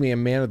supposed to be a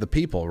man of the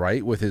people,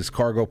 right? With his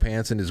cargo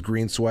pants and his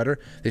green sweater.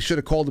 They should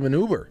have called him an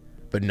Uber.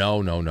 But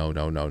no.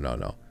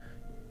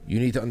 You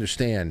need to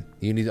understand.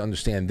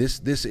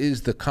 This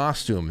is the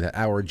costume that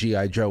our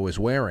G.I. Joe is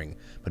wearing.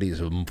 But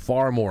he's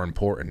far more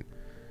important.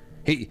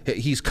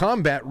 He's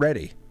combat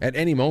ready at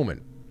any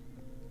moment.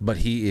 But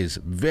he is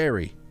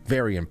very,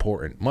 very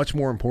important. Much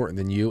more important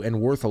than you,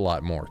 and worth a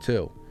lot more,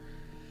 too.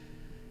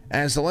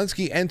 As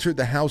Zelensky entered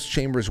the House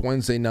chambers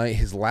Wednesday night,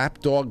 his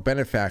lapdog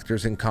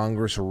benefactors in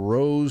Congress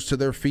rose to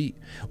their feet,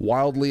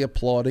 wildly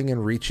applauding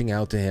and reaching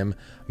out to him,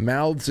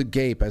 mouths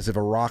agape as if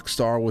a rock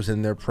star was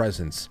in their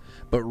presence.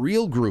 But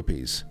real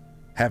groupies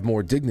have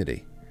more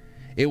dignity.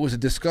 It was a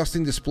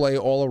disgusting display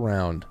all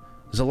around.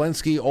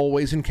 Zelensky,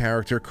 always in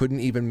character, couldn't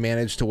even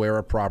manage to wear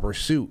a proper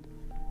suit.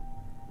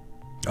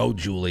 Oh,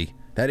 Julie,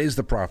 that is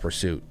the proper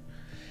suit.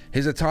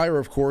 His attire,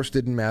 of course,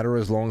 didn't matter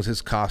as long as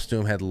his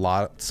costume had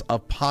lots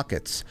of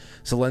pockets.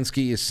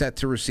 Zelensky is set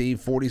to receive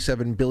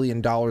 $47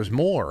 billion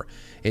more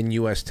in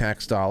U.S.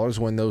 tax dollars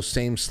when those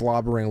same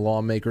slobbering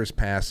lawmakers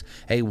pass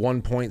a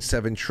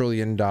 $1.7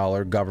 trillion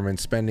government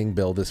spending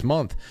bill this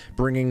month,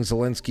 bringing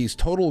Zelensky's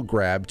total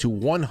grab to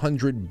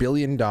 $100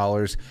 billion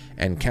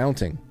and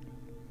counting.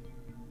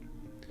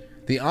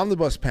 The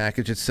omnibus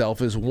package itself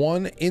is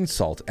one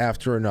insult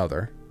after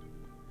another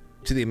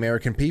to the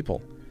American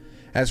people.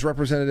 As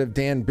Representative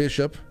Dan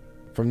Bishop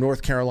from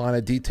North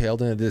Carolina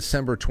detailed in a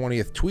December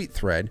 20th tweet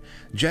thread,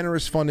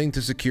 generous funding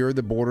to secure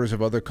the borders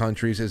of other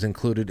countries is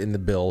included in the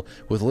bill,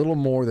 with little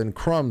more than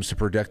crumbs to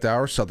protect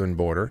our southern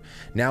border,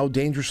 now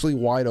dangerously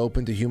wide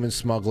open to human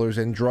smugglers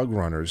and drug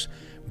runners.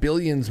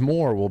 Billions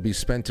more will be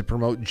spent to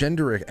promote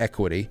gender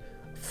equity,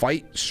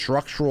 fight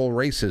structural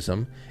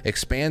racism,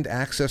 expand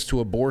access to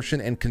abortion,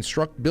 and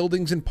construct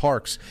buildings and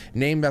parks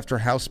named after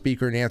House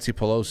Speaker Nancy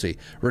Pelosi,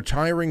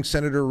 retiring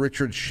Senator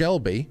Richard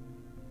Shelby,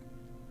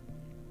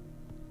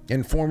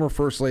 and former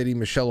First Lady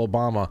Michelle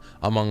Obama,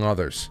 among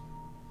others.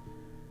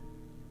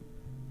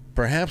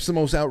 Perhaps the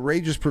most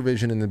outrageous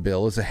provision in the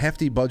bill is a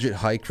hefty budget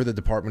hike for the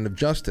Department of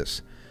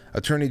Justice.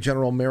 Attorney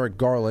General Merrick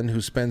Garland,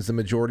 who spends the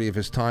majority of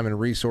his time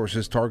and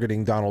resources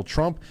targeting Donald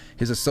Trump,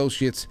 his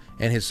associates,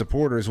 and his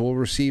supporters, will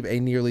receive a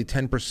nearly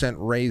 10%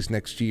 raise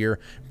next year,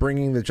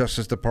 bringing the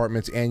Justice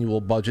Department's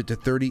annual budget to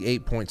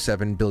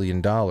 $38.7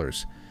 billion.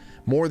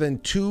 More than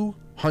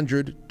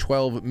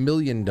 $212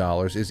 million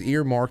is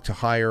earmarked to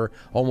hire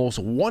almost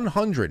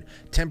 100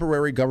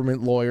 temporary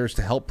government lawyers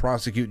to help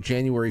prosecute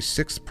January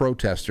 6th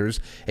protesters,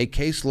 a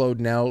caseload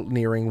now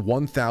nearing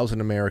 1,000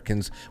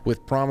 Americans,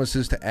 with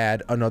promises to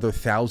add another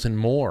 1,000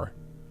 more.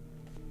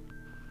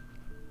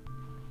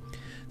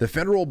 The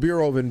Federal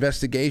Bureau of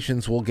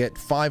Investigations will get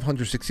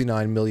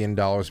 $569 million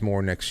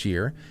more next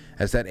year,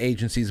 as that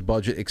agency's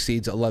budget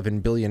exceeds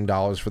 $11 billion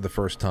for the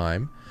first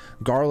time.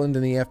 Garland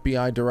and the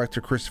FBI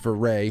Director Christopher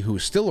Wray,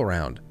 who's still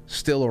around,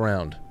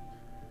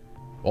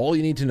 all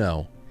you need to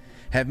know,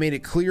 have made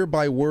it clear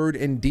by word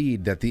and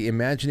deed that the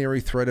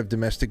imaginary threat of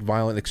domestic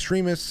violent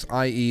extremists,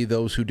 i.e.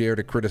 those who dare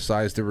to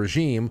criticize the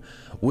regime,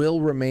 will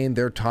remain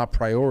their top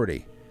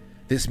priority.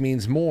 This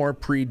means more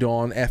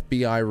pre-dawn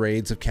FBI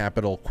raids of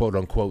Capitol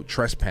quote-unquote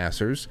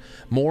trespassers,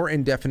 more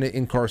indefinite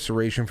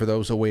incarceration for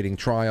those awaiting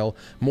trial,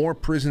 more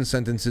prison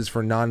sentences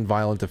for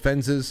non-violent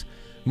offenses,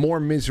 more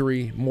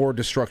misery, more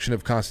destruction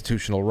of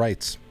constitutional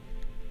rights.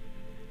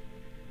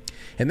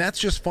 And that's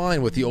just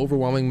fine with the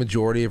overwhelming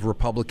majority of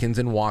Republicans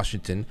in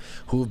Washington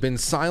who have been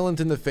silent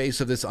in the face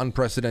of this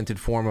unprecedented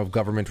form of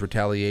government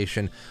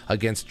retaliation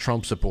against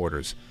Trump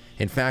supporters.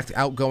 In fact,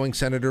 outgoing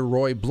Senator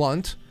Roy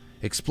Blunt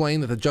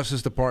explained that the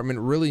Justice Department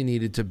really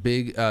needed the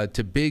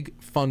big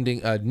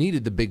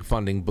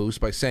funding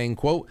boost by saying,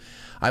 quote,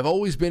 "I've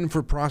always been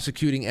for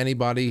prosecuting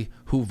anybody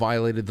who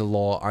violated the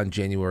law on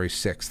January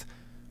 6th,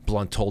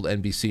 Blunt told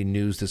NBC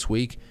News this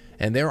week,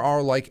 and there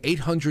are like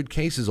 800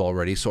 cases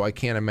already, so I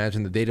can't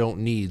imagine that they don't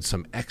need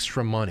some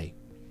extra money.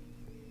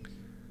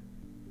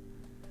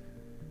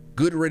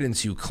 Good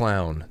riddance, you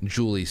clown,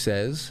 Julie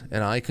says,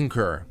 and I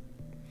concur.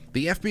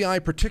 The FBI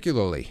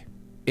particularly,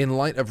 in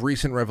light of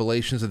recent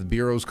revelations of the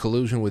Bureau's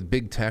collusion with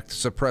big tech to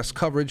suppress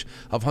coverage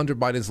of Hunter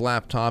Biden's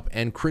laptop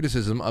and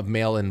criticism of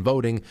mail-in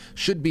voting,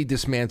 should be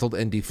dismantled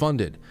and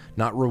defunded,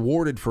 not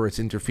rewarded for its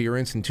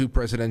interference in 2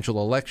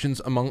 presidential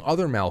elections, among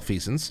other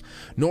malfeasance,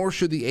 nor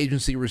should the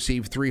agency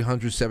receive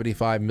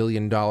 $375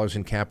 million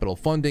in capital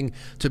funding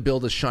to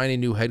build a shiny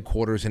new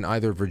headquarters in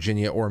either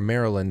Virginia or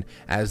Maryland,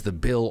 as the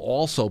bill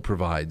also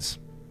provides.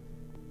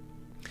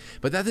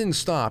 But that didn't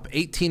stop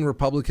 18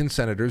 Republican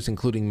senators,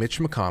 including Mitch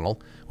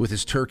McConnell with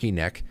his turkey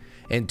neck,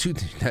 and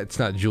that's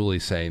not Julie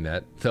saying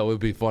that, though it would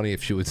be funny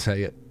if she would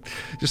say it.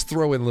 Just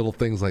throw in little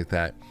things like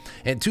that.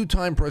 And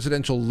two-time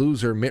presidential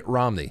loser Mitt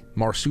Romney,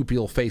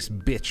 marsupial-faced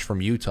bitch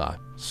from Utah.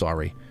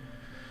 Sorry.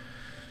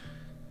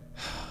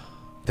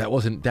 That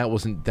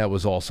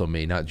was also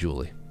me, not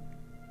Julie.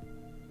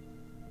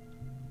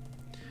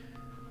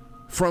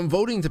 From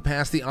voting to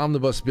pass the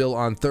omnibus bill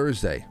on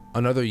Thursday,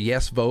 another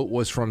yes vote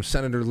was from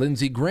Senator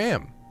Lindsey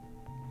Graham,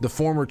 the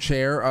former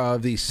chair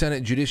of the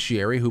Senate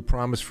Judiciary, who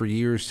promised for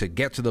years to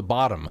get to the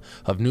bottom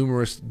of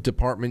numerous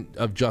Department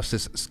of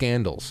Justice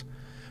scandals.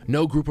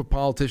 No group of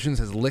politicians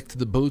has licked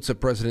the boots of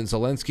President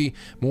Zelensky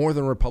more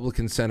than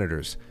Republican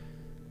senators.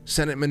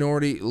 Senate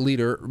Minority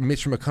Leader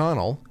Mitch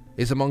McConnell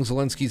is among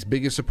Zelensky's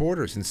biggest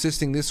supporters,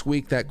 insisting this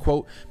week that,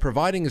 quote,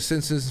 providing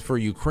assistance for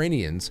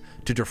Ukrainians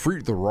to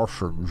defeat the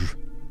Russians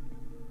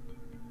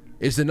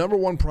is the number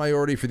one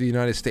priority for the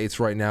United States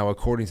right now,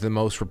 according to the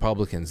most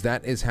Republicans.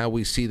 That is how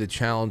we see the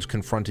challenge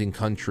confronting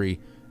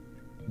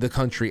the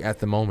country at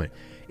the moment.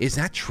 Is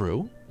that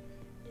true?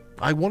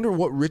 I wonder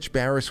what Rich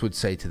Barris would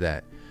say to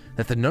that.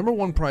 That the number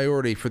one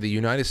priority for the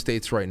United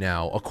States right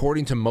now,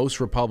 according to most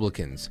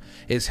Republicans,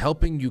 is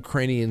helping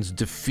Ukrainians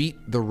defeat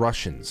the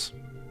Russians.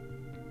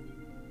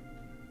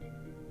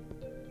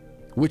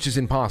 Which is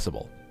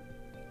impossible.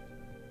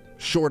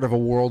 Short of a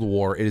world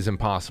war, it is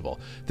impossible.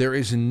 There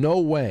is no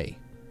way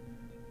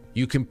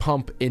you can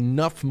pump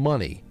enough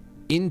money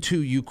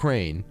into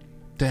Ukraine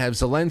to have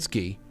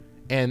Zelensky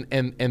and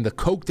the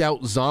coked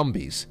out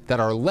zombies that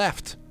are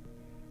left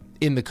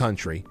in the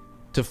country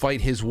to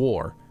fight his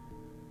war.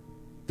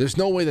 There's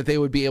no way that they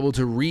would be able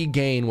to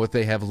regain what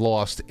they have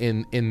lost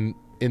in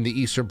the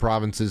eastern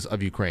provinces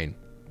of Ukraine.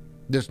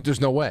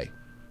 There's no way.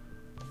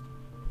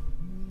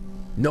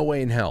 No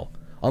way in hell.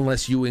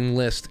 Unless you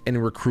enlist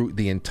and recruit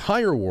the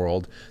entire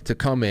world to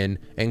come in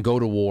and go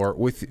to war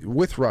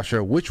with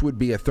Russia, which would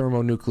be a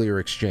thermonuclear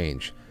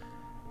exchange.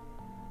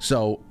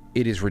 So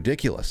it is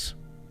ridiculous.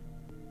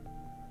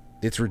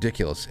 It's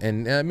ridiculous.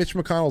 And Mitch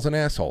McConnell's an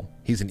asshole.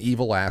 He's an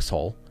evil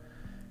asshole.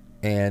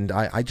 And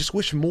I just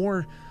wish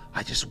more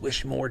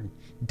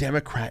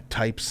Democrat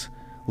types,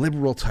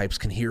 liberal types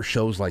can hear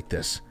shows like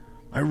this.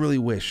 I really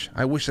wish.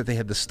 I wish that they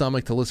had the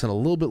stomach to listen a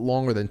little bit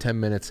longer than 10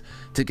 minutes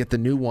to get the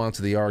nuance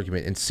of the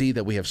argument and see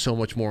that we have so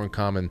much more in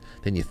common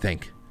than you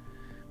think.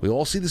 We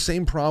all see the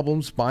same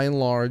problems, by and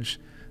large.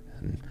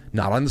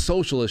 Not on the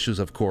social issues,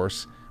 of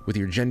course, with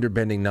your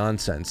gender-bending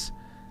nonsense.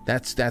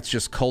 That's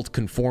just cult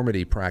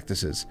conformity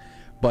practices.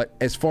 But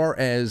as far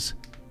as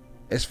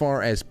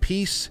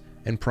peace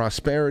and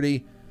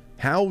prosperity,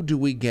 how do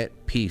we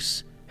get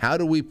peace? How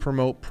do we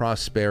promote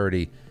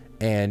prosperity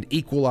and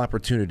equal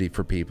opportunity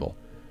for people?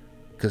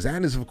 Because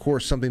that is, of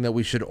course, something that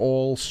we should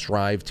all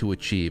strive to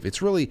achieve.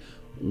 It's really,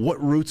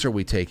 what routes are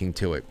we taking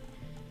to it?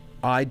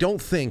 I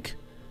don't think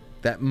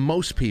that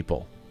most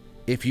people,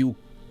 if you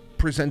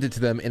present it to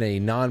them in a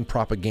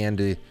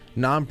non-propaganda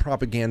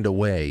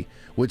way,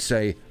 would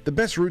say the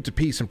best route to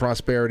peace and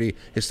prosperity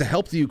is to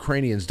help the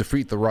Ukrainians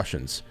defeat the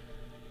Russians.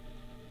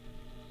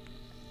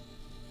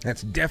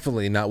 That's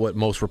definitely not what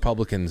most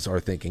Republicans are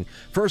thinking.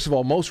 First of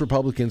all, most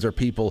Republicans are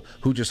people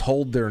who just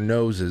hold their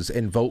noses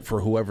and vote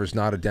for whoever's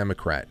not a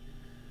Democrat.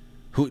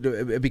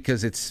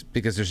 Because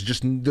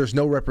there's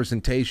no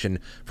representation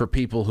for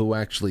people who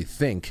actually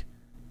think.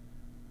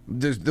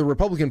 The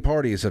Republican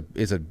Party is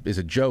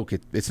a joke.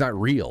 It's not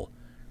real.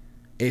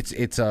 It's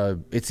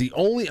the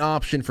only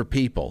option for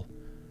people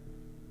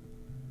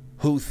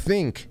who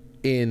think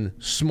in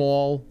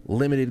small,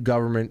 limited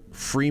government,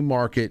 free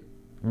market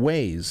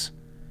ways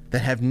that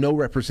have no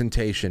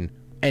representation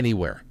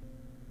anywhere,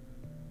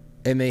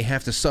 and they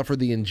have to suffer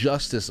the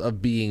injustice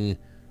of being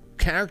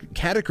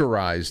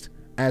categorized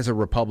as a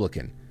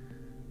Republican.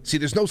 See,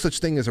 there's no such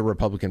thing as a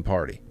Republican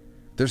Party.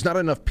 There's not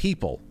enough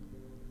people.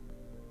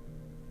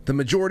 The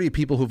majority of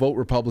people who vote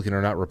Republican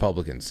are not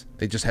Republicans.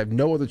 They just have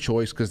no other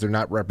choice because they're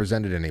not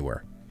represented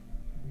anywhere.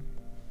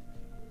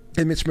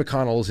 And Mitch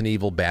McConnell is an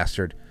evil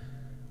bastard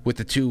with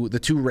the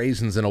two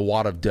raisins in a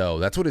wad of dough.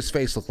 That's what his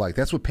face looked like.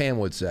 That's what Pam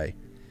would say.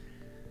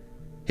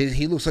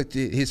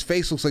 His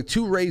face looks like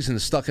two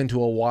raisins stuck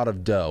into a wad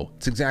of dough.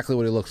 It's exactly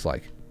what he looks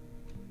like.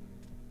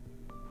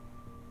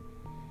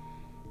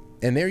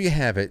 And there you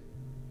have it,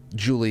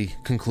 Julie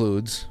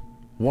concludes.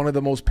 One of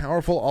the most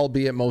powerful,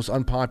 albeit most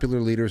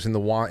unpopular leaders in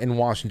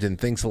Washington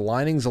thinks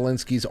aligning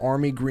Zelensky's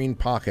army green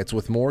pockets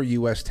with more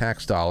U.S.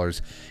 tax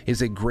dollars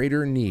is a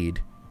greater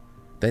need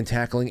than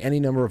tackling any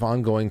number of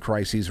ongoing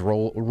crises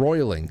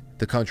roiling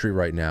the country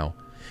right now.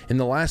 In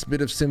the last bit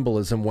of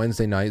symbolism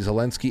Wednesday night,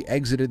 Zelensky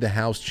exited the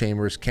House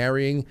chambers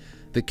carrying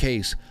the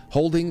case,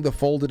 holding the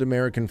folded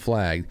American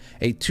flag.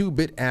 A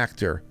two-bit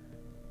actor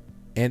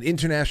and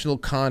international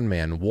con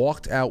man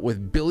walked out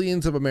with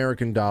billions of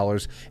American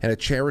dollars and a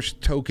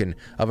cherished token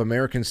of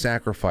American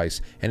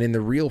sacrifice and in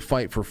the real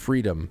fight for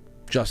freedom,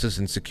 justice,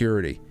 and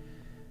security.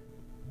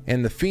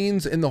 And the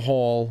fiends in the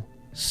hall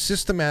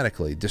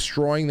systematically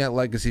destroying that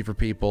legacy for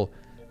people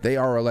they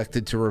are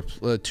elected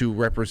to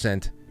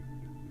represent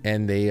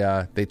and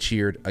they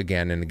cheered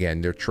again and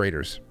again. They're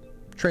traitors.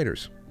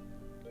 Traitors.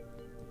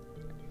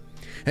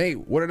 Hey,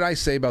 what did I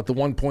say about the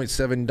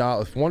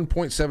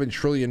 $1.7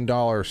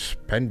 trillion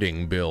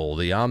spending bill,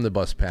 the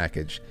omnibus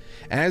package?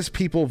 As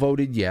people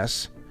voted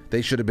yes,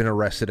 they should have been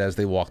arrested as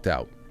they walked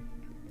out.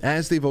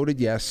 As they voted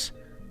yes,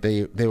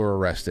 they were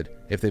arrested.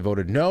 If they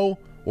voted no,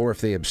 or if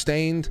they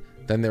abstained,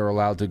 then they're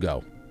allowed to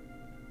go.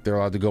 They're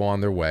allowed to go on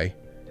their way.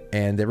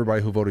 And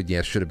everybody who voted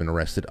yes should have been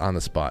arrested on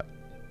the spot.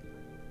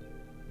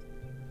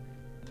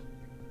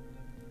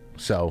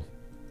 So,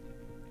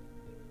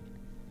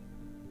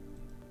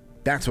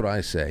 that's what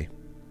I say.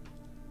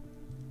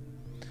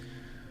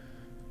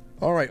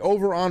 All right,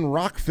 over on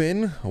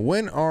Rockfin,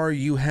 when are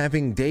you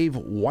having Dave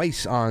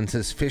Weiss on,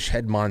 says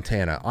Fishhead,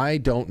 Montana? I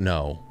don't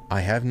know.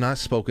 I have not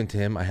spoken to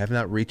him. I have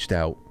not reached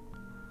out.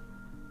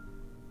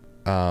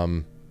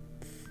 I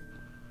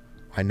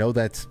know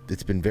that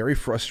it's been very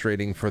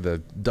frustrating for the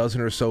dozen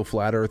or so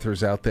flat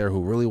earthers out there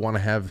who really want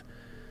to have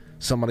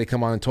somebody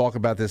come on and talk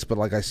about this, but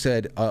like I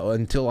said,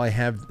 until I'm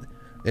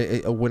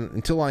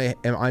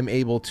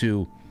able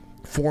to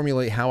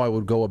formulate how I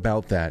would go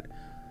about that,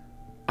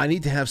 I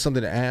need to have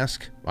something to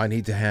ask. I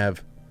need to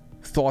have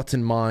thoughts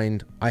in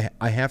mind.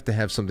 I have to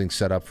have something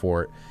set up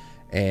for it.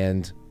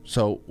 And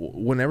so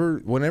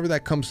whenever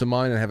that comes to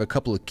mind, I have a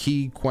couple of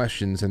key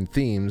questions and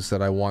themes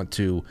that I want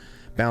to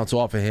bounce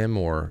off of him,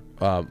 or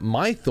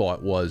my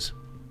thought was,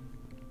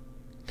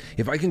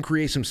 if I can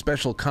create some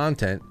special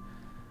content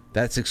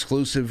that's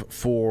exclusive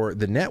for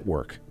the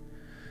network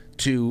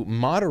to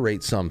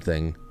moderate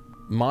something,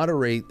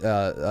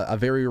 a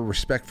very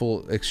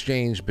respectful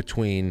exchange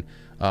between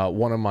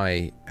one of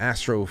my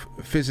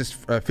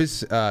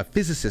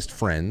physicist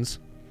friends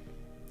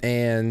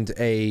and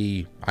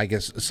I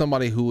guess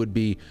somebody who would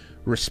be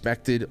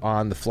respected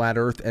on the flat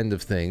earth end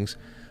of things,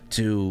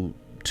 to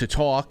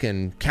talk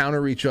and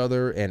counter each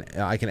other, and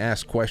I can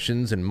ask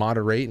questions and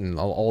moderate and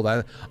all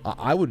that.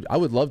 I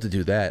would love to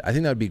do that. I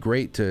think that would be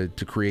great to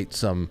create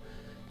some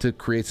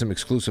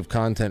exclusive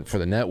content for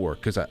the network,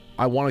 because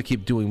I want to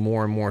keep doing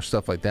more and more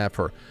stuff like that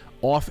for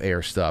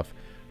off-air stuff,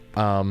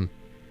 and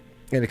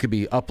it could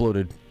be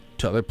uploaded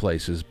to other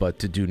places, but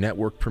to do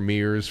network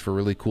premieres for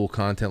really cool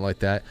content like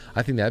that,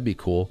 I think that'd be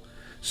cool.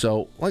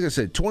 So like I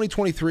said,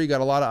 2023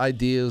 got a lot of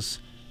ideas.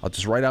 I'll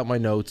just write out my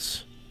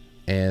notes,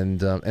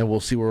 and we'll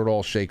see where it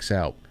all shakes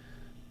out.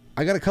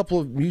 I got a couple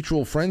of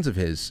mutual friends of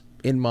his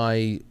in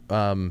my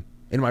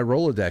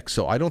Rolodex,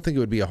 so I don't think it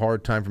would be a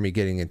hard time for me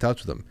getting in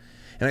touch with them.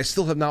 And I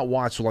still have not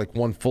watched like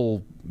one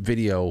full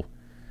video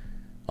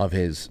of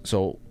his.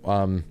 So,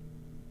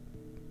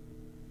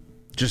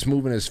 just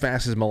moving as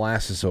fast as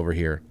molasses over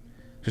here.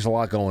 There's a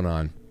lot going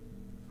on.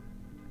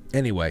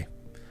 Anyway,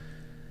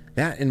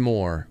 that and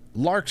more.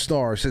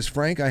 Larkstar says,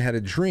 Frank, I had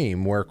a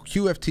dream where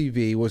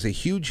QFTV was a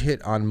huge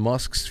hit on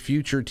Musk's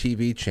future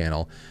TV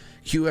channel.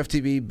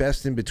 QFTV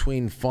best in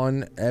between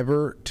fun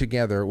ever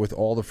together with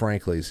all the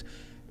Franklies.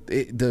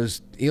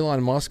 Does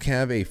Elon Musk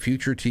have a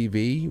future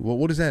TV? Well,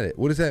 what is that?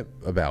 What is that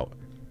about?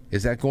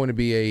 Is that going to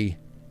be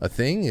a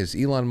thing? Is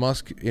Elon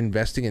Musk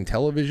investing in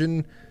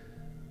television?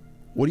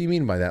 What do you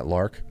mean by that,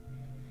 Lark?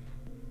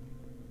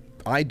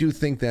 I do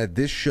think that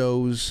this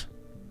show's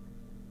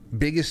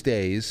biggest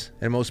days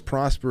and most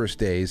prosperous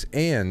days,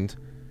 and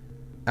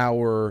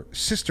our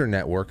sister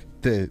network,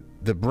 the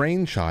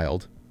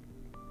brainchild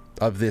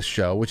of this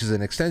show, which is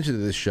an extension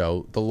of this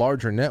show, the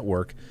larger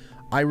network,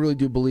 I really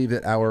do believe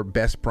that our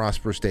best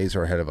prosperous days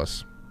are ahead of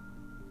us.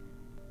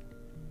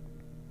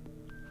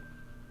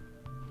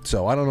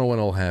 So I don't know when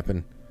it'll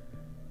happen.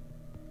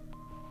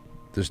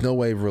 There's no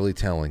way of really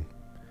telling.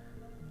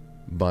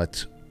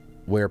 But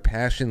where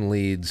passion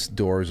leads,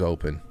 doors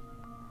open.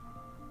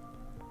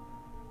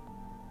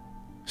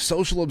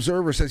 Social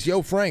Observer says,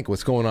 "Yo, Frank,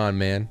 what's going on,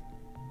 man?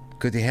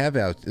 Good to have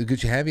you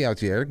out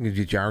there.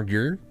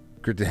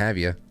 Good to have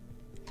you."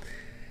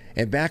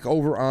 And back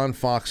over on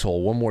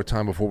Foxhole one more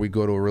time before we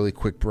go to a really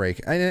quick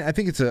break. And I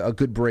think it's a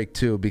good break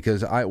too,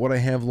 because what I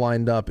have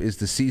lined up is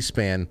the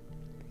C-SPAN,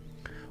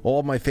 all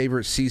of my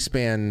favorite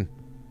C-SPAN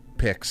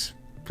picks,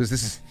 because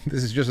this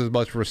is just as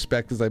much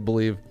respect as I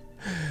believe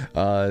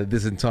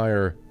this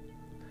entire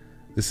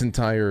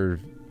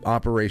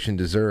operation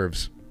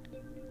deserves.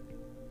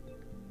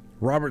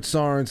 Robert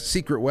Sarnes,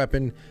 Secret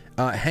Weapon,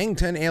 Hang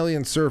 10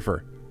 Alien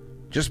Surfer,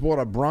 just bought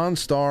a Bronze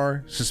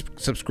Star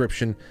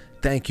subscription.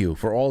 Thank you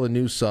for all the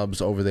new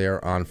subs over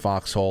there on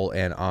Foxhole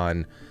and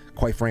on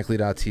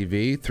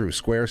QuiteFrankly.tv, through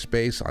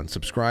Squarespace, on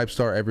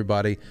Subscribestar,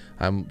 everybody.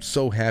 I'm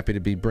so happy to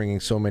be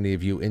bringing so many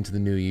of you into the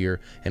new year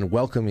and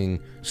welcoming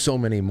so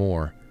many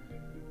more,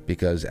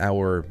 because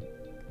our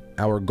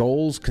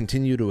goals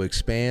continue to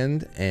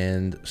expand,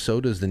 and so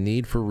does the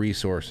need for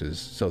resources.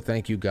 So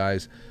thank you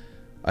guys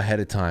ahead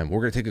of time. We're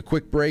going to take a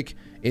quick break.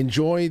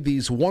 Enjoy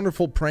these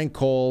wonderful prank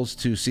calls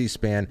to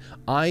C-SPAN.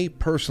 I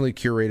personally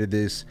curated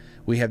this.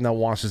 We have not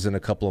watched this in a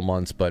couple of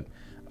months, but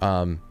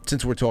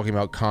Since we're talking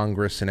about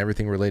Congress and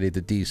everything related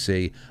to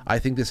D.C., I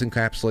think this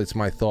encapsulates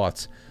my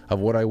thoughts of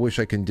what I wish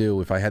I can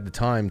do if I had the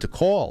time to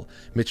call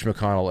Mitch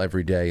McConnell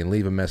every day and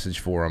leave a message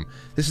for him.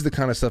 This is the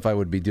kind of stuff I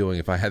would be doing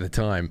if I had the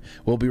time.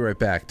 We'll be right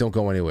back. Don't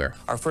go anywhere.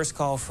 Our first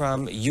call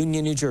from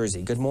Union, New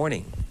Jersey. Good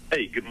morning.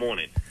 Hey, good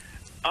morning.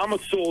 I'm a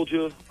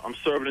soldier. I'm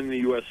serving in the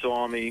U.S.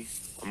 Army.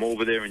 I'm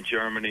over there in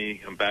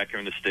Germany. I'm back here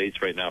in the States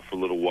right now for a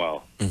little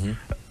while.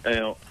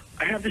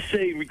 I have to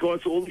say, in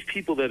regards to all these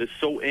people that are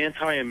so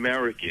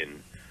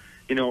anti-American,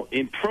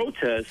 in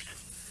protest,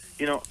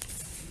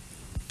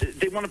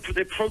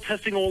 they're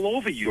protesting all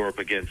over Europe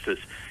against this.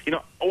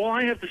 All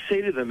I have to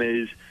say to them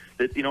is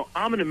that,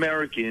 I'm an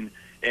American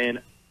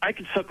and I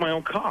can suck my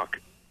own cock.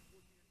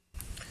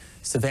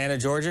 Savannah,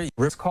 Georgia.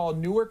 It's called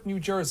Newark,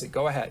 New Jersey.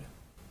 Go ahead.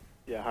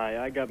 Yeah,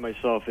 hi. I got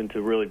myself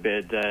into really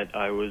bad debt.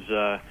 I was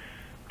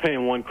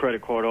paying one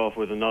credit card off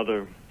with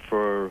another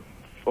for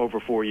over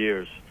 4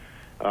 years.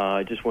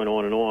 I just went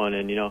on,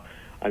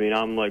 and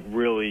I'm like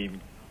really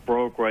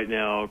broke right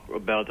now,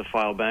 about to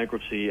file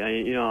bankruptcy.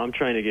 I'm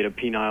trying to get a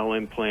penile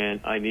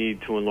implant. I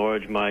need to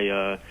enlarge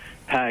my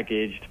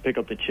package to pick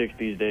up the chicks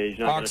these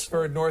days.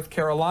 Oxford, North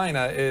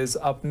Carolina is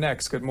up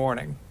next. Good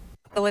morning.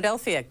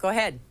 Philadelphia, go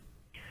ahead.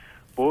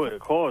 Boy, the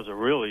callers are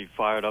really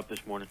fired up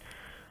this morning.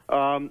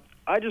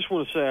 I just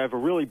want to say I have a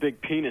really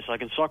big penis. I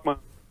can suck my...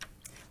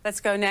 Let's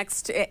go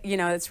next.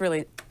 It's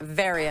really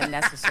very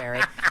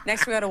unnecessary.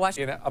 Next, we go to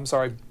Washington. I'm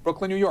sorry,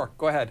 Brooklyn, New York.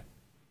 Go ahead.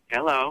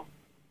 Hello.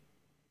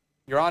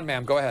 You're on,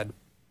 ma'am. Go ahead.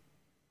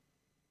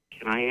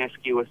 Can I ask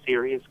you a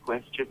serious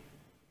question?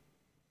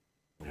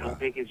 How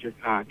big is your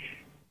cock?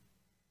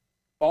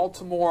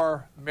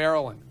 Baltimore,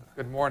 Maryland.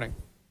 Good morning.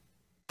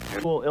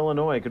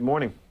 Illinois. Good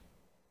morning.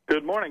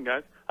 Good morning,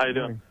 guys. How you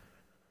doing?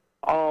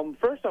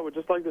 First, I would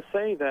just like to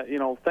say that,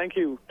 thank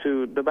you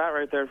to the bat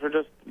right there for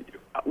just,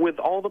 with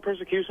all the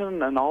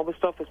persecution and all the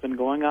stuff that's been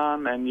going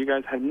on, and you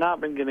guys have not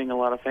been getting a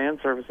lot of fan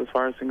service as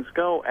far as things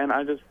go, and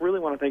I just really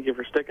want to thank you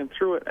for sticking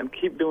through it and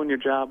keep doing your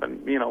job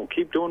and,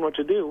 keep doing what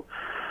you do,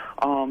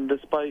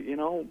 despite,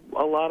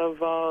 a lot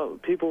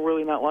of people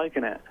really not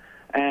liking it.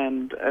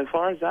 And as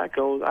far as that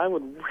goes, I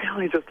would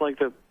really just like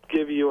to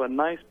give you a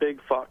nice big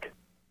fuck.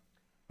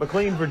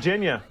 McLean,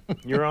 Virginia.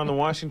 You're on the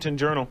Washington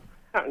Journal.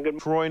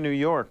 Troy, New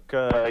York.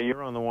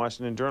 You're on the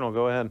Washington Journal.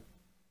 Go ahead.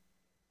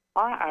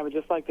 I would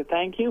just like to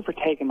thank you for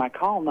taking my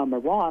call, number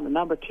one. And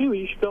number two,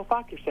 you should go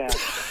fuck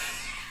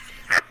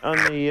yourself. On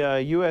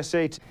the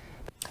USA...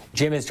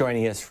 Jim is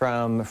joining us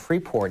from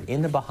Freeport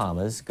in the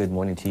Bahamas. Good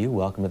morning to you.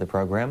 Welcome to the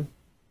program.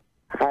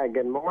 Hi,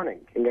 good morning.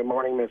 And good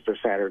morning, Mr.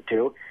 Satter,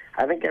 too.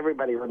 I think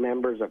everybody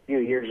remembers a few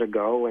years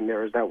ago when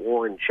there was that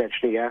war in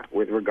Chechnya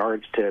with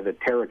regards to the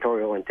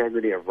territorial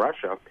integrity of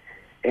Russia.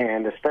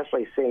 And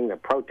especially seeing the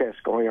protests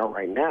going on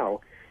right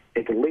now,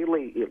 it could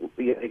really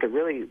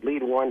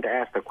lead one to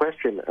ask the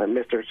question,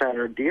 Mr.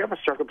 Senator, do you have a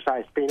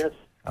circumcised penis?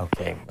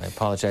 Okay, I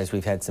apologize.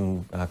 We've had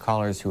some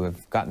callers who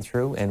have gotten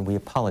through, and we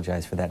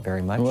apologize for that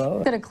very much.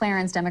 Go to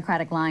Clarence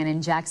Democratic Line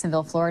in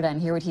Jacksonville, Florida,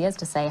 and hear what he has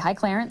to say. Hi,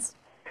 Clarence.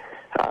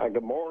 Hi,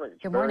 good morning.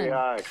 It's good a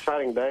very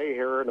exciting day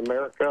here in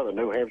America, the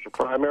New Hampshire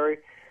primary.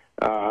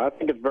 I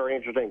think it's very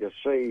interesting to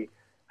see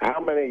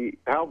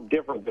how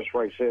different this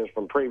race is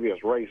from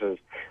previous races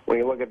when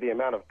you look at the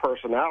amount of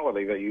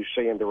personality that you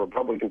see in the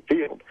Republican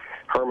field.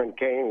 Herman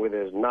Cain with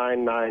his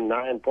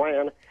 999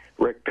 plan,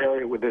 Rick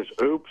Perry with his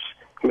oops,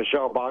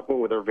 Michelle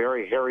Bachmann with her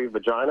very hairy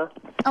vagina.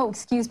 Oh,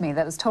 excuse me,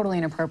 that was totally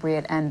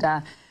inappropriate. And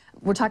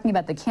we're talking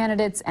about the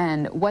candidates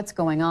and what's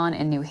going on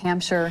in New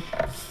Hampshire.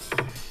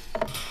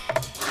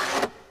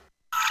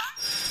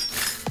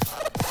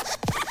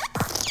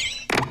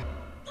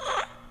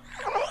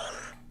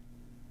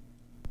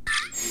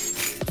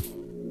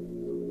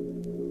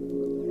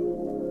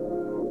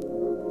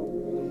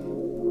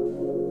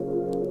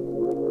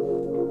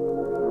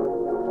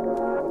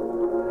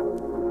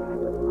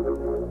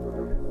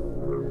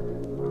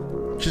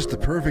 Just the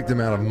perfect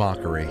amount of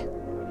mockery.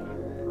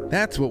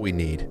 That's what we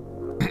need.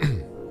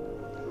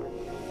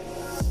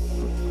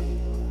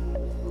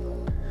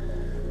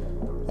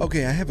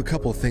 Okay, I have a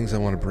couple of things I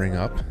want to bring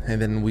up,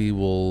 and then we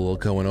will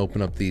go and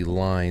open up the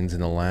lines in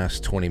the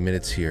last 20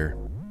 minutes here.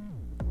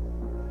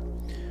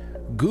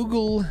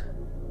 Google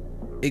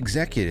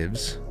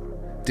executives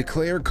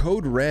declare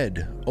code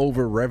red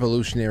over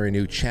revolutionary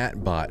new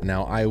chatbot.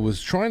 Now, I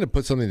was trying to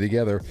put something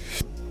together.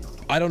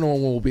 I don't know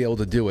when we'll be able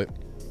to do it.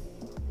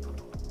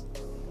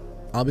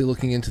 I'll be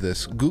looking into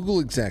this. Google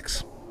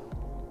execs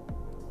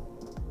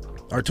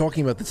are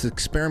talking about this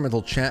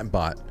experimental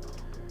chatbot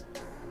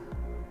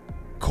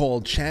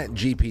called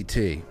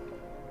ChatGPT,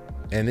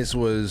 and this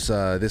was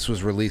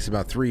released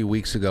about 3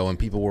 weeks ago, and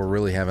people were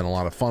really having a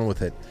lot of fun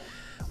with it.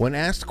 When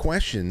asked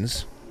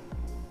questions,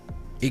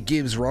 it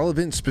gives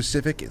relevant,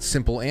 specific,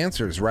 simple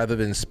answers rather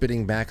than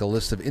spitting back a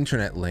list of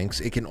internet links.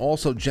 It can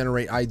also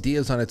generate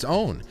ideas on its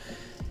own,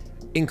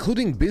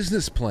 including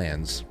business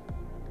plans.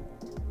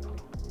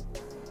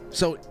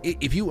 So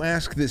if you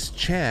ask this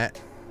chat,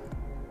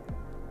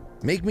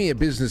 make me a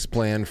business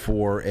plan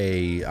for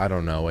I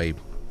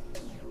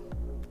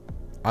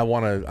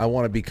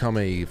want to become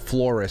a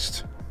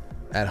florist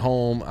at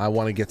home. I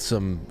want to get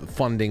some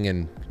funding,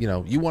 and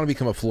you want to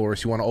become a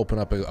florist. You want to open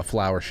up a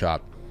flower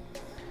shop.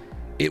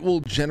 It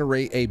will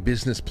generate a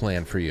business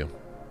plan for you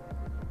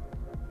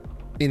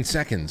in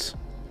seconds.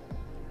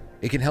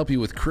 It can help you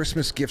with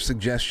Christmas gift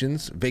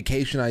suggestions,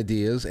 vacation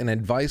ideas, and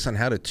advice on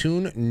how to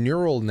tune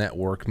neural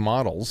network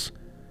models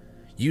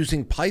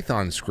using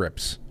Python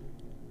scripts.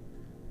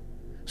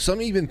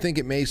 Some even think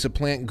it may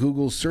supplant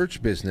Google's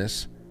search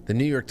business. The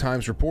New York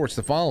Times reports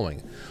the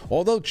following.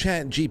 Although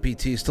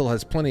ChatGPT still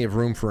has plenty of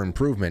room for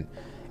improvement,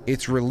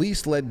 its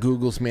release led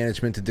Google's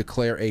management to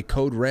declare a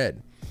code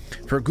red.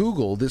 For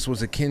Google, this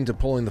was akin to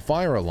pulling the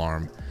fire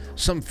alarm.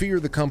 Some fear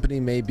the company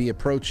may be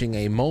approaching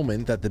a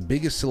moment that the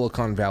biggest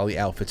Silicon Valley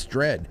outfits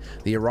dread,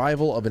 the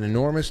arrival of an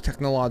enormous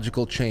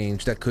technological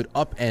change that could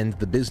upend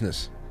the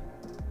business.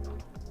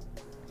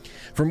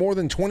 For more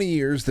than 20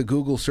 years, the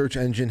Google search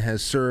engine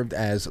has served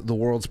as the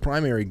world's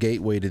primary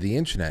gateway to the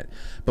internet.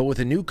 But with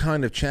a new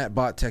kind of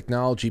chatbot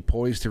technology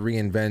poised to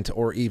reinvent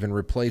or even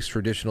replace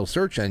traditional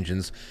search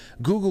engines,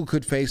 Google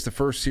could face the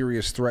first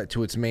serious threat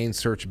to its main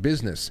search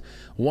business.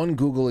 One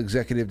Google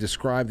executive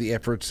described the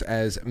efforts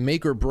as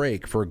make or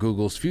break for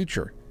Google's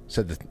future,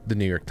 said the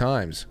New York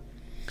Times.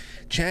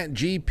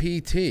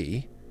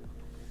 ChatGPT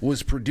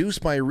was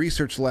produced by a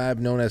research lab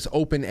known as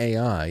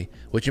OpenAI,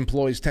 which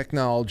employs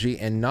technology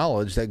and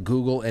knowledge that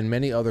Google and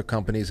many other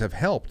companies have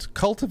helped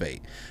cultivate.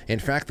 In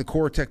fact, the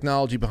core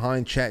technology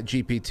behind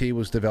ChatGPT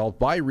was developed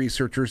by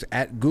researchers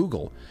at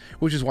Google,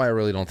 which is why I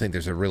really don't think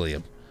there's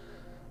a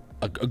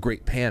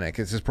great panic.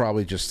 This is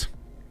probably just,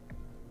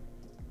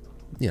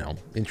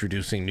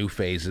 introducing new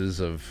phases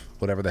of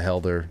whatever the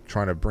hell they're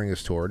trying to bring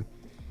us toward.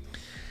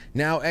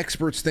 Now,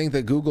 experts think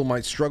that Google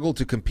might struggle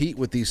to compete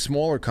with these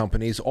smaller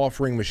companies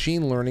offering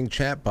machine learning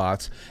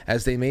chatbots,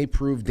 as they may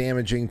prove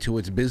damaging to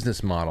its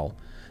business model.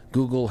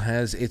 Google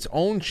has its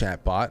own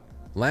chatbot,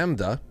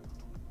 Lambda,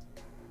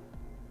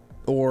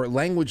 or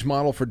language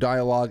model for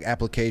dialogue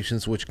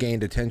applications, which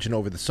gained attention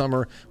over the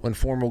summer when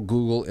former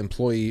Google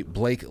employee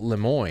Blake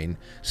Lemoine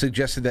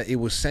suggested that it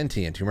was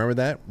sentient. You remember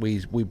that?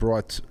 We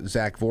brought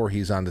Zach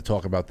Voorhees on to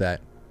talk about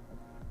that.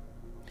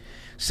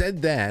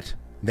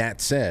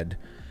 That said,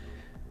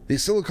 the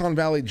Silicon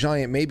Valley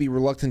giant may be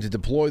reluctant to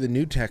deploy the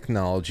new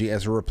technology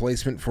as a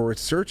replacement for its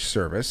search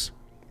service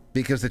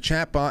because the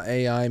chatbot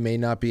AI may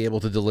not be able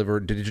to deliver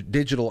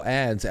digital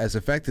ads as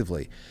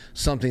effectively,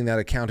 something that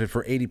accounted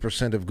for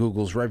 80% of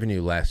Google's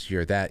revenue last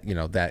year. That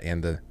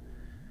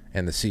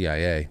and the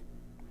CIA,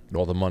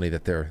 all the money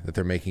that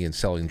they're making in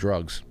selling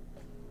drugs.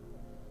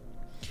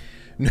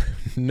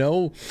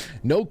 No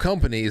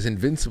company is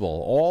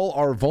invincible. All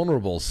are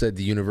vulnerable, said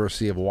the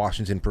University of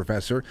Washington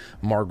professor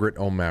Margaret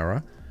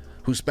O'Mara,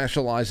 who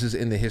specializes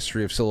in the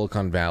history of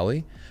Silicon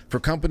Valley. For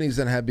companies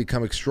that have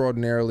become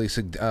extraordinarily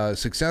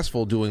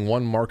successful doing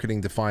one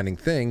marketing-defining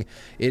thing,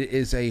 it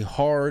is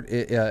hard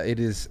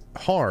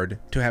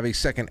to have a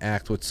second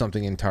act with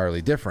something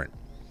entirely different.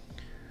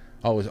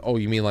 Oh,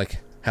 you mean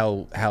like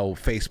how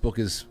Facebook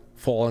is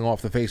falling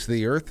off the face of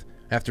the earth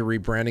after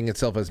rebranding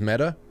itself as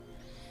Meta?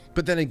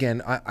 But then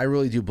again, I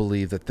really do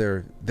believe that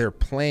they're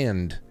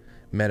planned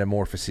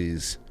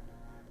metamorphoses.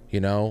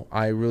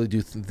 I really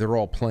do think they're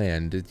all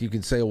planned. You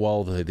can say,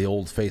 well, the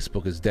old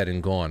Facebook is dead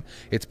and gone.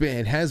 It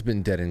has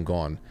been dead and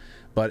gone,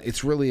 but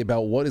it's really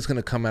about what is going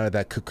to come out of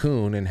that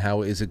cocoon and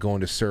how is it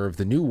going to serve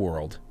the new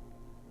world.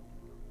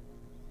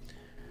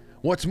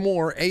 What's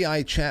more,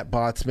 AI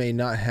chatbots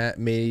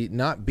may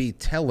not be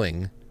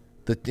telling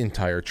the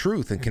entire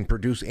truth and can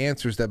produce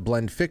answers that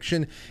blend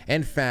fiction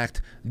and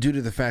fact due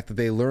to the fact that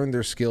they learn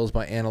their skills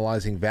by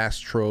analyzing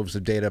vast troves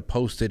of data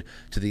posted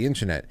to the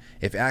internet.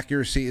 If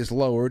accuracy is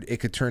lowered, it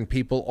could turn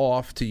people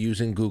off to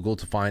using Google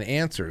to find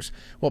answers.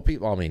 Well,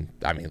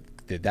 I mean,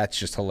 that's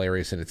just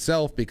hilarious in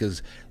itself,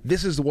 because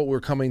this is what we're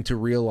coming to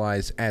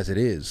realize as it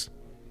is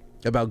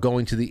about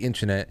going to the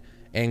internet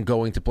and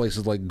going to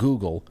places like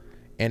Google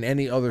and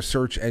any other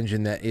search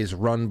engine that is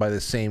run by the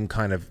same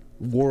kind of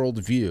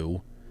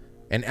worldview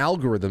and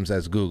algorithms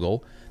as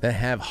Google, that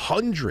have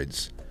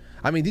hundreds.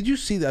 I mean, did you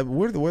see that?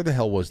 Where the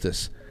hell was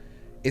this?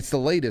 It's the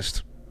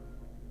latest.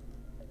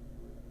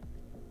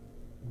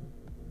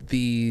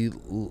 The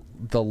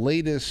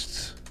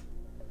latest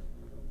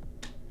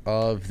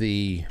of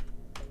the.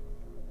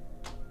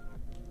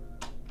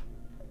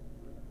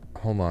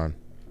 Hold on,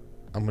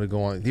 I'm gonna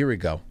go on. Here we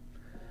go.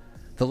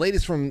 The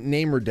latest from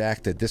Name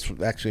Redacted. This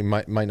actually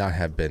might not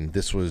have been.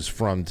 This was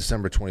from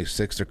December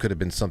 26th. There could have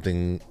been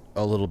something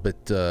a little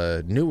bit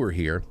newer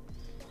here.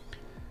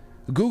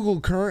 Google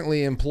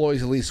currently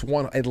employs at least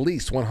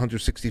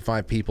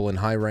 165 people in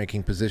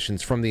high-ranking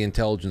positions from the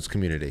intelligence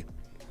community.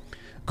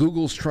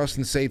 Google's trust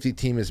and safety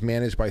team is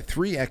managed by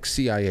 3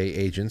 ex-CIA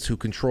agents who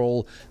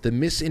control the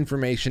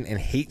misinformation and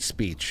hate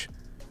speech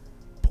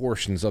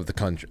portions of the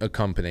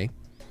company.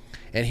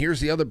 And here's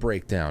the other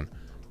breakdown.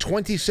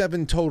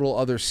 27 total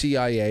other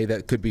CIA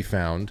that could be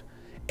found.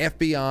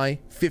 FBI,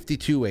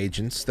 52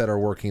 agents that are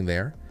working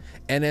there.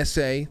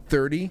 NSA,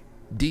 30.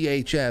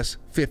 DHS,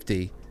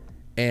 50.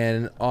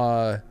 And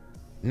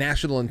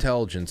National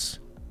Intelligence,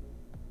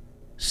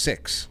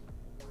 6.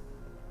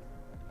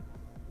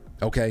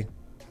 Okay?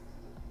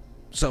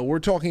 So we're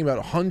talking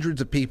about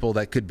hundreds of people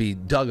that could be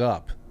dug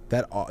up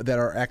that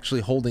are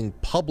actually holding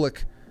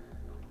public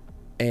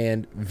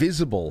and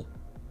visible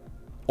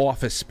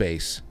office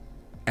space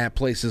at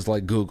places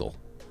like Google.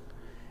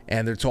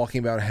 And they're talking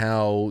about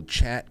how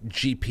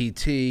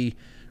ChatGPT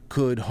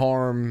could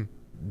harm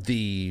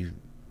the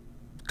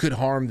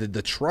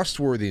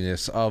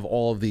trustworthiness of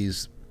all of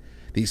these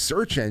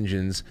search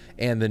engines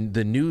and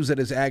the news that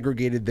is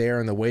aggregated there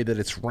and the way that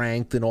it's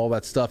ranked and all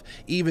that stuff,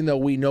 even though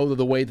we know that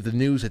the way that the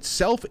news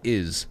itself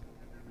is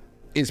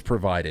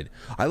provided.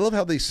 I love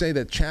how they say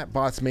that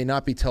chatbots may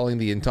not be telling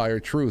the entire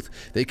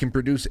truth. They can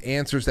produce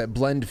answers that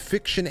blend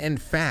fiction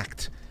and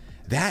fact.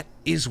 That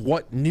is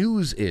what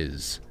news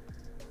is.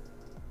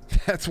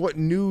 That's what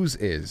news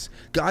is.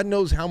 God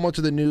knows how much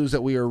of the news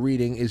that we are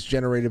reading is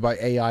generated by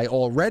AI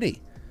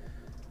already.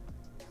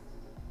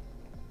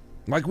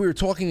 Like we were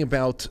talking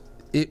about,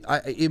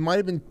 it might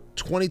have been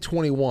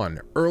 2021,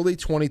 early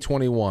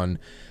 2021,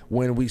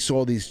 when we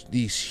saw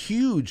these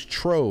huge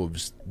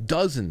troves,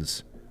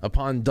 dozens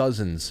upon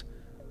dozens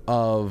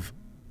of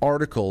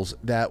articles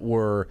that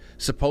were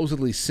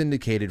supposedly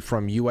syndicated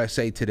from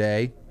USA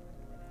Today,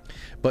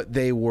 but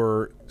they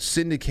were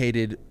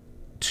syndicated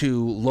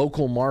to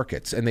local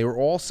markets, and they were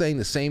all saying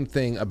the same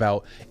thing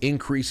about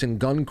increase in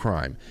gun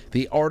crime.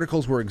 The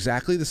articles were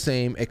exactly the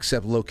same,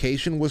 except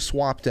location was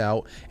swapped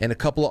out and a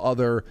couple of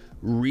other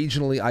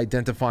regionally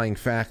identifying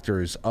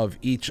factors of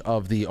each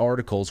of the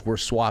articles were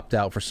swapped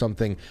out for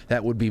something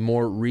that would be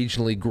more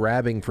regionally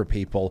grabbing for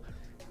people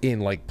in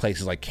like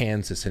places like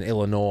Kansas and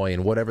Illinois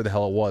and whatever the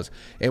hell it was.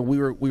 And we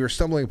were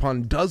stumbling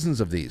upon dozens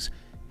of these.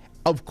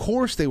 Of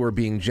course they were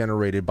being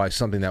generated by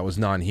something that was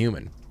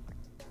non-human.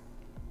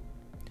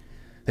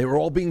 They were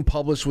all being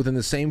published within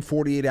the same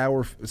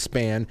 48-hour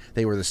span.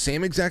 They were the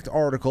same exact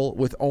article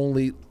with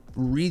only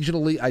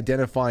regionally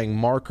identifying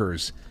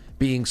markers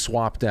being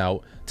swapped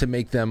out to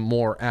make them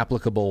more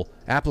applicable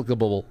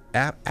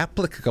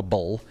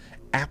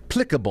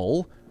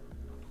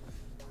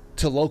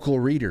to local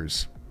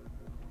readers.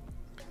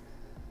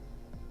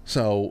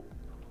 So,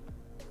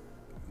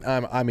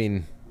 I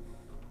mean,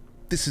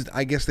 this is,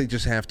 I guess they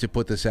just have to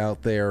put this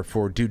out there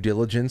for due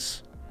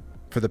diligence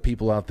for the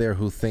people out there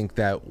who think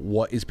that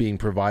what is being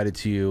provided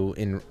to you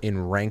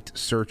in ranked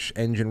search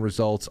engine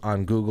results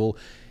on Google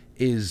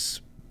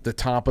is the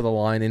top of the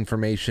line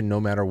information no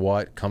matter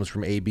what, comes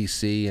from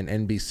ABC and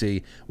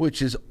NBC,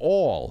 which is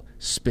all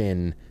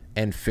spin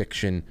and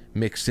fiction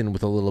mixed in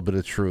with a little bit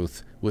of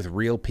truth, with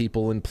real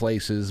people in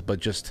places, but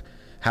just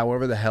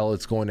however the hell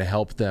it's going to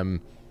help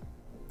them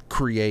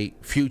create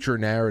future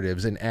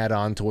narratives and add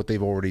on to what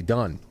they've already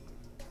done.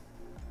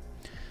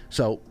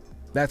 So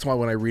that's why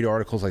when I read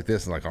articles like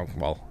this, I'm like, oh,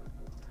 well,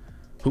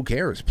 who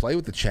cares? Play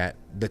with the chat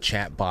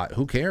bot.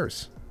 Who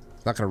cares?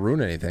 It's not going to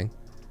ruin anything.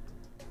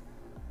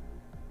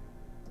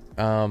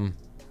 So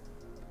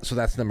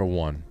that's number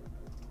one.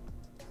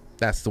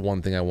 That's the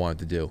one thing I wanted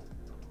to do.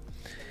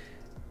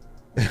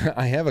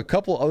 I have a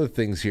couple other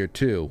things here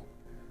too.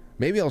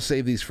 Maybe I'll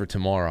save these for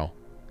tomorrow.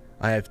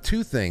 I have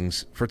two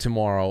things for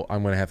tomorrow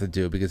I'm going to have to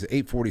do because it's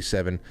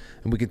 8:47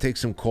 and we can take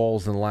some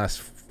calls in the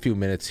last few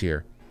minutes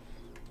here.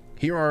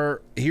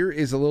 Here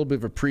is a little bit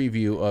of a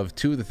preview of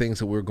two of the things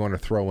that we're going to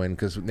throw in,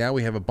 because now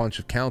we have a bunch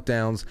of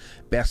countdowns,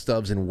 best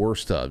ofs, and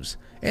worst ofs,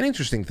 and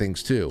interesting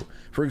things too.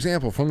 For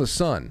example, from The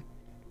Sun,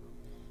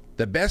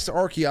 the best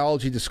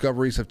archaeology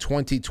discoveries of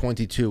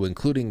 2022,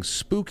 including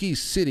spooky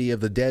City of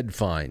the Dead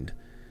find.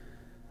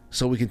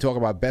 So we can talk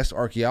about best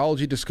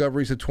archaeology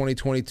discoveries of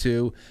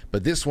 2022,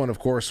 but this one, of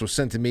course, was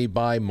sent to me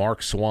by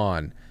Mark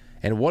Swan.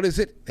 And what is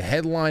it? The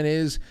headline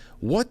is,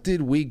 what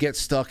did we get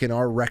stuck in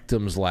our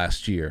rectums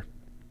last year?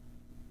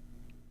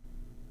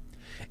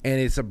 And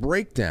it's a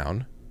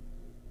breakdown.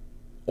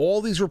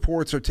 All these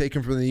reports are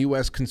taken from the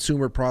U.S.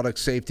 Consumer Product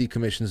Safety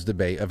Commission's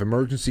debate of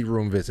emergency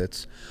room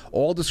visits.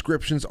 All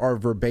descriptions are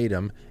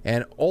verbatim,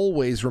 and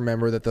always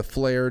remember that a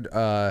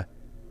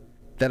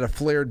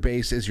flared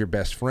base is your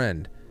best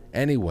friend.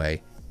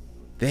 Anyway,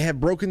 they have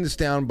broken this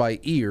down by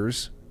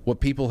ears, what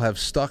people have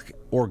stuck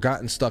or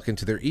gotten stuck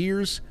into their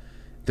ears,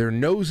 their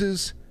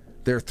noses,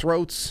 their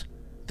throats,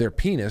 their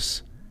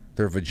penis,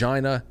 their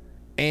vagina,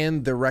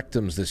 and their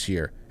rectums this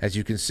year. As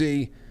you can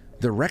see,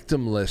 the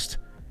rectum list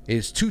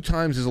is 2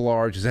 times as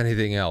large as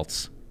anything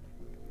else.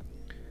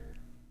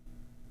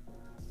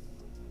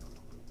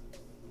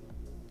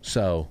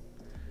 So,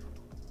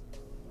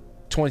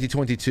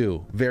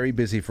 2022, very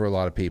busy for a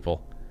lot of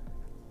people.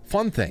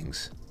 Fun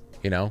things,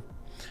 you know.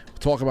 We'll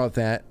talk about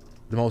that,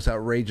 the most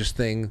outrageous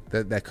thing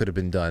that could have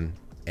been done.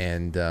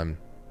 And I'm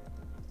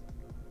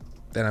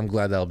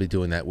glad that I'll be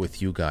doing that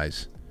with you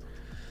guys.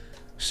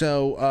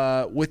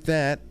 So, with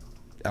that,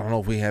 I don't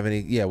know if we have any.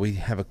 Yeah, we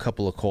have a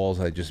couple of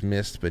calls I just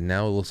missed, but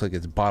now it looks like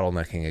it's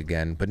bottlenecking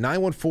again. But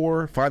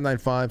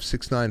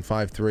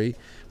 914-595-6953,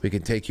 we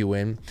can take you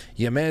in.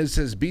 Yamez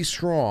says, be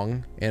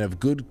strong and of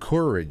good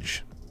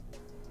courage.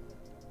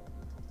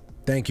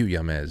 Thank you,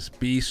 Yamez.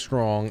 Be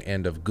strong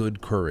and of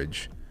good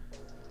courage.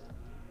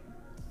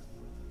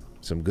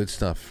 Some good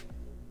stuff.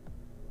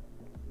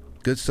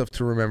 Good stuff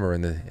to remember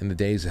in the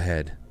days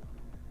ahead.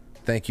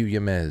 Thank you,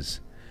 Yemez.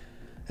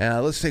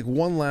 Let's take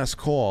one last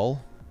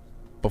call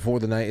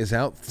before the night is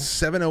out.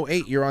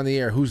 708, you're on the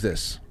air. Who's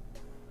this?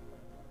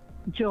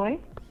 Joy.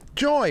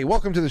 Joy,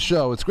 welcome to the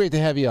show. It's great to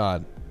have you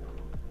on.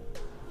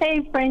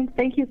 Hey, Frank.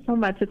 Thank you so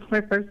much. It's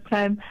my first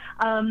time.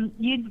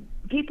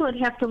 People would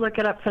have to look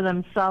it up for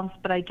themselves,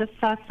 but I just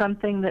saw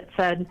something that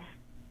said,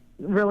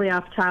 really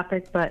off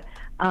topic, but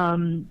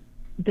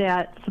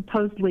that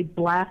supposedly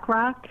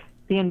BlackRock,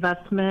 the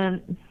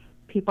investment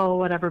people,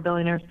 whatever,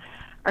 billionaires,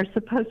 are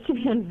supposed to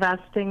be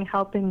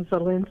helping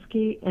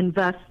Zelensky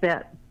invest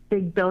that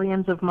big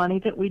billions of money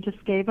that we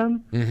just gave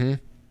him.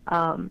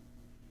 Mm-hmm.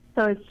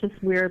 So it's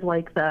just weird,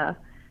 like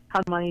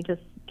how the money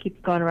just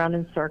keeps going around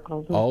in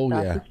circles. And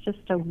stuff. Yeah. It's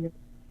just a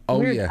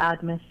weird,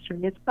 odd mystery.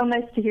 It's so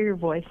nice to hear your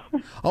voice.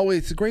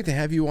 It's great to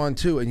have you on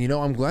too. And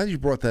I'm glad you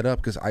brought that up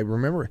because I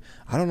remember.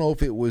 I don't know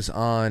if it was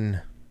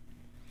on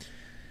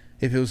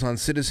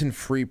Citizen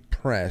Free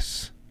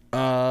Press.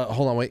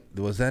 Hold on, wait.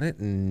 Was that it?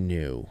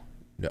 No.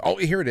 Oh,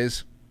 here it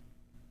is.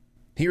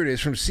 Here it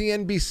is from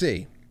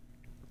CNBC.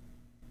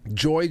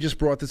 Joy just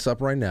brought this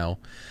up right now.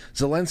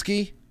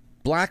 Zelensky,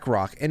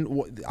 BlackRock, and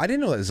I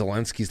didn't know that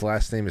Zelensky's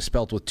last name is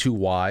spelled with 2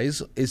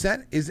 Y's. Is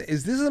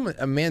this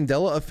a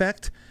Mandela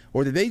effect,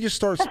 or did they just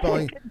start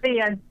spelling? It could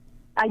be.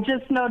 I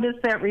just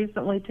noticed that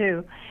recently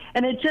too,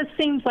 and it just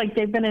seems like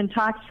they've been in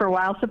talks for a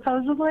while,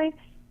 supposedly,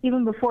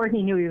 even before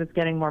he knew he was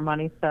getting more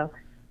money. So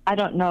I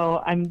don't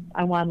know.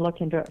 I want to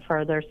look into it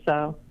further.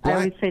 So I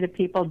always say to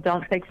people,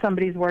 don't take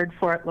somebody's word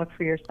for it. Look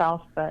for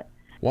yourself. But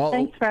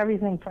thanks for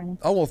everything, Frank.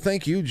 Oh, well,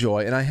 thank you,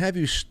 Joy. And I have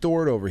you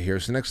stored over here,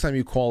 so next time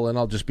you call in,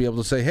 I'll just be able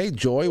to say, hey,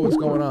 Joy, what's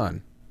going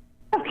on?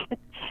 Okay.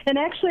 And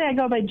actually, I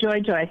go by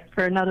Joy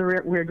for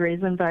another weird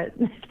reason, but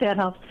if that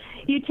helps.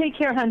 You take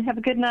care, hon. Have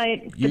a good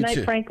night. Good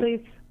night,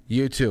 Frankly.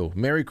 You too.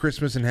 Merry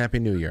Christmas and Happy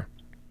New Year.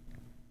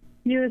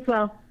 You as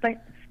well.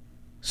 Thanks.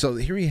 So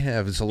here you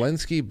have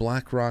Zelensky,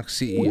 BlackRock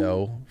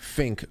CEO,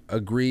 Fink,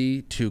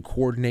 agree to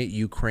coordinate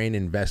Ukraine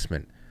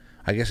investment.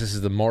 I guess this is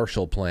the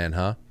Marshall Plan,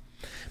 huh?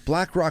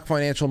 BlackRock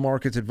Financial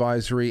Markets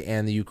Advisory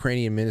and the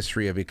Ukrainian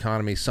Ministry of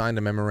Economy signed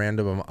a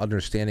memorandum of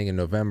understanding in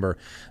November.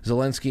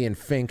 Zelensky and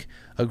Fink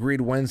agreed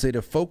Wednesday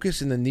to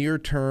focus in the near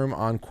term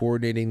on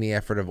coordinating the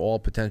effort of all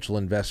potential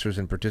investors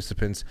and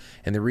participants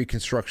in the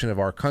reconstruction of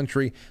our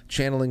country,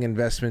 channeling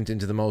investment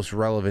into the most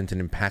relevant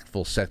and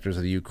impactful sectors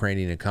of the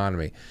Ukrainian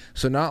economy.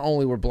 So not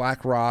only were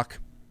BlackRock,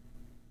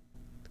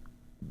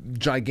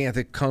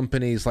 gigantic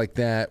companies like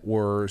that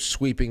were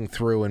sweeping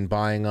through and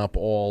buying up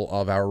all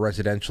of our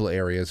residential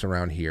areas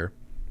around here.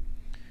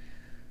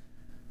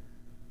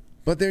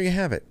 But there you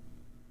have it.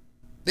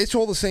 It's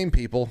all the same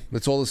people.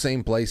 It's all the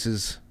same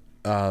places.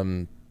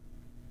 I'm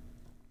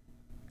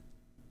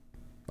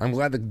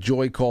glad that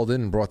Joy called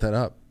in and brought that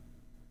up.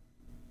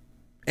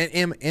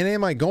 And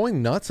am I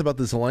going nuts about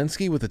the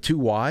Zelensky with the 2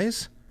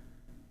 Y's?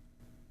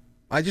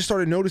 I just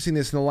started noticing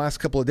this in the last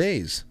couple of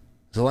days.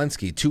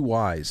 Zelensky, 2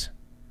 Y's.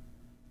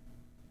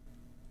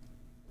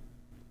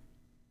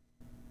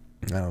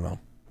 I don't know.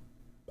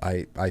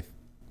 I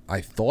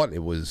thought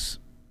it was,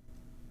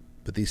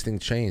 but these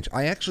things change.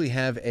 I actually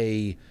have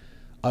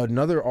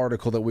another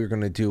article that we're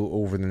going to do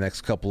over the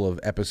next couple of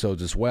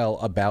episodes as well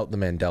about the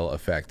Mandela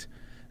effect.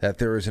 That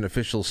there is an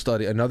official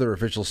study, another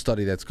official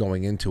study that's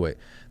going into it.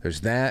 There's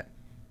that.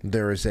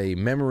 There is a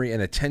memory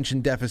and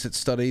attention deficit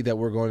study that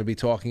we're going to be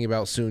talking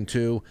about soon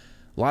too.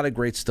 A lot of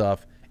great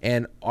stuff,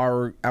 and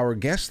our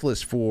guest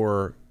list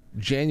for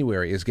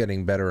January is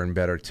getting better and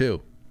better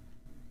too.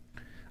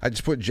 I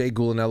just put Jay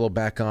Gulanello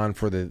back on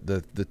for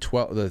the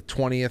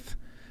 20th,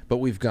 but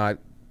we've got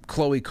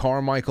Chloe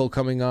Carmichael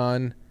coming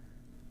on,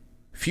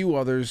 a few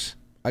others.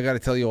 I got to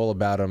tell you all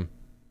about them.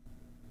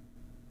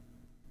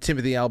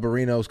 Timothy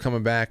Alberino's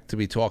coming back to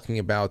be talking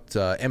about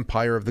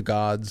Empire of the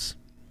Gods.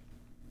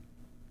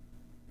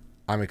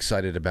 I'm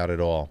excited about it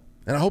all,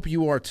 and I hope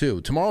you are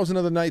too. Tomorrow's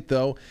another night,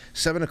 though,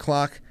 7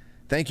 o'clock.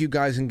 Thank you,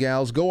 guys and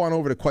gals. Go on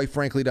over to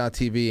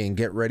quitefrankly.tv and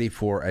get ready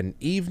for an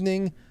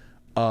evening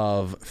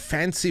of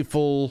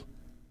fanciful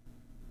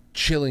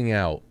chilling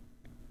out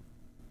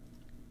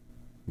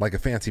like a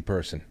fancy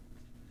person.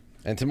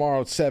 And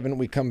tomorrow at 7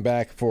 we come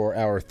back for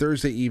our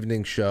Thursday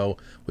evening show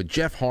with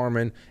Jeff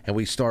Harmon, and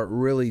we start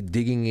really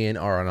digging in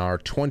on our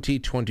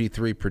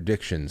 2023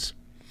 predictions.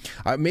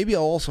 Maybe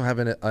I'll also have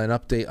an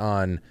update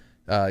on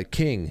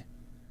King.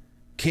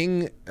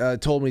 King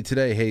told me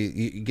today,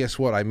 hey, guess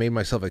what? I made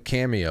myself a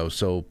cameo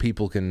so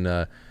people can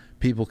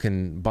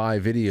buy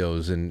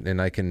videos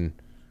and I can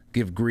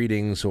give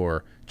greetings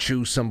or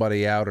choose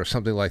somebody out or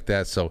something like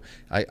that. So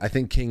I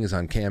think King is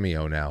on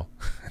Cameo now.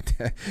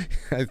 I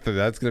think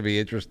that's going to be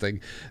interesting.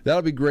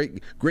 That'll be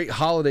great. Great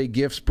holiday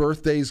gifts,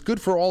 birthdays,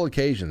 good for all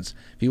occasions.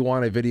 If you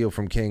want a video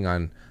from King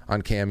on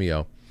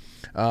Cameo.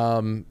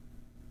 But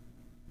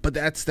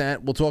that's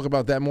that. We'll talk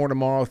about that more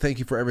tomorrow. Thank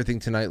you for everything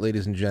tonight,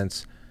 ladies and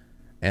gents.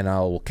 And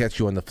I'll catch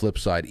you on the flip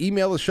side.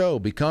 Email the show,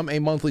 become a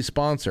monthly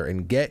sponsor,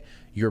 and get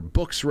your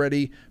books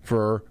ready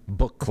for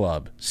book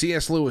club.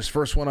 C.S. Lewis,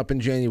 first one up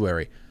in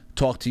January.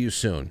 Talk to you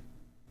soon.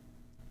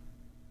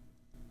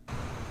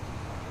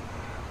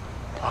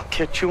 I'll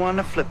catch you on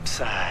the flip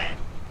side.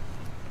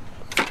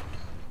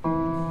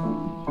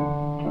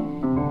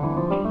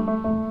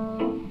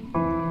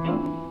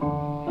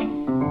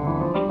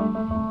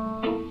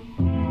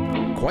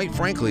 Quite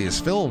Frankly is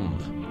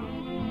filmed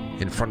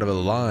in front of a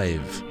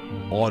live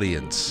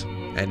audience.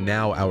 And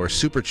now our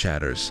super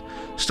chatters,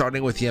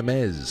 starting with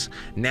Yemez,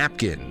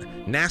 Napkin,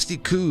 Nasty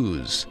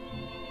Coos,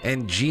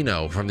 and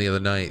Gino from the other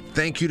night.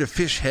 Thank you to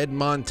Fishhead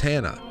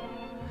Montana.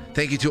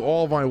 Thank you to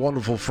all of my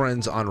wonderful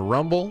friends on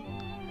Rumble.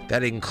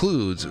 That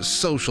includes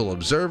Social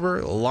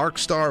Observer,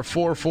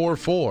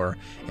 Larkstar444,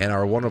 and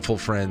our wonderful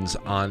friends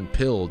on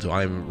Pilled.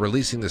 I'm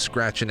releasing the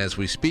scratching as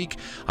we speak.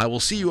 I will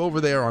see you over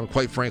there on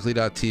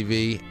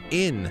QuiteFrankly.tv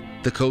in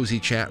the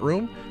cozy chat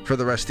room for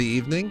the rest of the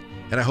evening,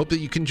 and I hope that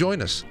you can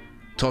join us.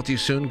 Talk to you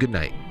soon. Good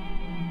night.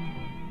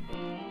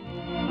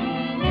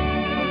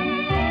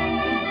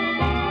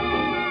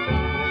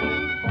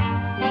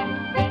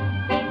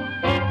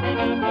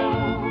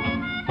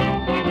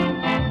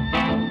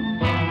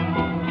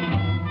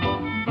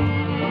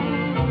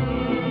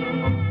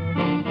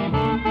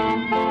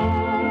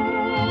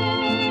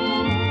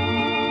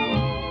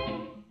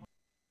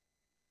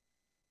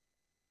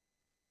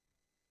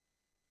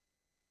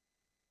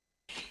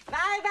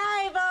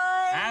 Bye-bye,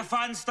 boys. Have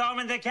fun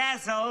storming the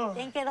castle.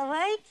 Think it'll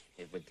work?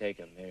 It would take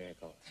a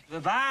miracle.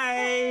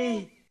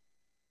 Bye-bye.